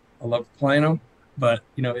sports. I love playing them. But,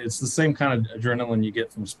 it's the same kind of adrenaline you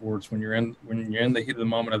get from sports when you're in the heat of the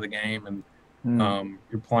moment of the game and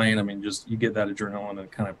you're playing. I mean, just you get that adrenaline and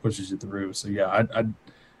it kind of pushes you through. So, yeah,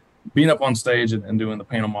 being up on stage and doing the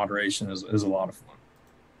panel moderation is a lot of fun.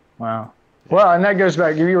 Wow. Well, and that goes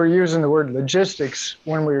back, you were using the word logistics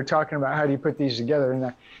when we were talking about how do you put these together.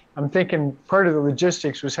 And I'm thinking part of the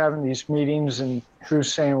logistics was having these meetings and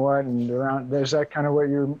who's saying what and around. Is that kind of what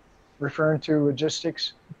you're referring to,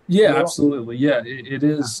 logistics? Yeah, absolutely. Yeah, it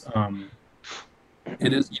is.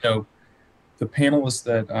 It is, the panelists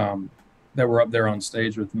that were up there on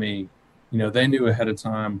stage with me, they knew ahead of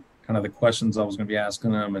time kind of the questions I was going to be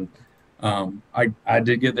asking them. And I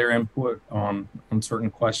did get their input on certain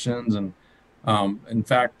questions. And in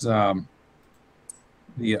fact,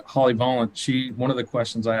 the Holly Vollant, one of the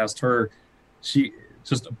questions I asked her, she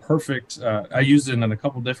just a perfect, I used it in a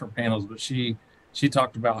couple different panels, but she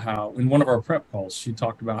talked about how, in one of our prep calls, she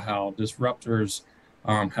talked about how disruptors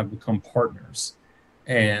have become partners.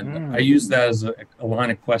 And I used that as a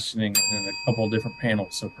line of questioning in a couple of different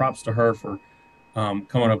panels. So props to her for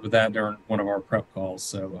coming up with that during one of our prep calls.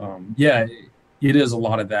 So, yeah, it is a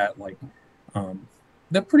lot of that, like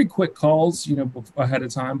they're pretty quick calls, ahead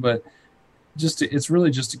of time, but it's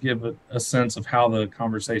really just to give a sense of how the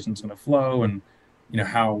conversation's going to flow and,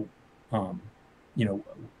 how,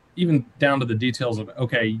 even down to the details of,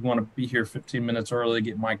 okay, you want to be here 15 minutes early,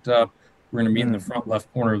 get mic'd up. We're going to meet in the front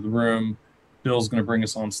left corner of the room. Bill's going to bring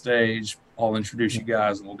us on stage. I'll introduce you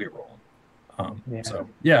guys and we'll get rolling. So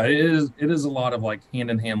yeah, it is a lot of like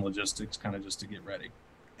hand-in-hand logistics kind of just to get ready.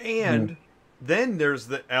 And then there's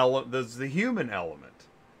the human element.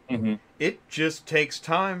 Mm-hmm. It just takes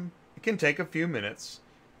time. It can take a few minutes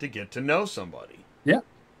to get to know somebody. Yeah.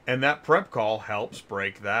 And that prep call helps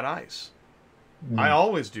break that ice. I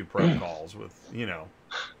always do prep calls with,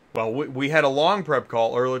 well, we had a long prep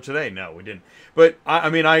call earlier today. No, we didn't. But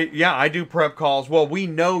I do prep calls. Well, we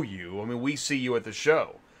know you. I mean, we see you at the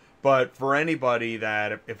show. But for anybody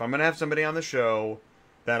that, if I'm going to have somebody on the show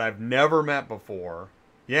that I've never met before,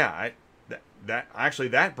 that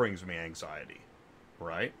brings me anxiety,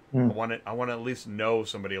 right? I want to at least know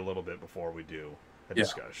somebody a little bit before we do a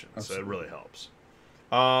discussion. Absolutely. So it really helps.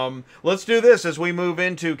 Let's do this as we move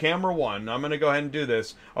into camera 1. I'm going to go ahead and do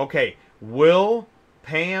this. Okay, Will,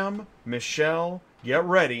 Pam, Michelle, get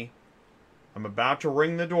ready. I'm about to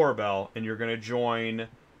ring the doorbell, and you're going to join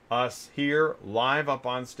us here live up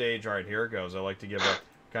on stage. All right, here it goes. I like to give a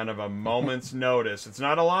kind of a moment's notice. It's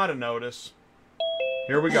not a lot of notice.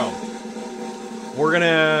 Here we go. We're going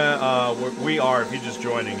to, we are, if you're just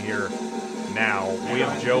joining here now, we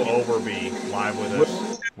have Joe Overby live with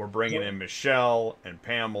us. We're bringing in Michelle and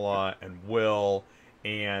Pamela and Will,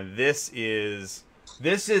 and this is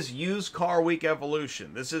Used Car Week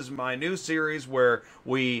Evolution. This is my new series where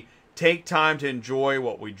we take time to enjoy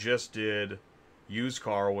what we just did, Used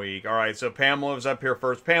Car Week. All right, so Pamela's up here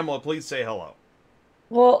first. Pamela, please say hello.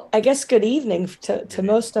 Well, I guess good evening to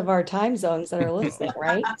most of our time zones that are listening,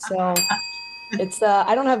 right? So it's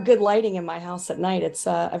I don't have good lighting in my house at night. It's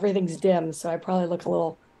everything's dim, so I probably look a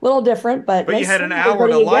little different. But you nice had to an meet hour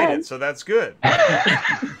to everybody light again. it, so that's good.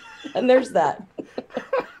 And there's that.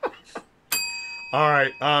 All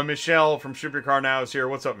right, Michelle from Ship Your Car Now is here.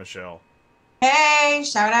 What's up, Michelle? Hey,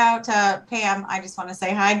 shout out to Pam. I just want to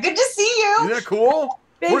say hi. Good to see you. Isn't that cool?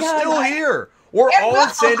 Big We're hug. still here. We're all in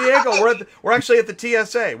San Diego. We're actually at the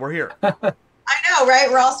TSA. We're here. I know, right?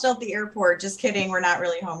 We're all still at the airport. Just kidding. We're not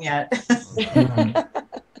really home yet.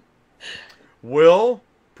 Will,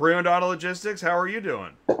 Pre-Owned Auto Logistics, how are you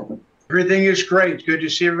doing? Everything is great. Good to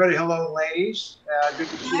see everybody. Hello, ladies. Good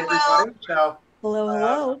to see everybody. So,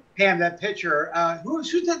 hello. Pam, that picture. Who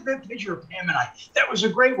took that picture of Pam and I? That was a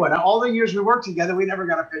great one. All the years we worked together, we never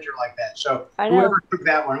got a picture like that. So, I know. whoever took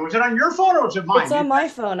that one, was it on your phone or was it mine? It's on my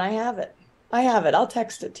phone. I have it. I'll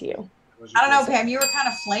text it to you. I don't know, Pam. You were kind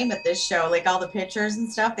of flame at this show. Like all the pictures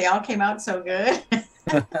and stuff, they all came out so good.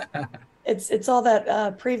 It's all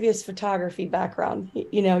that previous photography background.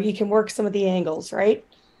 You know, you can work some of the angles, right?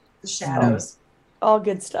 The shadows. All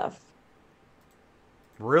good stuff.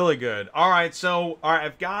 Really good. All right,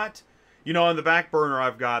 I've got, on the back burner,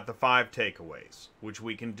 I've got the 5 takeaways, which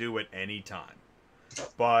we can do at any time.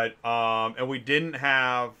 But, and we didn't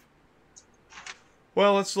have,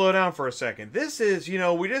 well, let's slow down for a second. This is,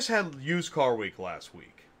 we just had Used Car Week last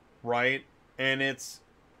week, right? And it's,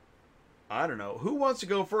 I don't know, who wants to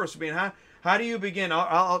go first? I mean, how do you begin?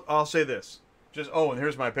 I'll say this. And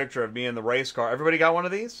here's my picture of me in the race car. Everybody got one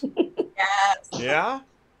of these? Yes. Yeah?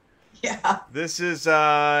 Yeah. This is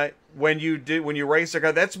when you race a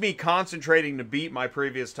car. That's me concentrating to beat my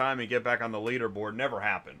previous time and get back on the leaderboard. Never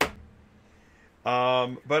happened.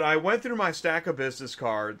 But I went through my stack of business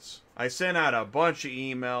cards. I sent out a bunch of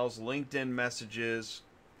emails, LinkedIn messages.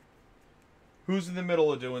 Who's in the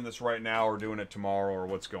middle of doing this right now or doing it tomorrow or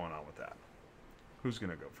what's going on with that? Who's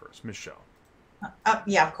going to go first? Michelle.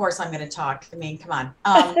 Yeah, of course I'm going to talk. I mean, come on.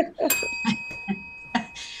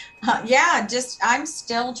 I'm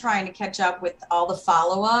still trying to catch up with all the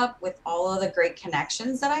follow-up, with all of the great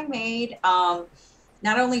connections that I made. Not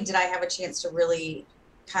only did I have a chance to really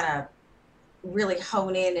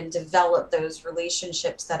hone in and develop those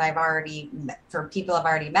relationships that for people I've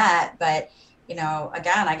already met, but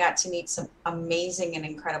again, I got to meet some amazing and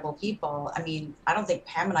incredible people. I mean, I don't think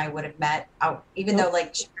Pam and I would have met out, even though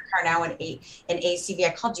like Ship Your Car Now and ACV,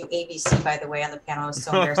 I called you ABC, by the way, on the panel. I was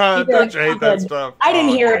so embarrassed. Don't you hate that stuff? I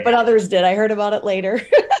didn't hear it, but others did. I heard about it later.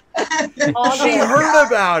 She heard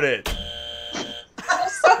about it. I'm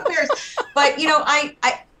so embarrassed. But,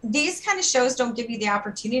 these kind of shows don't give you the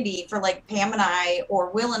opportunity for like Pam and I or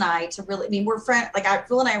Will and I to really, we're friends,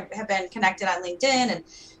 Will and I have been connected on LinkedIn, and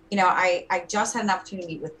I just had an opportunity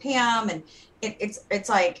to meet with Pam, and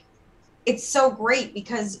it's so great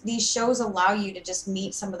because these shows allow you to just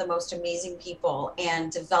meet some of the most amazing people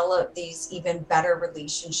and develop these even better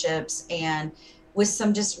relationships and with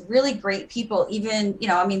some just really great people. Even,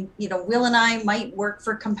 Will and I might work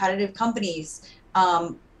for competitive companies,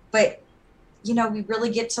 but we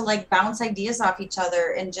really get to like bounce ideas off each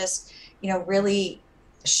other and just, really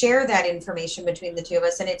share that information between the two of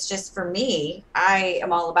us. And it's just, for me, I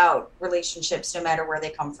am all about relationships no matter where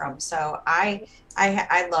they come from. So I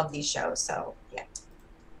love these shows. So yeah.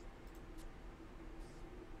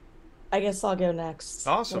 I guess I'll go next.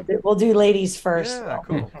 Awesome. We'll do ladies first. Yeah,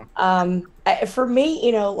 cool. For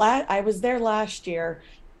me, I was there last year,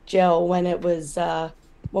 Joe, when it was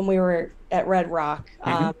when we were at Red Rock.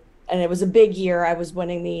 And it was a big year. I was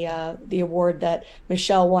winning the award that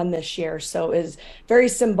Michelle won this year. So it was very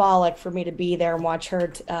symbolic for me to be there and watch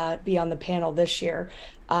her be on the panel this year.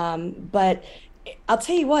 But I'll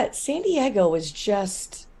tell you what, San Diego was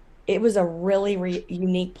it was a really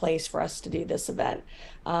unique place for us to do this event.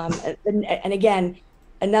 And again,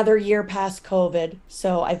 another year past COVID.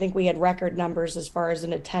 So I think we had record numbers as far as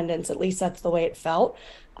in attendance. At least that's the way it felt.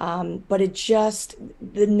 But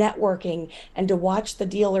the networking and to watch the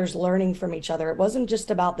dealers learning from each other. It wasn't just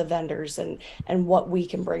about the vendors and what we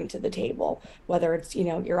can bring to the table, whether it's,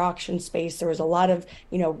 your auction space. There was a lot of,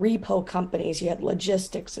 repo companies. You had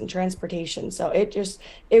logistics and transportation. So it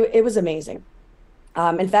was amazing.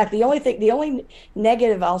 In fact, the only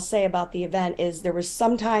negative I'll say about the event is there was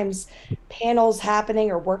sometimes panels happening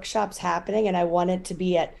or workshops happening, and I wanted to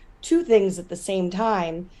be at 2 things at the same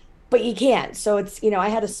time. But you can't. So it's, I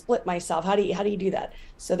had to split myself. How do you do that?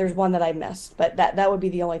 So there's one that I missed, but that would be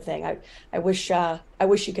the only thing. I wish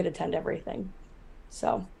you could attend everything.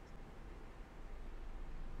 So.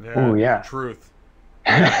 Oh, yeah. Truth.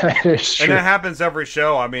 That is true. And it happens every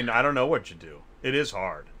show. I mean, I don't know what you do. It is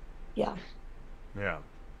hard. Yeah. Yeah.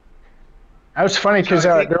 That was funny because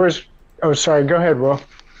there was. Oh, sorry. Go ahead, Will.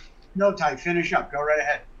 No, Ty, finish up. Go right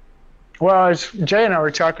ahead. Well, as Jay and I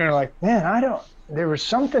were talking, like, man, I don't. There was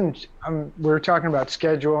something. We were talking about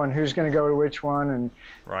schedule and who's going to go to which one, and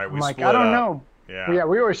right. I'm like, I don't know. Yeah.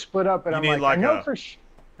 We always split up, and I'm like, I know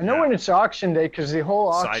I know when it's auction day because the whole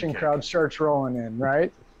auction crowd starts rolling in,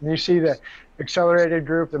 right? And you see the Accelerated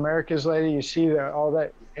Group, the America's Lady, you see all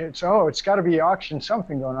that. It's got to be auction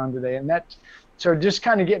something going on today, and so just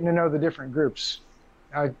kind of getting to know the different groups.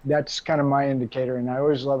 That's kind of my indicator, and I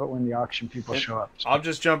always love it when the auction people show up. So. I'll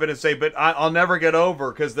just jump in and say, but I'll never get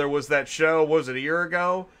over because there was that show. Was it a year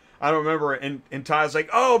ago? I don't remember. And Ty's like,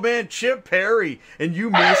 "Oh man, Chip Perry, and you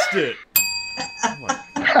missed it."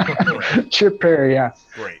 Chip Perry, yeah.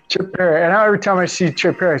 Great. Chip Perry, and every time I see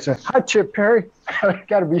Chip Perry, I say, "Hi, Chip Perry." I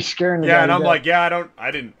got to be scaring the guy. Yeah, and I'm like, "Yeah,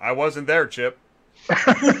 I wasn't there, Chip."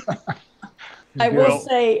 I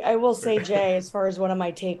will say, Jay, as far as one of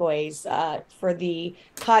my takeaways for the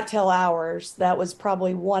cocktail hours, that was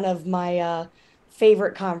probably one of my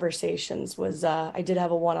favorite conversations. Was I did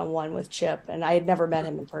have a one-on-one with Chip, and I had never met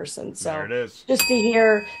him in person. So there it is. Just to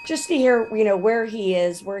hear, where he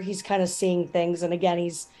is, where he's kind of seeing things, and again,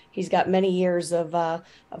 he's got many years of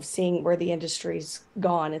seeing where the industry's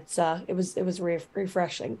gone. It was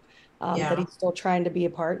refreshing that he's still trying to be a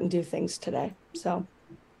part and do things today. So.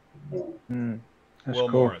 That's Will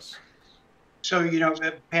cool. Morris. So,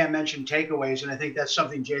 Pam mentioned takeaways, and I think that's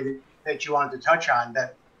something, Jay, that you wanted to touch on,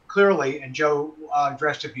 that clearly, and Joe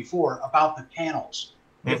addressed it before, about the panels.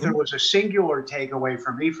 If there was a singular takeaway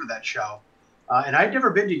for me for that show, and I'd never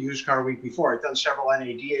been to Used Car Week before, I'd done several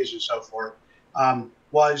NADAs and so forth,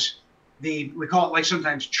 was we call it like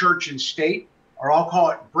sometimes church and state, or I'll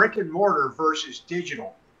call it brick and mortar versus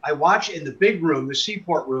digital. I watch in the big room, the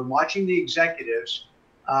Seaport room, watching the executives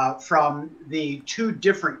from the two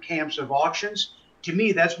different camps of auctions. To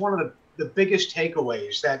me, that's one of the biggest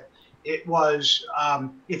takeaways, that it was,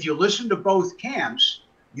 if you listen to both camps,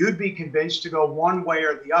 you'd be convinced to go one way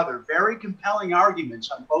or the other. Very compelling arguments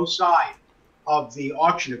on both sides of the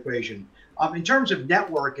auction equation. In terms of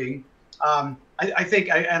networking, I think,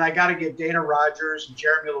 and I got to give Dana Rogers and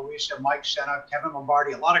Jeremy Louisa, Mike Senna, Kevin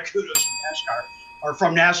Lombardi, a lot of kudos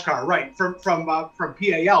from NASCAR, right, from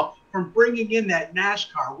PAL, from bringing in that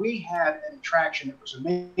NASCAR. We had an attraction that was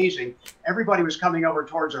amazing. Everybody was coming over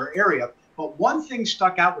towards our area. But one thing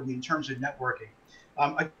stuck out with me in terms of networking.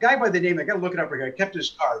 A guy by the name, I got to look it up, I kept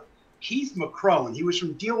his card, Keith McCrone. He was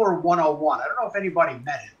from Dealer 101. I don't know if anybody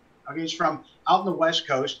met him. Okay, he's from out in the West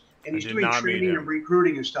Coast, and he's doing training and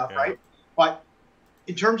recruiting and stuff, right? But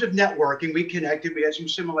in terms of networking, we connected. We had some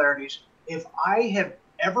similarities. If I have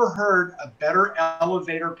ever heard a better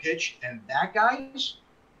elevator pitch than that guy's,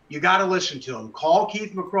 you got to listen to him. Call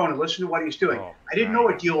Keith McCrone and listen to what he's doing. I didn't know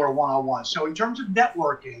a Dealer 101. So in terms of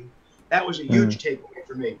networking, that was a huge takeaway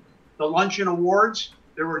for me. The luncheon awards,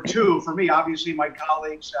 there were two for me. Obviously, my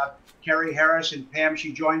colleagues, Carrie Harris and Pam,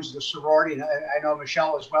 she joins the sorority, and I know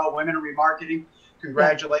Michelle as well, Women in Remarketing.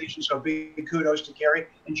 Congratulations. So big kudos to Carrie.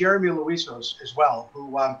 And Jeremy Luisos as well,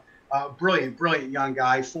 who brilliant young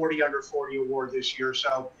guy, 40 under 40 award this year.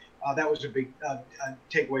 So that was a big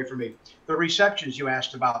takeaway for me. The receptions you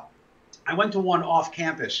asked about. I went to one off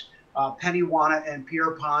campus. Penny Wana and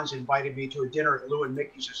Pierre Pons invited me to a dinner at Lou and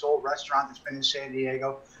Mickey's, this old restaurant that's been in San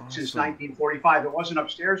Diego since 1945. It wasn't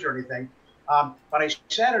upstairs or anything, but I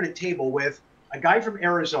sat at a table with a guy from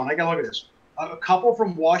Arizona. I got to look at this. A couple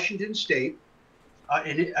from Washington State,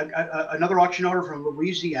 another auction owner from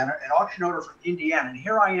Louisiana, an auction owner from Indiana, and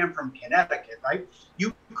here I am from Connecticut, right?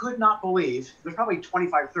 You could not believe, there's probably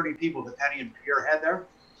 25, 30 people that Penny and Pierre had there,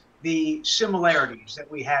 the similarities that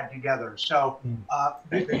we had together. So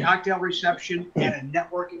the cocktail reception and a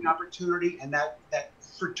networking opportunity and that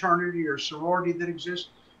fraternity or sorority that exists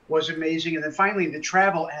was amazing. And then finally, the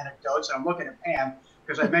travel anecdotes. I'm looking at Pam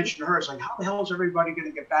because I mentioned her. It's like, how the hell is everybody going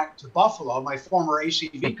to get back to Buffalo, my former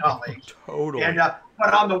ACV colleague? Totally. And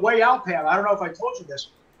but on the way out, Pam, I don't know if I told you this.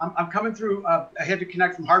 I'm coming through. I had to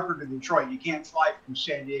connect from Hartford to Detroit. You can't fly from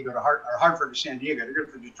San Diego to Hartford to San Diego to go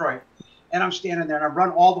to Detroit. And I'm standing there, and I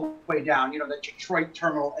run all the way down. You know, the Detroit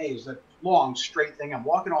Terminal A is the long, straight thing. I'm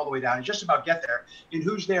walking all the way down and just about get there. And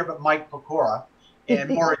who's there but Mike Pecora and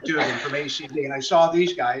Maura Dugan from ACV. And I saw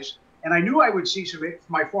these guys, and I knew I would see some of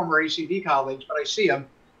my former ACV colleagues, but I see them.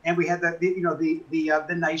 And we had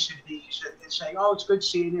the niceties and saying, oh, it's good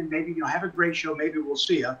seeing you, and maybe, have a great show. Maybe we'll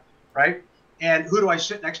see you, right? And who do I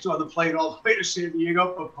sit next to on the plane all the way to San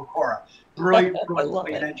Diego? Pecora. Brilliant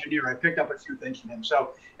engineer. I picked up a few things from him.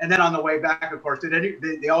 So, and then on the way back, of course,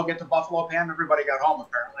 did they all get to Buffalo, Pam? Everybody got home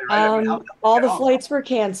apparently, right? All the flights were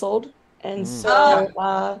canceled, and so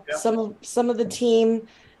some of the team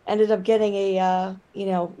ended up getting a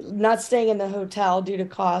not staying in the hotel due to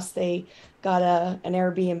cost. They got an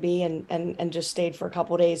Airbnb and just stayed for a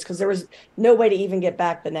couple of days because there was no way to even get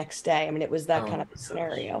back the next day. I mean, it was that kind of a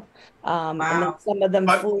scenario. And then some of them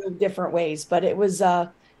flew different ways, but it was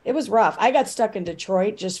rough. I got stuck in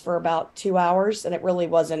Detroit just for about 2 hours, and it really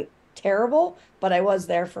wasn't terrible, but I was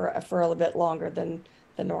there for a little bit longer than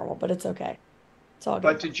normal, but it's okay. It's all good.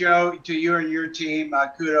 But to Joe, to you and your team,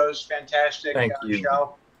 kudos, fantastic Thank you.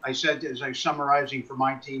 show. I said, as I'm summarizing for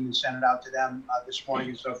my team and sent it out to them this morning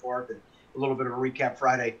and so forth, and a little bit of a recap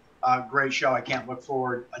Friday. Great show. I can't look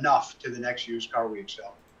forward enough to the next used car week.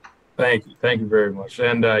 So, thank you very much.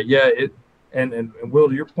 And and Will,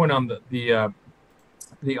 to your point on the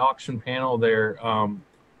auction panel there,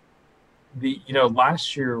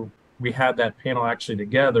 last year we had that panel actually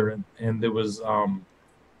together, and there was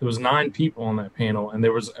 9 people on that panel, and it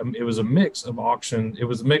was a mix of auction. It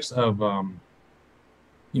was a mix of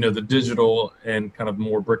the digital and kind of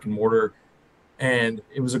more brick and mortar. And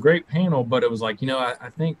it was a great panel, but it was like, I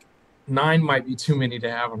think 9 might be too many to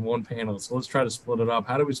have on one panel. So let's try to split it up.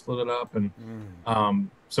 How do we split it up? And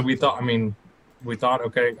so we thought,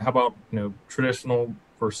 okay, how about, traditional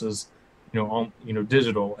versus,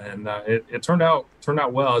 digital? And it turned out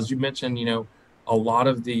well. As you mentioned, a lot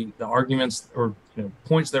of the arguments or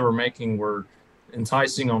points they were making were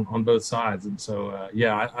enticing on both sides. And so,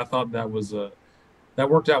 I thought that was that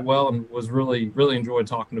worked out well, and was really, really enjoyed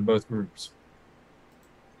talking to both groups.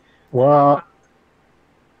 Well,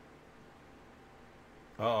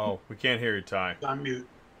 we can't hear you, Ty. I'm mute.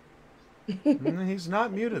 He's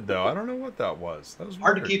not muted though. I don't know what that was. That was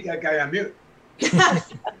hard weird. to keep that guy on mute. Can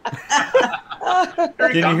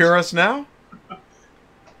you hear us now?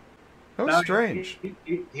 That was strange.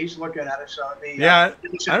 He's looking at us. So I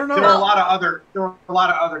don't know. There were a lot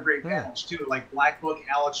of other great panels too, like Black Book,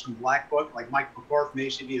 Alex from Black Book, like Mike McCord from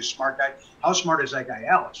ACV, a smart guy. How smart is that guy,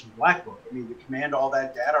 Alex from Black Book? I mean, to command all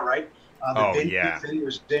that data, right? The VinQ thing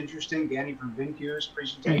was interesting. Danny from VinQ's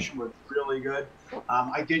presentation was really good.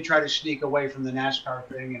 I did try to sneak away from the NASCAR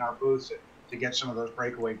thing in our booth to get some of those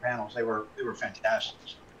breakaway panels. They were fantastic.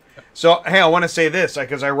 So, hey, I want to say this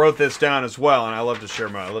because I wrote this down as well, and I love to share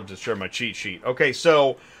my cheat sheet. Okay,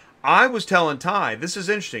 so I was telling Ty, this is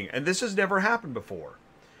interesting, and this has never happened before,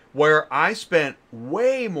 where I spent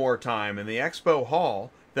way more time in the expo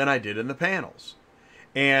hall than I did in the panels.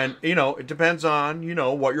 And, it depends on,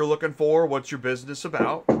 what you're looking for, what's your business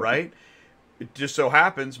about, right? It just so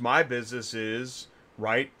happens my business is,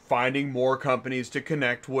 right, finding more companies to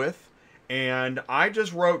connect with. And I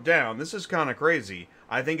just wrote down, this is kind of crazy.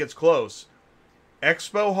 I think it's close.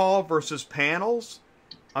 Expo hall versus panels,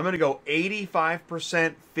 I'm going to go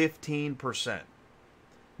 85%, 15%.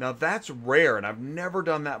 Now, that's rare, and I've never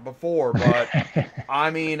done that before, but,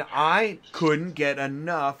 I couldn't get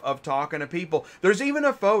enough of talking to people. There's even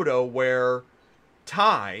a photo where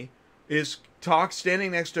Ty is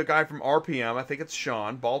standing next to a guy from RPM, I think it's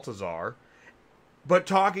Sean Baltazar, but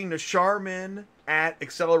talking to Charmin at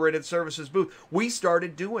Accelerated Services booth. We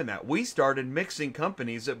started doing that. We started mixing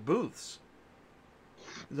companies at booths.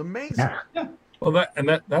 It's amazing. Yeah. Well,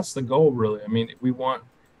 that's the goal, really. I mean,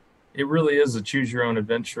 it really is a choose your own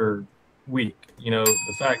adventure week.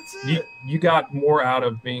 The fact you got more out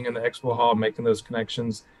of being in the expo hall, making those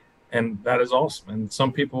connections, and that is awesome. And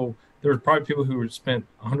some people, there's probably people who spent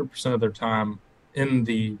 100% of their time in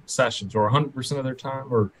the sessions, or 100% of their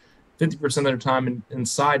time, or 50% of their time in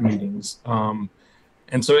side meetings.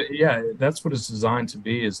 And so, that's what it's designed to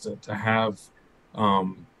be, is to have,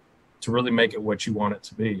 to really make it what you want it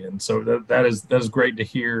to be. And so that is great to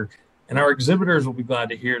hear. And our exhibitors will be glad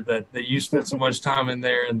to hear that you spent so much time in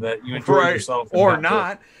there and that you enjoyed yourself. Or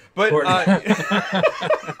not. But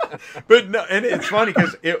but no, and it's funny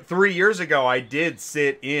because 3 years ago I did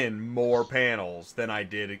sit in more panels than I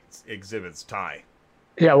did exhibits, Ty.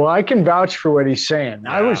 Yeah, well, I can vouch for what he's saying.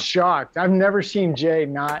 Yeah. I was shocked. I've never seen Jay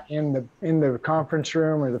not in the conference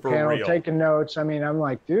room or the panel taking notes. I mean, I'm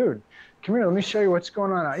like, dude, come here. Let me show you what's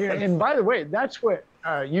going on out here. And by the way, that's what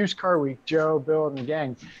Used Car Week, Joe, Bill, and the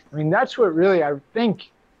gang. I mean, that's what really I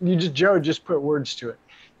think Joe just put words to it.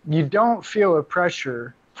 You don't feel a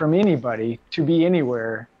pressure from anybody to be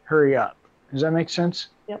anywhere. Hurry up. Does that make sense?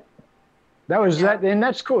 Yep. That, and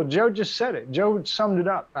that's cool. Joe just said it. Joe summed it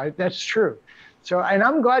up. That's true. So, and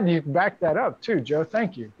I'm glad you backed that up too, Joe.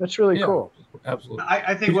 Thank you. That's really cool. absolutely.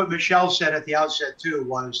 I think what Michelle said at the outset too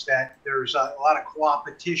was that there's a lot of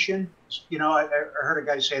co-opetition. You know, I heard a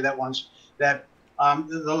guy say that once, that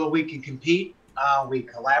though we can compete, we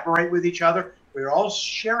collaborate with each other. We're all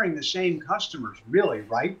sharing the same customers, really,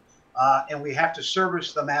 right? And we have to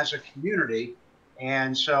service them as a community.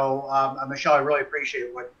 And so, Michelle, I really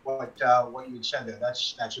appreciate what you said there.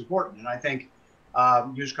 That's important, and I think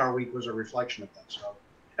Used Car Week was a reflection of that. So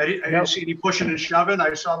I didn't see any pushing and shoving.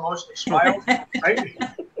 I saw mostly smiles. Right?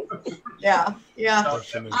 Yeah.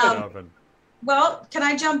 Pushing and shoving. Well, can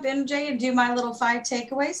I jump in, Jay, and do my little 5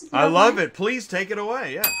 takeaways? I love it. Please take it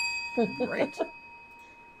away. Yeah. Great.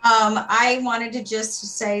 I wanted to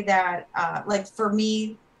just say that, like, for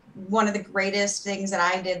me, one of the greatest things that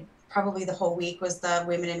I did probably the whole week was the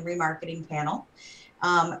Women in Remarketing panel.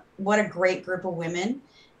 What a great group of women.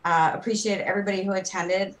 Appreciated everybody who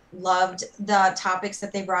attended. Loved the topics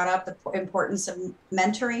that they brought up, the importance of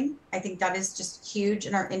mentoring. I think that is just huge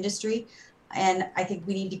in our industry. And I think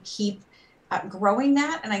we need to keep growing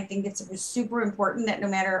that. And I think it's super important that no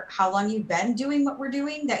matter how long you've been doing what we're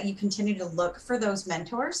doing, that you continue to look for those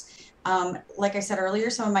mentors. Like I said earlier,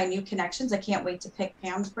 some of my new connections, I can't wait to pick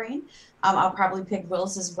Pam's brain. I'll probably pick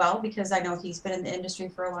Will's as well, because I know he's been in the industry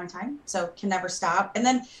for a long time, so can never stop. And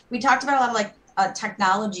then we talked about a lot of like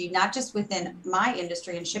technology, not just within my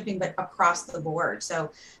industry and shipping, but across the board.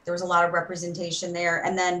 So there was a lot of representation there.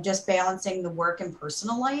 And then just balancing the work and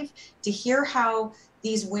personal life, to hear how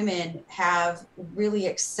these women have really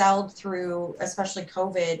excelled through, especially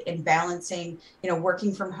COVID, in balancing, you know,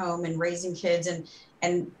 working from home and raising kids.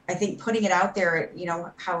 And I think putting it out there, you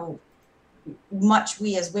know, how much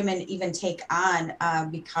we as women even take on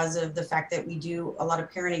because of the fact that we do a lot of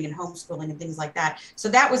parenting and homeschooling and things like that. So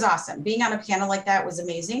that was awesome. Being on a panel like that was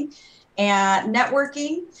amazing. And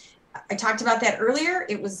networking, I talked about that earlier.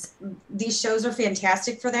 These shows are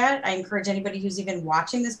fantastic for that. I encourage anybody who's even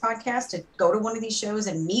watching this podcast to go to one of these shows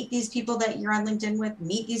and meet these people that you're on LinkedIn with,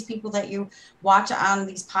 meet these people that you watch on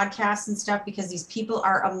these podcasts and stuff, because these people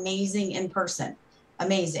are amazing in person.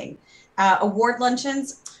 Amazing. Award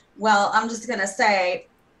luncheons. Well, I'm just going to say,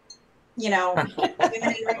 you know, women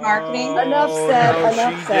in remarketing. Enough said.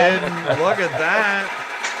 Enough said. Look at that.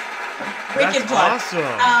 Wicked That's plug.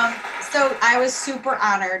 awesome. So I was super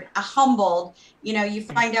honored, humbled. You know, you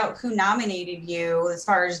find out who nominated you as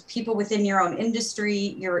far as people within your own industry,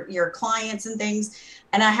 your clients and things.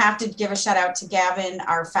 And I have to give a shout out to Gavin,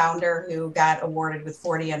 our founder, who got awarded with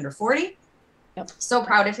 40 Under 40. Yep. So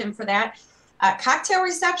proud of him for that. Cocktail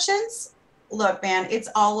receptions. Look, man, it's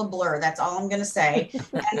all a blur. That's all I'm going to say.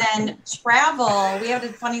 And then travel, we have a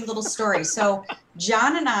funny little story. So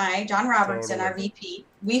John and I, John Robertson, our VP,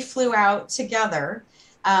 we flew out together.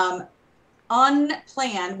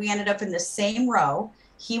 Unplanned, we ended up in the same row.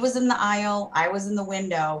 He was in the aisle, I was in the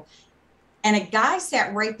window, and a guy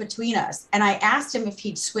sat right between us. And I asked him if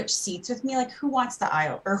he'd switch seats with me, like, who wants the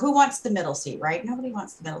aisle or who wants the middle seat, right? Nobody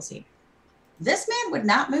wants the middle seat. This man would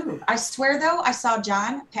not move. I swear, though, I saw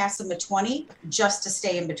John pass him a 20 just to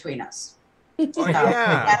stay in between us. Oh,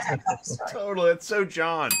 yeah. Totally. It's so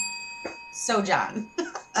John. So John.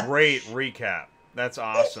 Great recap. That's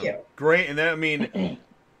awesome. Great. And then, I mean,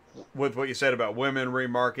 with what you said about women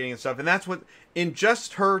remarketing and stuff, and that's what, in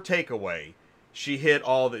just her takeaway, she hit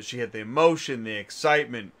all that. She hit the emotion, the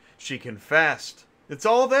excitement. She confessed. It's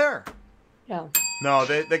all there. Yeah. No,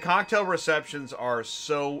 the cocktail receptions are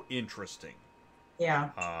so interesting. Yeah.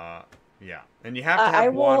 Yeah. And you have to have I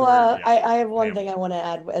one. will. Where, I have one thing I want to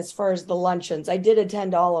add as far as the luncheons. I did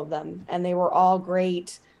attend all of them, and they were all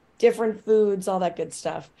great. Different foods, all that good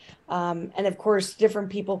stuff. And of course,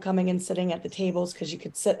 different people coming and sitting at the tables, because you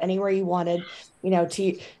could sit anywhere you wanted. You know,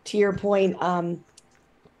 to your point,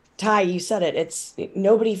 Ty, you said it. It's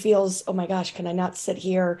nobody feels, oh my gosh, can I not sit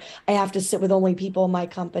here? I have to sit with only people in my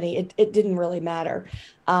company. It didn't really matter.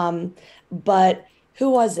 But who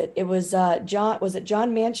was it? It was John. Was it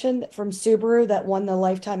John Manchin from Subaru that won the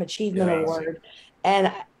Lifetime Achievement Award?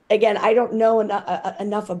 And again, I don't know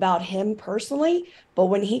enough about him personally, but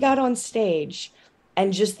when he got on stage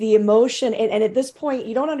and just the emotion, and at this point,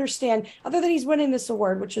 you don't understand, other than he's winning this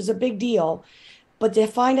award, which was a big deal, but to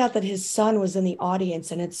find out that his son was in the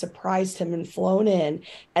audience and it surprised him and flown in.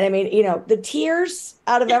 And I mean, you know, the tears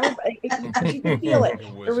out of everybody, you can feel it.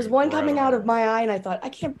 There was one coming out of my eye and I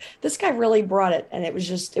thought, this guy really brought it. And it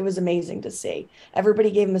was amazing to see.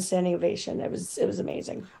 Everybody gave him a standing ovation. It was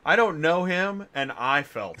amazing. I don't know him and I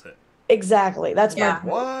felt it. Exactly. That's my point.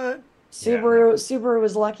 What? Subaru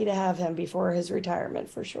was lucky to have him before his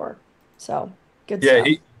retirement for sure. So good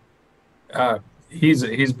stuff.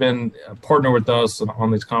 He's been a partner with us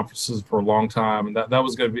on these conferences for a long time, and that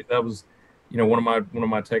was one of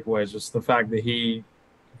my takeaways, just the fact that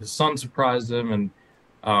his son surprised him, and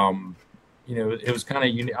it was kind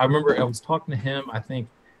of unique. I remember I was talking to him, I think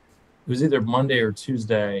it was either Monday or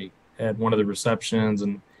Tuesday at one of the receptions,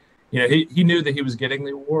 and he knew that he was getting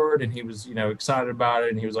the award, and he was excited about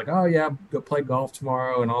it, and he was like, oh yeah, go play golf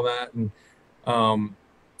tomorrow and all that, and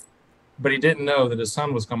but he didn't know that his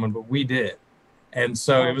son was coming, but we did. And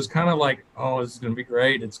so it was kind of like, oh, this is going to be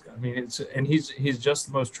great. And he's just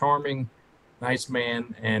the most charming, nice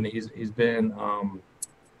man. And he's been,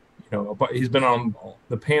 he's been on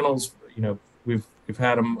the panels. We've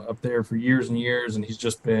had him up there for years and years, and he's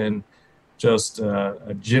just been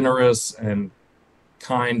a generous and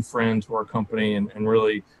kind friend to our company and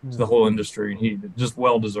really to the whole industry. And he just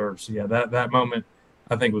well deserved. So yeah, that moment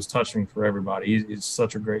I think was touching for everybody. He's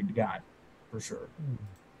such a great guy, for sure.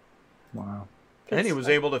 Wow. And he was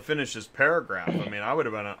able to finish his paragraph. I mean, I would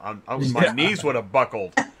have been my knees would have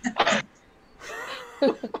buckled.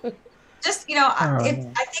 Just,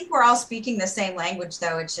 I think we're all speaking the same language,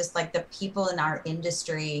 though. It's just like the people in our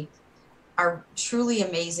industry are truly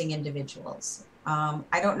amazing individuals.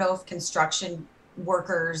 I don't know if construction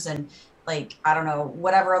workers and I don't know,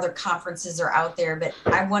 whatever other conferences are out there, but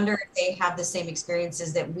I wonder if they have the same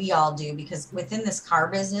experiences that we all do, because within this car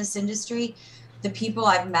business industry, the people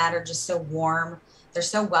I've met are just so warm. They're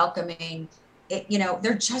so welcoming.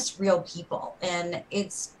 They're just real people, and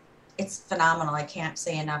it's phenomenal. I can't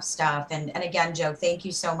say enough stuff. And again, Joe, thank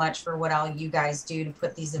you so much for what all you guys do to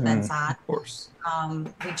put these events on. Of course.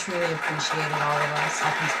 We truly appreciate it, all of us. I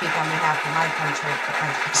can speak on behalf of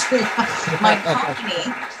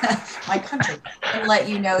my country, and let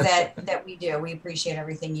you know that we do. We appreciate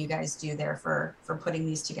everything you guys do there for putting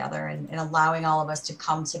these together and allowing all of us to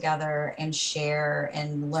come together and share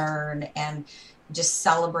and learn and just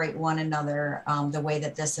celebrate one another the way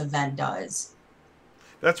that this event does.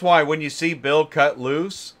 That's why when you see Bill cut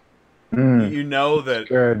loose, you know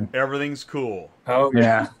that everything's cool. Oh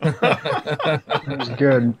yeah, that's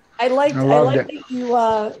good. I like it.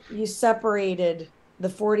 that you separated the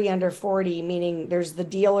 40 under 40, meaning there's the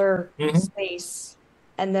dealer space,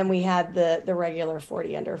 and then we had the regular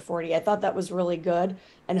 40 under 40. I thought that was really good,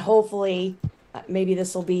 and hopefully, maybe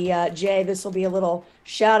this will be Jay. This will be a little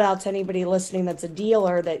shout out to anybody listening that's a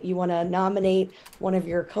dealer that you want to nominate one of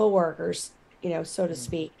your coworkers, so to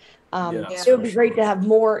speak. It would be great to have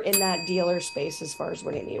more in that dealer space as far as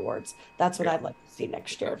winning the awards. That's what I'd like to see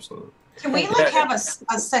next year. Absolutely. Can we have a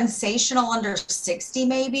sensational under 60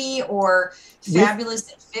 maybe, or fabulous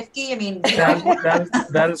at 50? I mean,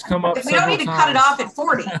 that has come up. We don't need to cut it off at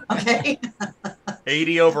 40, okay?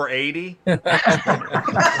 80 over 80. I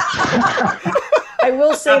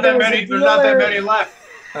will say there's not that many left.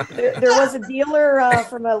 There was a dealer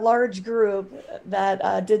from a large group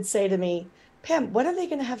that did say to me, Pam, when are they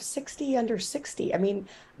going to have 60 under 60? I mean,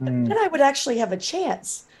 then I would actually have a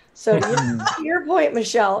chance. So to your point,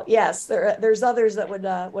 Michelle, yes, there's others that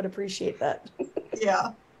would appreciate that.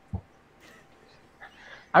 Yeah.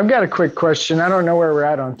 I've got a quick question. I don't know where we're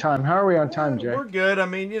at on time. How are we on time, Jay? We're good. I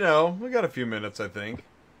mean, we got a few minutes, I think.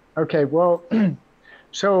 Okay. Well,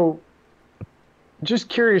 so just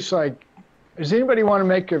curious, does anybody want to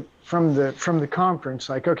make it from the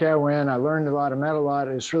conference? Okay, I went, I learned a lot, I met a lot.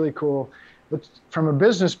 It's really cool. But from a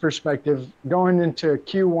business perspective, going into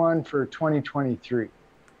Q1 for 2023,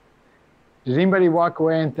 does anybody walk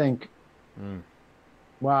away and think,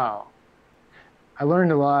 wow, I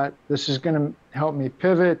learned a lot. This is going to help me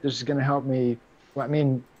pivot. This is going to help me.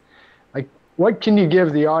 What can you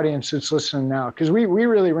give the audience that's listening now? Because we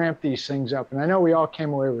really ramp these things up. And I know we all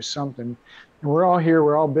came away with something. And we're all here.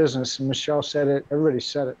 We're all business. And Michelle said it. Everybody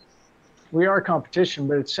said it. We are competition.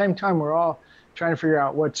 But at the same time, we're all trying to figure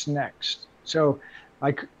out what's next. So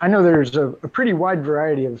I know there's a pretty wide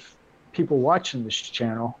variety of people watching this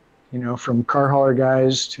channel, from car hauler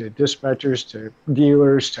guys to dispatchers to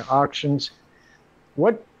dealers to auctions.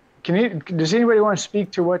 Does anybody want to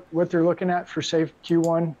speak to what they're looking at for, say,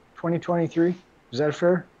 Q1 2023? Is that a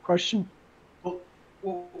fair question? Well,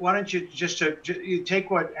 why don't you you take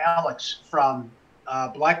what Alex from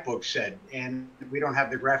Black Book said, and we don't have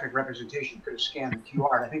the graphic representation. You could have scanned the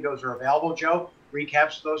QR, and I think those are available, Joe.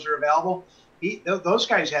 Recaps of those are available. Those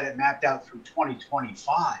guys had it mapped out through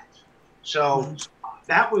 2025. So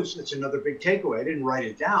it's another big takeaway. I didn't write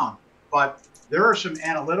it down, but there are some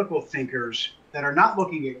analytical thinkers that are not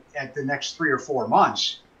looking at the next 3 or 4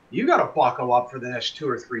 months. You got to buckle up for the next 2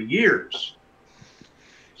 or 3 years.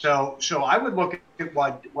 So I would look at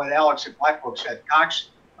what Alex at Black Book said. Cox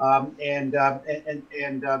and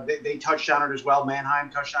they touched on it as well. Manheim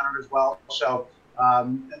touched on it as well. So I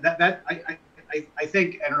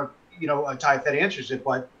think, I don't know, Ty, if that answers it,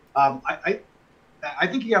 but I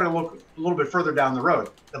think you got to look a little bit further down the road.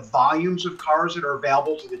 The volumes of cars that are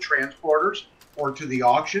available to the transporters or to the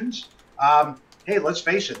auctions. Hey, let's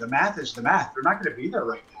face it, the math is the math. They're not going to be there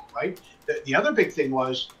right now, right? The other big thing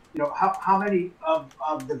was, how many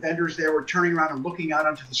of the vendors there were turning around and looking out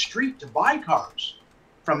onto the street to buy cars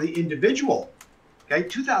from the individual. Okay,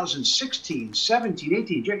 2016, 17,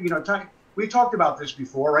 18, we talked about this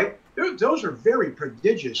before, right? Those are very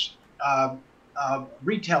prodigious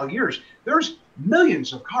retail years. There's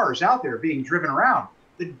millions of cars out there being driven around.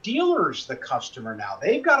 The dealer's the customer now.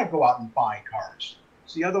 They've got to go out and buy cars.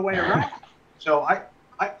 It's the other way around. So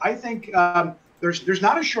I think there's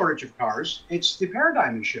not a shortage of cars. It's the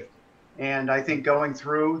paradigm is shifting. And I think going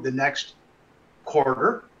through the next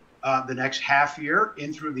quarter, the next half year,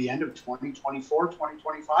 in through the end of 2024,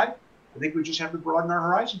 2025, I think we just have to broaden our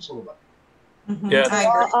horizons a little bit. Mm-hmm.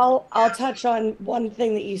 Yeah, I'll touch on one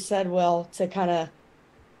thing that you said, Will, to kind of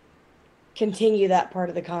continue that part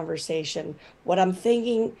of the conversation. What I'm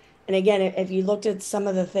thinking, and again, if you looked at some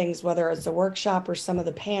of the things, whether it's the workshop or some of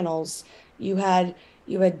the panels, you had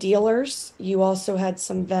dealers, you also had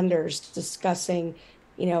some vendors discussing,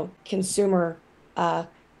 consumer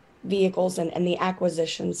vehicles and the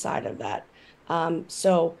acquisition side of that.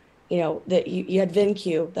 So that you had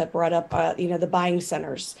VinQ that brought up, the buying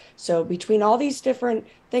centers. So between all these different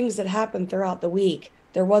things that happened throughout the week,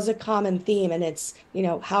 there was a common theme, and it's,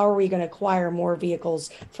 how are we going to acquire more vehicles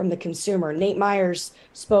from the consumer? Nate Myers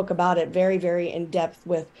spoke about it very, very in depth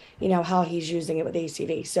with, how he's using it with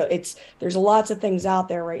ACV. So there's lots of things out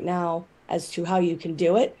there right now as to how you can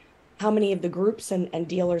do it. How many of the groups and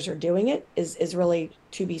dealers are doing it is really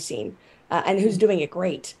to be seen, and who's doing it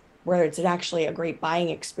great, where it's actually a great buying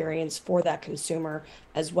experience for that consumer,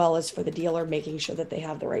 as well as for the dealer, making sure that they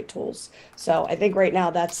have the right tools. So I think right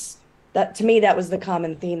now that to me, that was the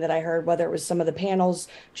common theme that I heard, whether it was some of the panels,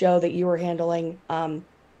 Joe, that you were handling, and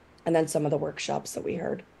then some of the workshops that we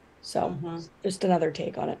heard. So just another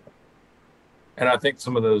take on it. And I think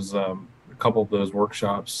some of those, a couple of those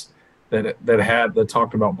workshops that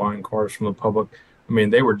talked about buying cars from the public, I mean,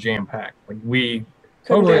 they were jam-packed. Like, we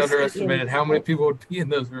totally underestimated how many people would be in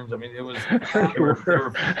those rooms. I mean, they were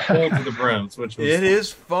full to the brims, which was It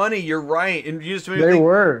is funny. You're right. And you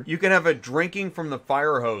you can have a drinking from the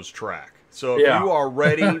fire hose track. So if you are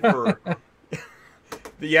ready for some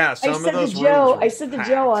of those rooms. I said to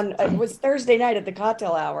Joe it was Thursday night at the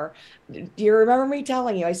cocktail hour. Do you remember me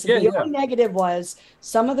telling you? I said the only negative was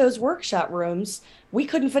some of those workshop rooms we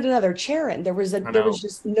couldn't fit another chair in. There was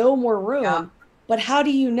just no more room. Yeah. But how do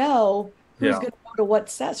you know who's going to go to what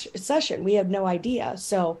session? We have no idea.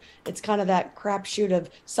 So it's kind of that crapshoot of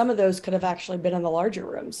some of those could have actually been in the larger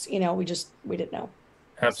rooms. We didn't know.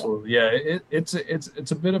 Absolutely. So. Yeah.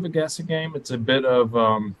 It's a bit of a guessing game. It's a bit of,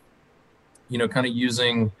 kind of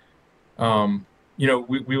using,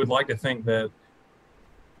 we would like to think that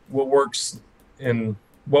what works in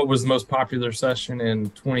what was the most popular session in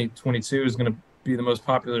 2022 is going to be the most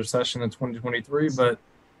popular session in 2023, but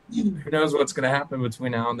who knows what's going to happen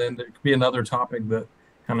between now and then. There could be another topic that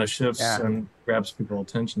kind of shifts and grabs people's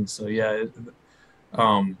attention. So we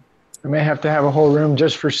may have to have a whole room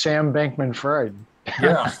just for Sam Bankman-Fried.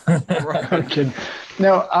 Yeah. Right. Okay.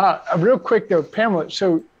 Now, real quick though, Pamela,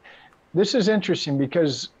 so this is interesting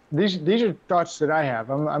because these are thoughts that I have.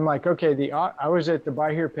 I'm like, okay, I was at the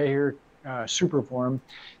Buy Here, Pay Here Super Forum.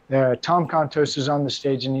 Tom Contos is on the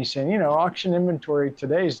stage and he's saying, auction inventory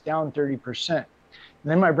today is down 30%. And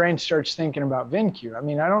then my brain starts thinking about VinQ. I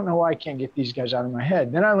mean, I don't know why I can't get these guys out of my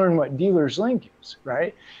head. Then I learn what Dealers Link is,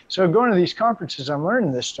 right? So going to these conferences, I'm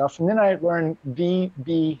learning this stuff. And then I learn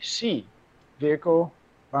VBC, Vehicle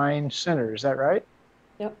Buying Center. Is that right?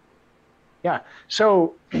 Yep. Yeah.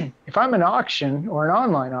 So if I'm an auction or an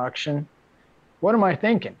online auction, what am I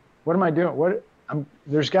thinking? What am I doing?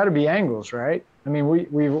 There's got to be angles, right? I mean,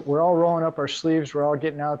 we're all rolling up our sleeves. We're all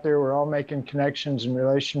getting out there. We're all making connections and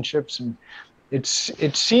relationships. And it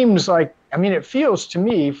seems like, I mean, it feels to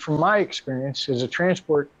me, from my experience as a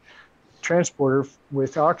transporter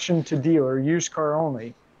with auction to dealer, used car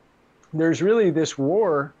only, there's really this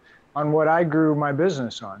war on what I grew my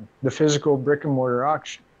business on, the physical brick and mortar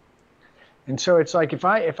auction. And so it's like,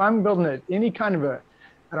 if I'm building any kind of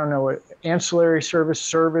ancillary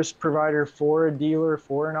service provider for a dealer,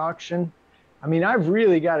 for an auction, I mean, I've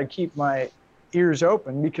really got to keep my ears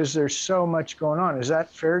open because there's so much going on. Is that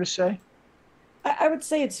fair to say? I would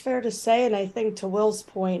say it's fair to say. And I think to Will's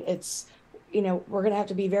point, it's, we're going to have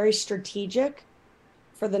to be very strategic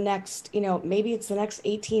for the next, maybe it's the next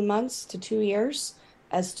 18 months to 2 years.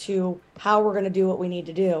 as to how we're going to do what we need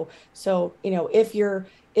to do. So, you know, if you're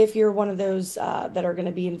one of those that are going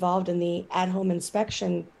to be involved in the at-home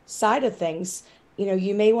inspection side of things, you know,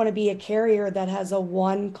 you may want to be a carrier that has a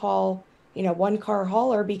one car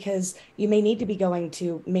hauler, because you may need to be going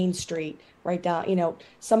to Main Street, right down, you know,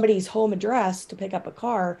 somebody's home address to pick up a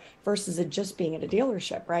car versus it just being at a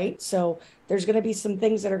dealership, right? So there's going to be some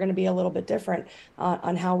things that are going to be a little bit different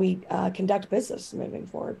on how we conduct business moving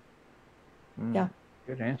forward. Yeah.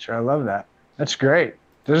 Good answer. I love that. That's great.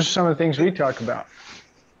 Those are some of the things we talk about.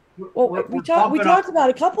 Well, we talked about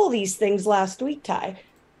a couple of these things last week, Ty.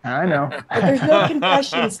 I know. But there's no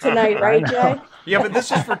confessions tonight, right, Jay? Yeah, but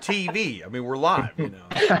this is for TV. I mean, we're live, you know.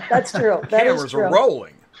 That's true. Cameras are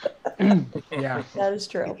rolling. Yeah, that is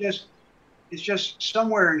true. It's just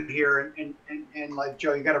somewhere in here, and like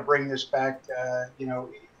Joe, you got to bring this back. And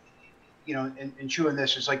chewing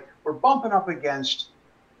this, it's like we're bumping up against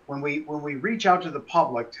when we reach out to the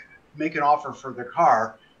public to make an offer for the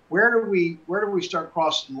car. Where do we start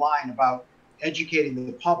crossing the line about educating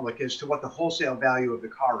the public as to what the wholesale value of the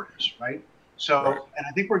car is, right? So, and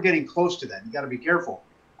I think we're getting close to that. You got to be careful.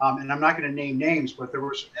 And I'm not going to name names, but there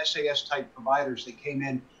were some SAS type providers that came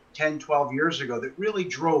in 10, 12 years ago that really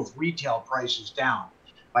drove retail prices down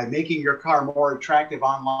by making your car more attractive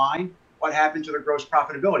online. What happened to the gross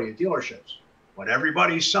profitability at dealerships? What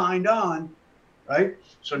everybody signed on, right?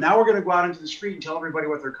 So now we're going to go out into the street and tell everybody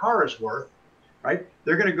what their car is worth, right?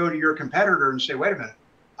 They're going to go to your competitor and say, wait a minute,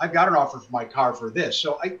 I've got an offer for my car for this.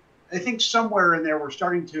 So I think somewhere in there we're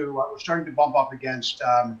starting to bump up against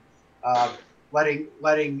letting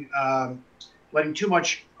too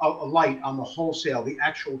much a light on the wholesale, the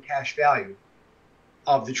actual cash value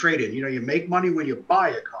of the trade-in. You know, you make money when you buy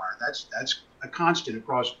a car. That's a constant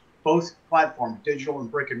across both platforms, digital and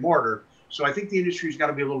brick and mortar. So I think the industry's got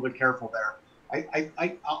to be a little bit careful there.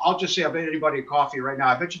 I'll just say, I bet anybody a coffee right now,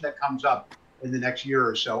 I bet you that comes up in the next year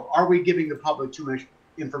or so. Are we giving the public too much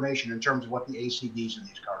information in terms of what the ACVs in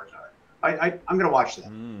these cars are? I'm going to watch that.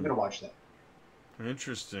 I'm going to watch that.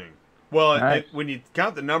 Interesting. Well, when you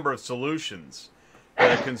count the number of solutions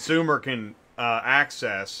that a consumer can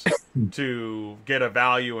access to get a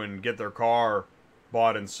value and get their car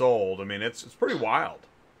bought and sold, I mean, it's pretty wild.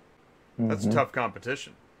 That's a tough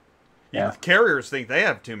competition. Yeah. Carriers think they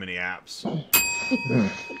have too many apps.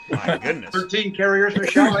 My goodness. 13 carriers,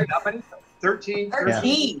 Michelle, right? How many? 13.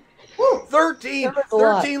 13. Woo,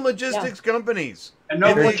 13 logistics companies and no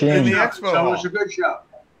in the expo hall. So it was a good show.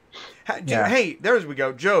 Hey, there we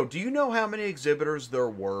go. Joe, do you know how many exhibitors there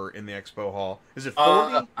were in the expo hall? Is it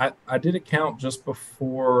 40? I did a count just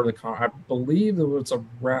before the con. I believe there was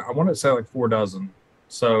around, I want to say like 4 dozen.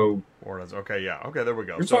 So 4 dozen. Okay, yeah. Okay, there we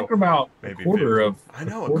go. You're talking about maybe a quarter 50. of I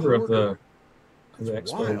know, a quarter of the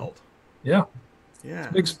That's expo. wild. Yeah. Yeah.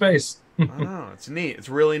 It's big space. I know. It's neat. It's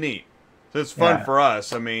really neat. So it's fun for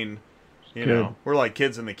us. I mean, you know, we're like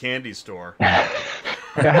kids in the candy store.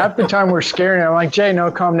 Half the time we're scaring. I'm like, Jay,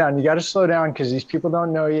 no, calm down. You got to slow down because these people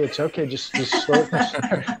don't know you. It's okay. Just slow.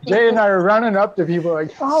 Jay and I are running up to people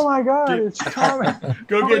like, oh my God, it's coming.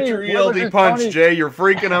 Go get your ELD punch, Jay. You're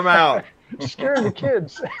freaking them out. Scaring the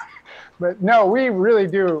kids. But no, we really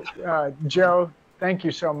do. Joe, thank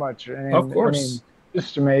you so much. And, of course. I mean,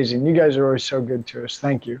 just amazing. You guys are always so good to us.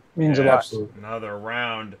 Thank you. Means a lot. Absolutely. Another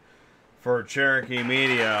round for Cherokee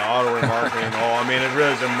Media, Auto Remarketing. I mean, it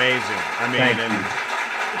really is amazing. I mean,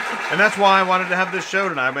 and that's why I wanted to have this show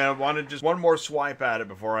tonight. I mean, I wanted just one more swipe at it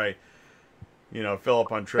before I, fill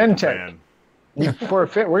up on tryptophan.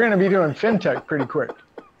 FinTech. We're going to be doing FinTech pretty quick.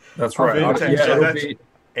 That's right. FinTech. Yeah, So it'll that's be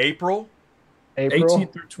April?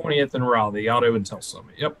 18th through 20th in Raleigh, the Auto Intel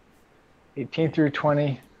Summit. Yep. 18 through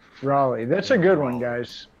 20, Raleigh. That's a good one,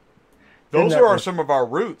 guys. Those are some of our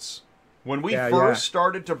roots. When we first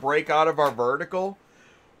started to break out of our vertical,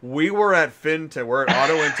 we were at FinTech. We're at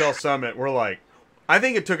Auto Intel Summit. We're like, I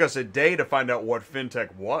think it took us a day to find out what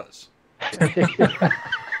FinTech was.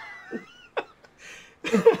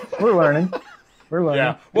 We're learning.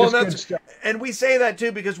 Yeah. Well, and we say that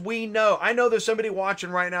too because we know. I know there's somebody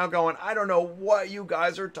watching right now going, I don't know what you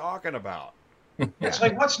guys are talking about. It's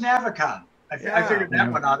like, what's Navicon? I figured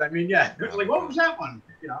that one out. I mean, it's like, what was that one?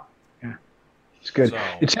 Yeah. It's good.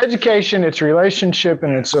 It's education, it's relationship,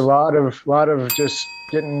 and it's a lot of just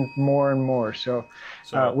getting more and more. So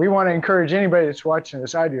we want to encourage anybody that's watching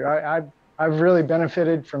this. I do. I've really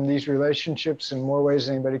benefited from these relationships in more ways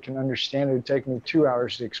than anybody can understand. It would take me 2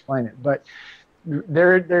 hours to explain it, but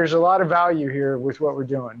there's a lot of value here with what we're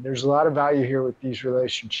doing. There's a lot of value here with these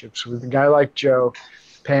relationships with a guy like Joe,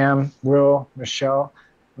 Pam, Will, Michelle.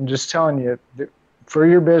 I'm just telling you that for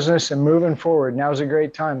your business and moving forward, now's a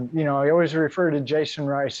great time. I always refer to Jason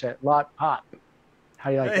Rice at Lot Pop. How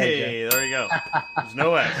you like that, Jay? Hey, there you go. There's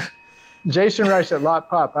no S. Jason Rice at Lot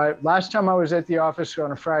Pop. Last time I was at the office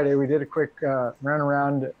on a Friday, we did a quick run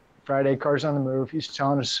around Friday, Cars on the Move. He's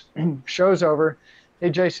telling us, show's over. Hey,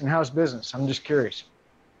 Jason, how's business? I'm just curious.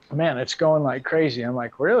 Man, it's going like crazy. I'm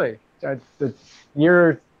like, really? The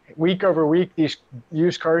year, week over week, these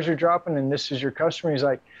used cars are dropping, and this is your customer? He's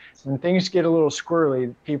like, when things get a little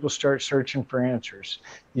squirrely, people start searching for answers.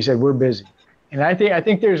 He said, we're busy. And I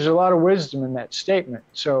think there's a lot of wisdom in that statement.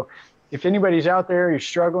 So if anybody's out there, you're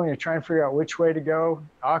struggling, you're trying to figure out which way to go,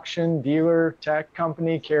 auction, dealer, tech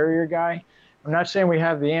company, carrier guy, I'm not saying we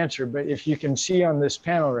have the answer, but if you can see on this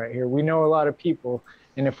panel right here, we know a lot of people.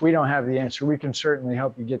 And if we don't have the answer, we can certainly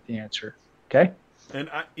help you get the answer. Okay? And,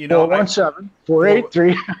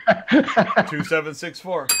 417-483.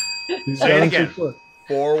 2764. Say it again.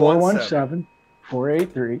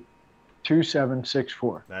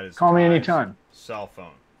 417-483-2764. That is Call me anytime. Cell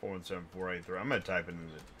phone, 417-483. I'm going to type it in.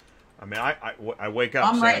 I mean, I wake up.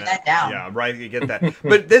 I'm writing that down. Yeah, I'm writing to get that.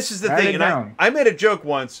 But this is the thing. And I made a joke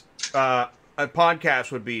once. A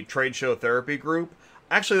podcast would be Trade Show Therapy Group.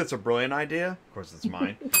 Actually, that's a brilliant idea. Of course, it's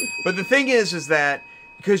mine. But the thing is that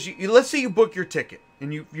because you let's say you book your ticket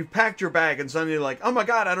and you've packed your bag and suddenly you're like, oh my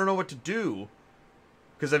God, I don't know what to do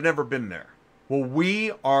because I've never been there. Well,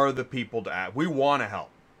 we are the people to ask. We want to help.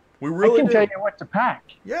 We really I can do. tell you what to pack.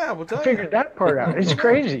 Yeah, we'll tell you. I figured that part out. It's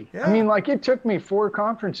crazy. Yeah. I mean, like it took me 4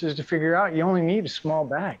 conferences to figure out you only need a small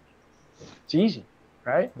bag. It's easy,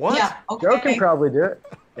 right? What? Yeah, okay. Joe can probably do it.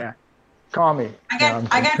 Yeah. Call me.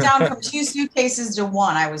 I got down from 2 suitcases to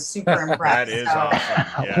 1. I was super impressed. That is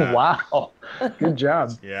awesome. Yeah. Wow. Good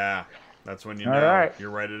job. Yeah. That's when you All know right.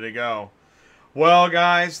 you're ready to go. Well,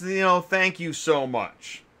 guys, thank you so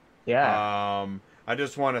much. Yeah. I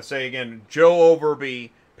just want to say again, Joe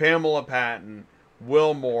Overby, Pamela Patton,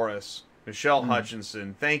 Will Morris, Michelle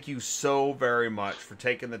Hutchinson, thank you so very much for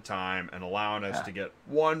taking the time and allowing us to get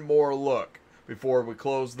one more look before we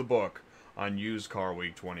close the book on Used Car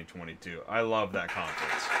Week 2022. I love that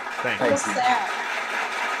conference. Thank you.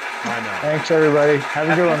 I know. Thanks, everybody. Have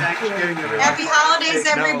a good one. Happy holidays,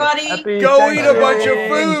 everybody. Go eat a bunch of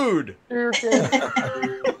food.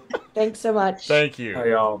 Thanks so much. Thank you.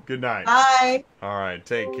 Hey, y'all. Good night. Bye. All right,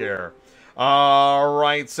 take care. All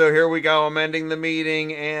right, so here we go. I'm ending the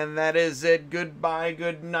meeting, and that is it. Goodbye,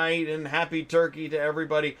 good night, and happy turkey to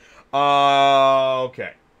everybody.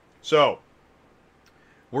 Okay, so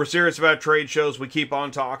we're serious about trade shows. We keep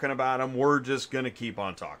on talking about them. We're just going to keep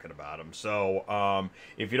on talking about them. So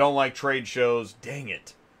if you don't like trade shows, dang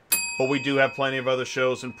it. But we do have plenty of other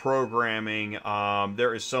shows and programming.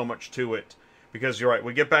 There is so much to it. Because you're right,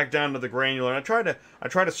 we get back down to the granular, and I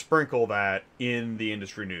try to sprinkle that in the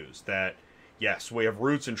industry news. That yes, we have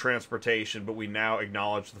roots in transportation, but we now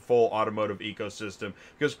acknowledge the full automotive ecosystem.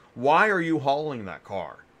 Because why are you hauling that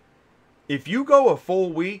car? If you go a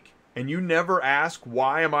full week and you never ask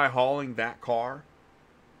why am I hauling that car,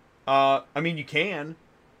 I mean you can,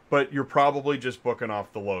 but you're probably just booking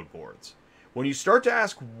off the load boards. When you start to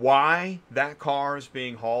ask why that car is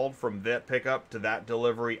being hauled from that pickup to that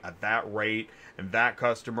delivery at that rate, and that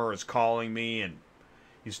customer is calling me, and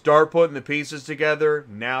you start putting the pieces together,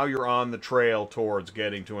 now you're on the trail towards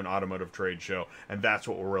getting to an automotive trade show. And that's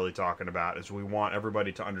what we're really talking about, is we want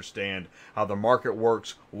everybody to understand how the market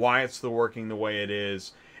works, why it's working the way it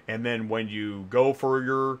is, and then when you go for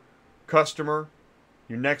your customer,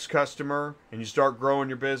 your next customer, and you start growing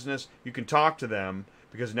your business, you can talk to them,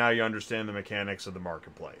 because now you understand the mechanics of the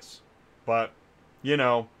marketplace. But,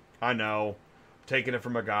 I know, taking it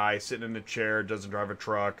from a guy sitting in a chair, doesn't drive a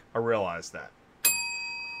truck, I realize that.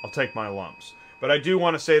 I'll take my lumps. But I do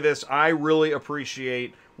want to say this, I really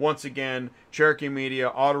appreciate, once again, Cherokee Media,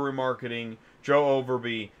 Auto Remarketing, Joe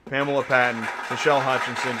Overby, Pamela Patton, Michelle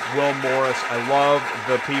Hutchinson, Will Morris. I love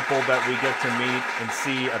the people that we get to meet and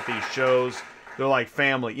see at these shows. They're like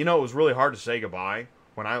family. It was really hard to say goodbye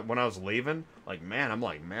when I was leaving.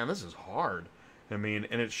 Man, this is hard. I mean,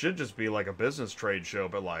 and it should just be like a business trade show,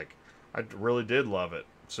 but I really did love it.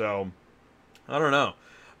 So, I don't know.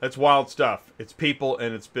 That's wild stuff. It's people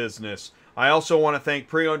and it's business. I also want to thank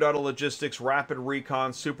Pre-Owned Auto Logistics, Rapid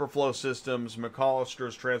Recon, Superflow Systems,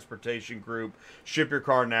 McCollister's Transportation Group, Ship Your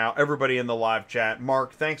Car Now, everybody in the live chat.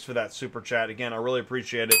 Mark, thanks for that super chat. Again, I really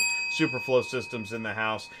appreciate it. Superflow Systems in the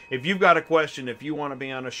house. If you've got a question, if you want to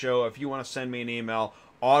be on a show, if you want to send me an email,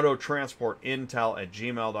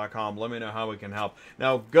 autotransportintel@gmail.com. Let me know how we can help.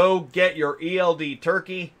 Now, go get your ELD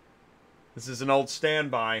turkey. This is an old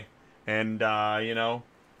standby. And,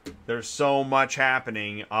 there's so much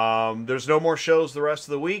happening. There's no more shows the rest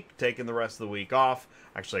of the week. Taking the rest of the week off.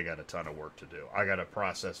 Actually, I got a ton of work to do. I got to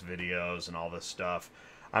process videos and all this stuff.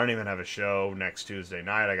 I don't even have a show next Tuesday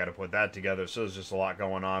night. I got to put that together. So there's just a lot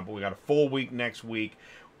going on. But we got a full week next week.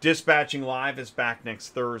 Dispatching Live is back next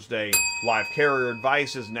Thursday. Live Carrier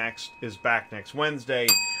Advice is back next Wednesday.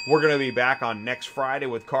 We're going to be back on next Friday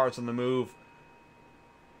with Cars on the Move.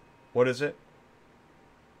 What is it?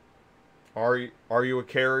 Are you a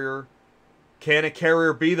carrier? Can a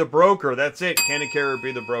carrier be the broker? That's it. Can a carrier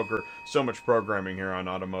be the broker? So much programming here on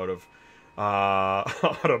Automotive.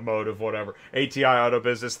 Whatever. ATI Auto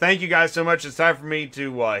Business. Thank you guys so much. It's time for me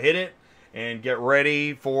to hit it and get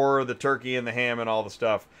ready for the turkey and the ham and all the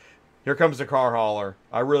stuff. Here comes the car hauler.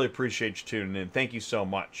 I really appreciate you tuning in. Thank you so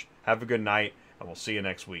much. Have a good night, and we'll see you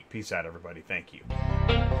next week. Peace out, everybody. Thank you.